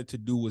ever wanted to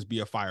do was be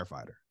a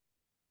firefighter.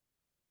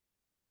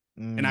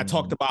 And I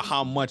talked Mm. about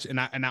how much, and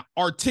I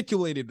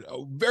articulated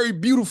very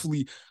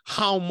beautifully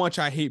how much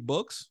I hate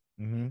books,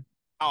 Mm-hmm.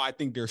 how I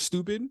think they're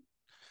stupid,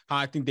 how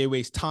I think they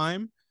waste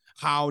time,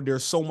 how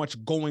there's so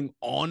much going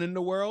on in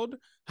the world,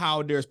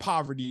 how there's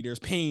poverty, there's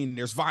pain,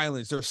 there's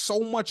violence, there's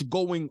so much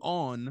going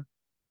on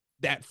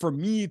that for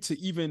me to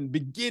even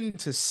begin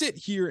to sit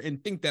here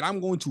and think that I'm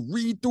going to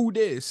read through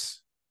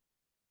this,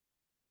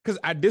 because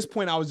at this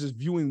point I was just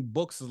viewing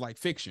books as like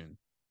fiction.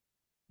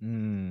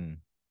 Mm.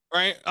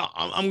 Right,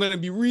 I'm going to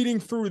be reading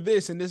through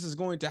this, and this is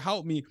going to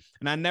help me,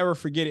 and I never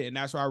forget it, and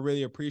that's why I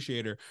really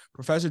appreciate her.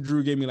 Professor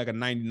Drew gave me like a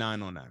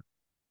 99 on that.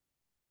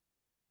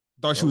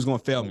 Thought she was Oh. going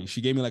to fail me. She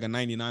gave me like a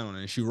 99 on it.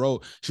 And she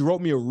wrote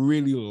me a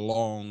really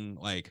long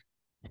like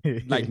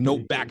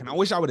note back, and I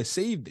wish I would have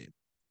saved it.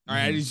 All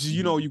right, Mm-hmm. it's just,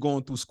 you know, you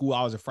going through school.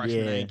 I was a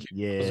freshman. I Yeah, didn't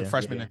care. I was a yeah.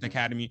 freshman at the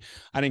academy.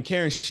 I didn't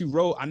care. And she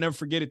wrote. I never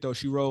forget it though.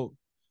 She wrote,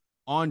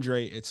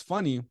 Andre, it's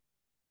funny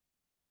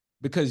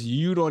because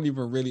you don't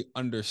even really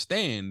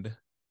understand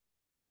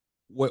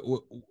what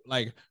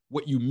like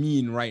what you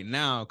mean right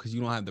now because you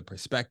don't have the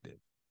perspective.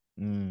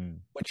 Mm.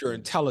 But you're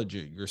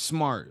intelligent, you're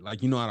smart,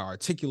 like you know how to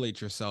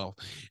articulate yourself.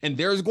 And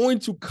there's going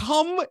to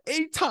come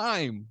a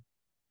time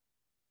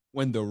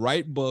when the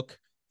right book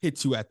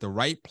hits you at the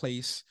right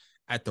place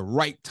at the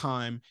right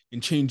time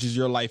and changes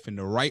your life in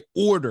the right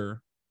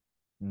order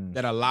Mm.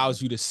 that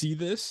allows you to see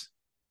this.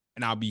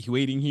 And I'll be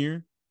waiting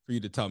here for you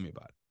to tell me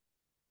about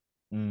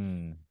it.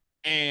 Mm.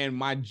 And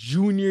my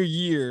junior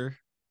year,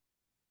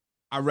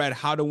 I read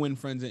How to Win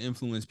Friends and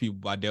Influence People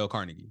by Dale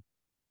Carnegie.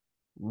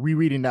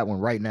 Rereading that one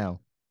right now.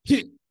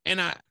 And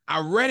I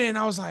read it and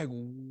I was like,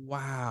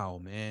 wow,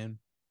 man.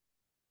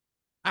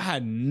 I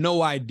had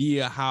no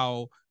idea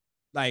how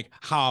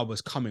I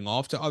was coming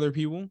off to other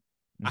people.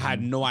 I had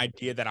Mm-hmm. no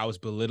idea that I was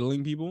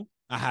belittling people.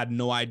 I had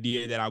no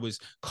idea that I was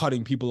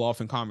cutting people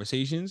off in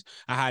conversations.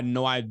 I had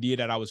no idea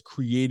that I was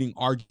creating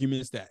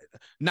arguments that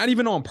not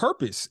even on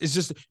purpose. It's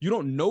just you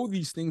don't know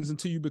these things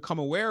until you become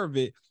aware of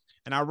it.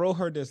 And I wrote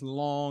her this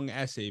long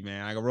essay,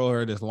 man. I wrote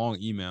her this long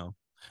email.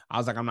 I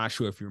was like, I'm not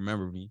sure if you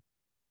remember me,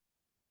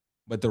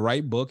 but the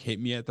right book hit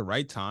me at the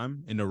right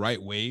time in the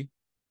right way,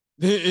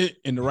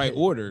 in the right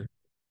order.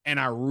 And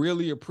I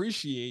really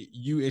appreciate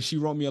you. And she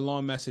wrote me a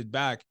long message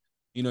back,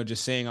 you know,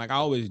 just saying, like, I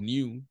always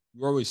knew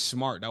you're always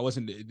smart. That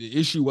wasn't the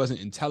issue, wasn't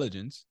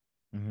intelligence.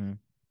 Mm-hmm.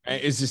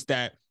 Right? It's just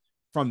that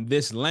from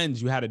this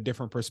lens, you had a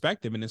different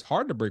perspective, and it's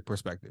hard to break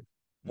perspective.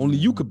 Only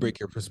you Mm-hmm. could break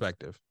your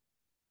perspective.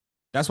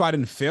 That's why I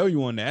didn't fail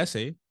you on the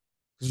essay,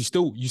 because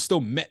you still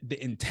met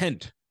the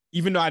intent.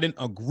 Even though I didn't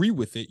agree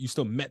with it, you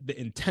still met the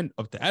intent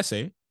of the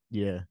essay.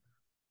 Yeah.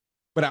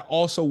 But I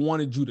also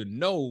wanted you to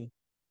know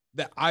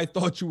that I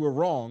thought you were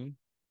wrong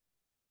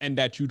and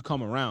that you'd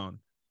come around.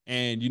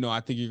 And you know,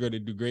 I think you're going to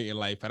do great in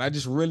life. And I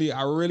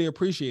really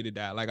appreciated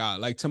that.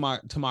 Like to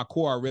my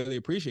core, I really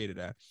appreciated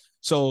that.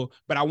 So,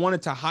 but I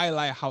wanted to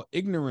highlight how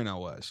ignorant I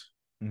was.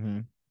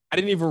 Mm-hmm. I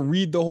didn't even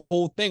read the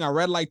whole thing. I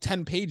read like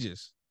 10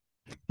 pages.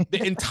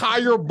 The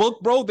entire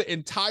book, bro, the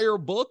entire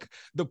book,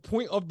 the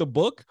point of the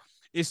book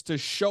is to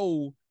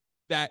show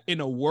that in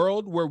a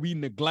world where we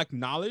neglect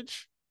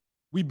knowledge,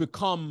 we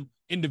become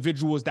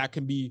individuals that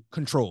can be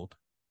controlled.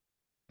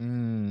 We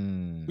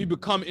Mm.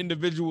 become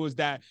individuals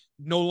that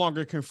no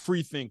longer can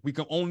free think. We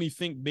can only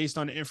think based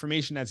on the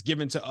information that's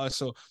given to us.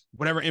 So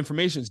whatever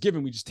information is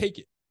given, we just take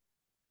it.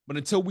 But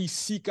until we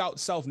seek out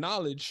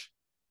self-knowledge,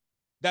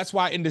 that's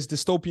why in this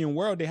dystopian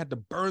world, they had to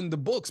burn the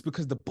books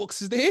because the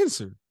books is the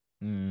answer.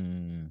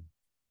 Mm.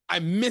 I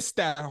missed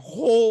that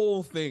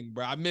whole thing,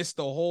 bro. I missed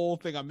the whole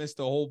thing. I missed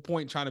the whole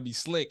point trying to be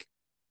slick.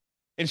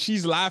 And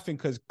she's laughing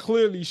because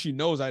clearly she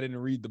knows I didn't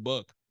read the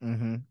book.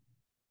 Mm-hmm.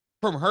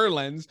 From her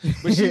lens,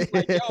 but she's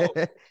like,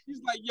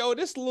 yo,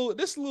 this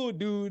little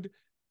dude,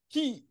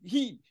 he's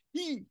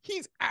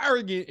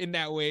arrogant in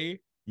that way,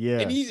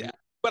 and Yeah.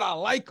 but I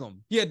like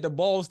him. He had the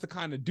balls to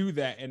kind of do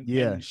that,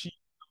 Yeah.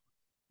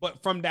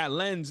 but from that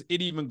lens,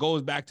 it even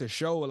goes back to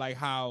show like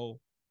how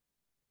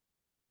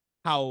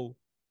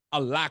a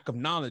lack of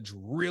knowledge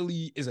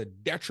really is a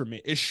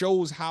detriment. It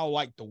shows how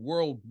like the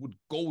world would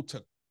go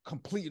to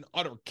complete and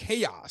utter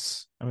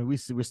chaos. I mean,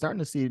 we're starting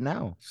to see it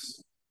now.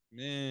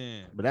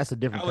 Man, But that's a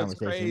different that was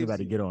conversation.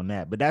 Anybody crazy. get on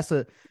that. But that's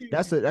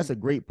a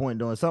great point,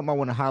 though. And something I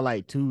want to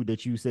highlight too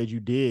that you said you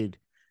did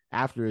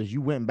after is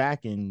you went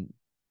back and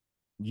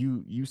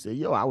you said,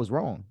 yo, I was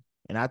wrong.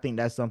 And I think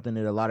that's something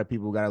that a lot of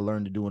people got to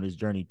learn to do in this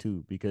journey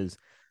too, because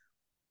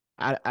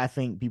I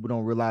think people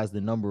don't realize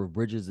the number of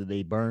bridges that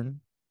they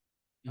burn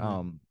Mhm.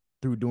 um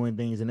through doing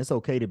things. And it's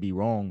okay to be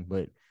wrong,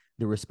 but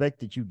the respect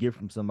that you get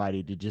from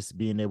somebody to just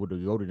being able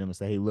to go to them and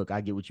say, hey, look,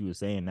 I get what you were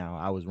saying now.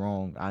 I was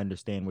wrong. I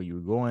understand where you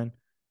were going.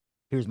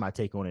 Here's my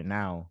take on it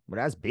now. But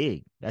that's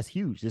big. That's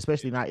huge.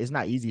 Especially not, it's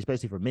not easy,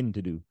 especially for men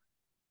to do,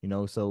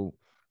 so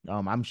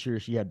I'm sure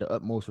she had the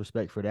utmost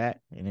respect for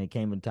that. And it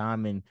came in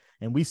time, and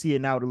we see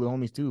it now with the little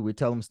homies too. We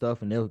tell them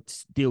stuff and they'll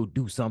still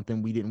do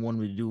something we didn't want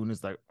them to do. And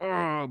it's like,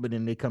 oh, but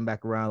then they come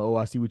back around. Oh,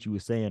 I see what you were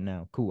saying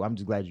now. Cool. I'm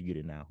just glad you get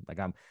it now. Like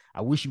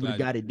I wish you would have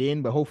Glad got it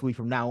then, but hopefully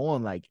from now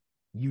on, like,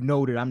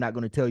 that I'm not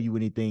going to tell you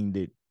anything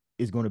that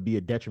is going to be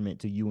a detriment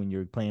to you and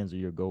your plans or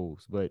your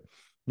goals. But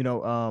you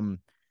know,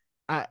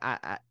 I I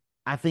I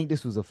I think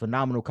this was a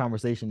phenomenal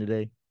conversation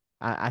today.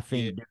 I yeah,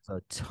 think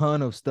there's a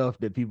ton of stuff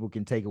that people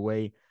can take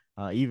away.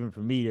 Even for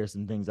me, there's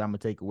some things I'm gonna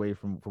take away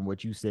from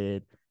what you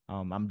said.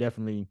 I'm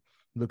definitely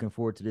looking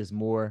forward to this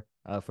more.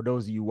 For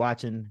those of you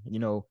watching,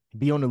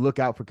 be on the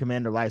lookout for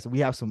Commander Light. So we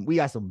got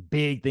some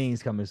big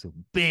things coming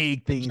soon.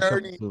 Big the things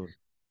coming journey, soon.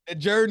 the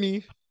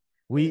journey,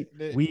 We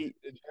the, we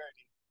the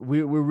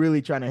journey. we're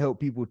really trying to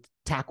help people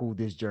tackle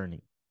this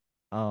journey.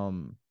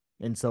 Um,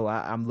 and so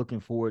I'm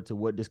looking forward to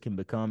what this can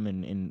become,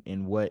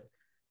 and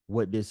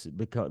what this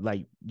become,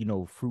 like,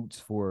 fruits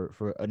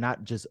for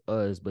not just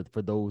us, but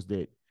for those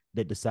that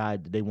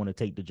decide that they want to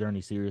take the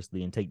journey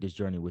seriously and take this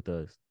journey with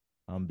us.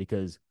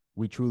 Because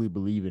we truly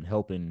believe in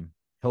helping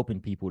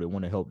people that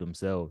want to help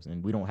themselves,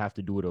 and we don't have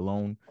to do it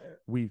alone.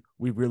 We've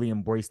really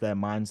embraced that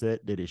mindset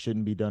that it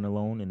shouldn't be done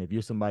alone. And if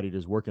you're somebody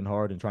that's working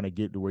hard and trying to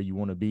get to where you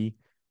want to be,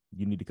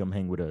 you need to come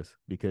hang with us,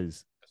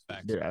 because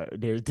That's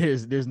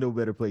facts. there's no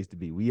better place to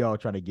be. We all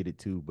trying to get it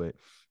too. But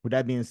with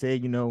that being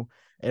said,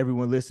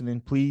 everyone listening,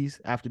 please,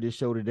 after this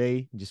show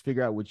today, just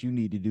figure out what you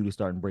need to do to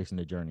start embracing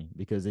the journey.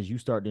 Because as you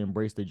start to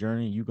embrace the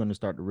journey, you're going to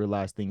start to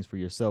realize things for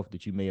yourself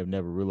that you may have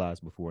never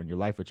realized before, and your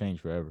life will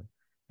change forever.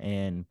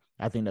 And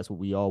I think that's what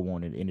we all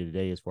want at the end of the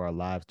day, is for our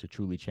lives to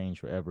truly change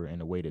forever in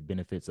a way that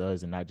benefits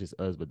us, and not just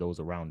us, but those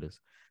around us.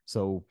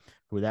 So,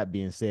 with that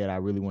being said, I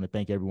really want to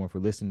thank everyone for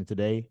listening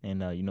today,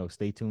 and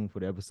stay tuned for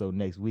the episode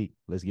next week.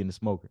 Let's get into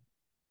smoking.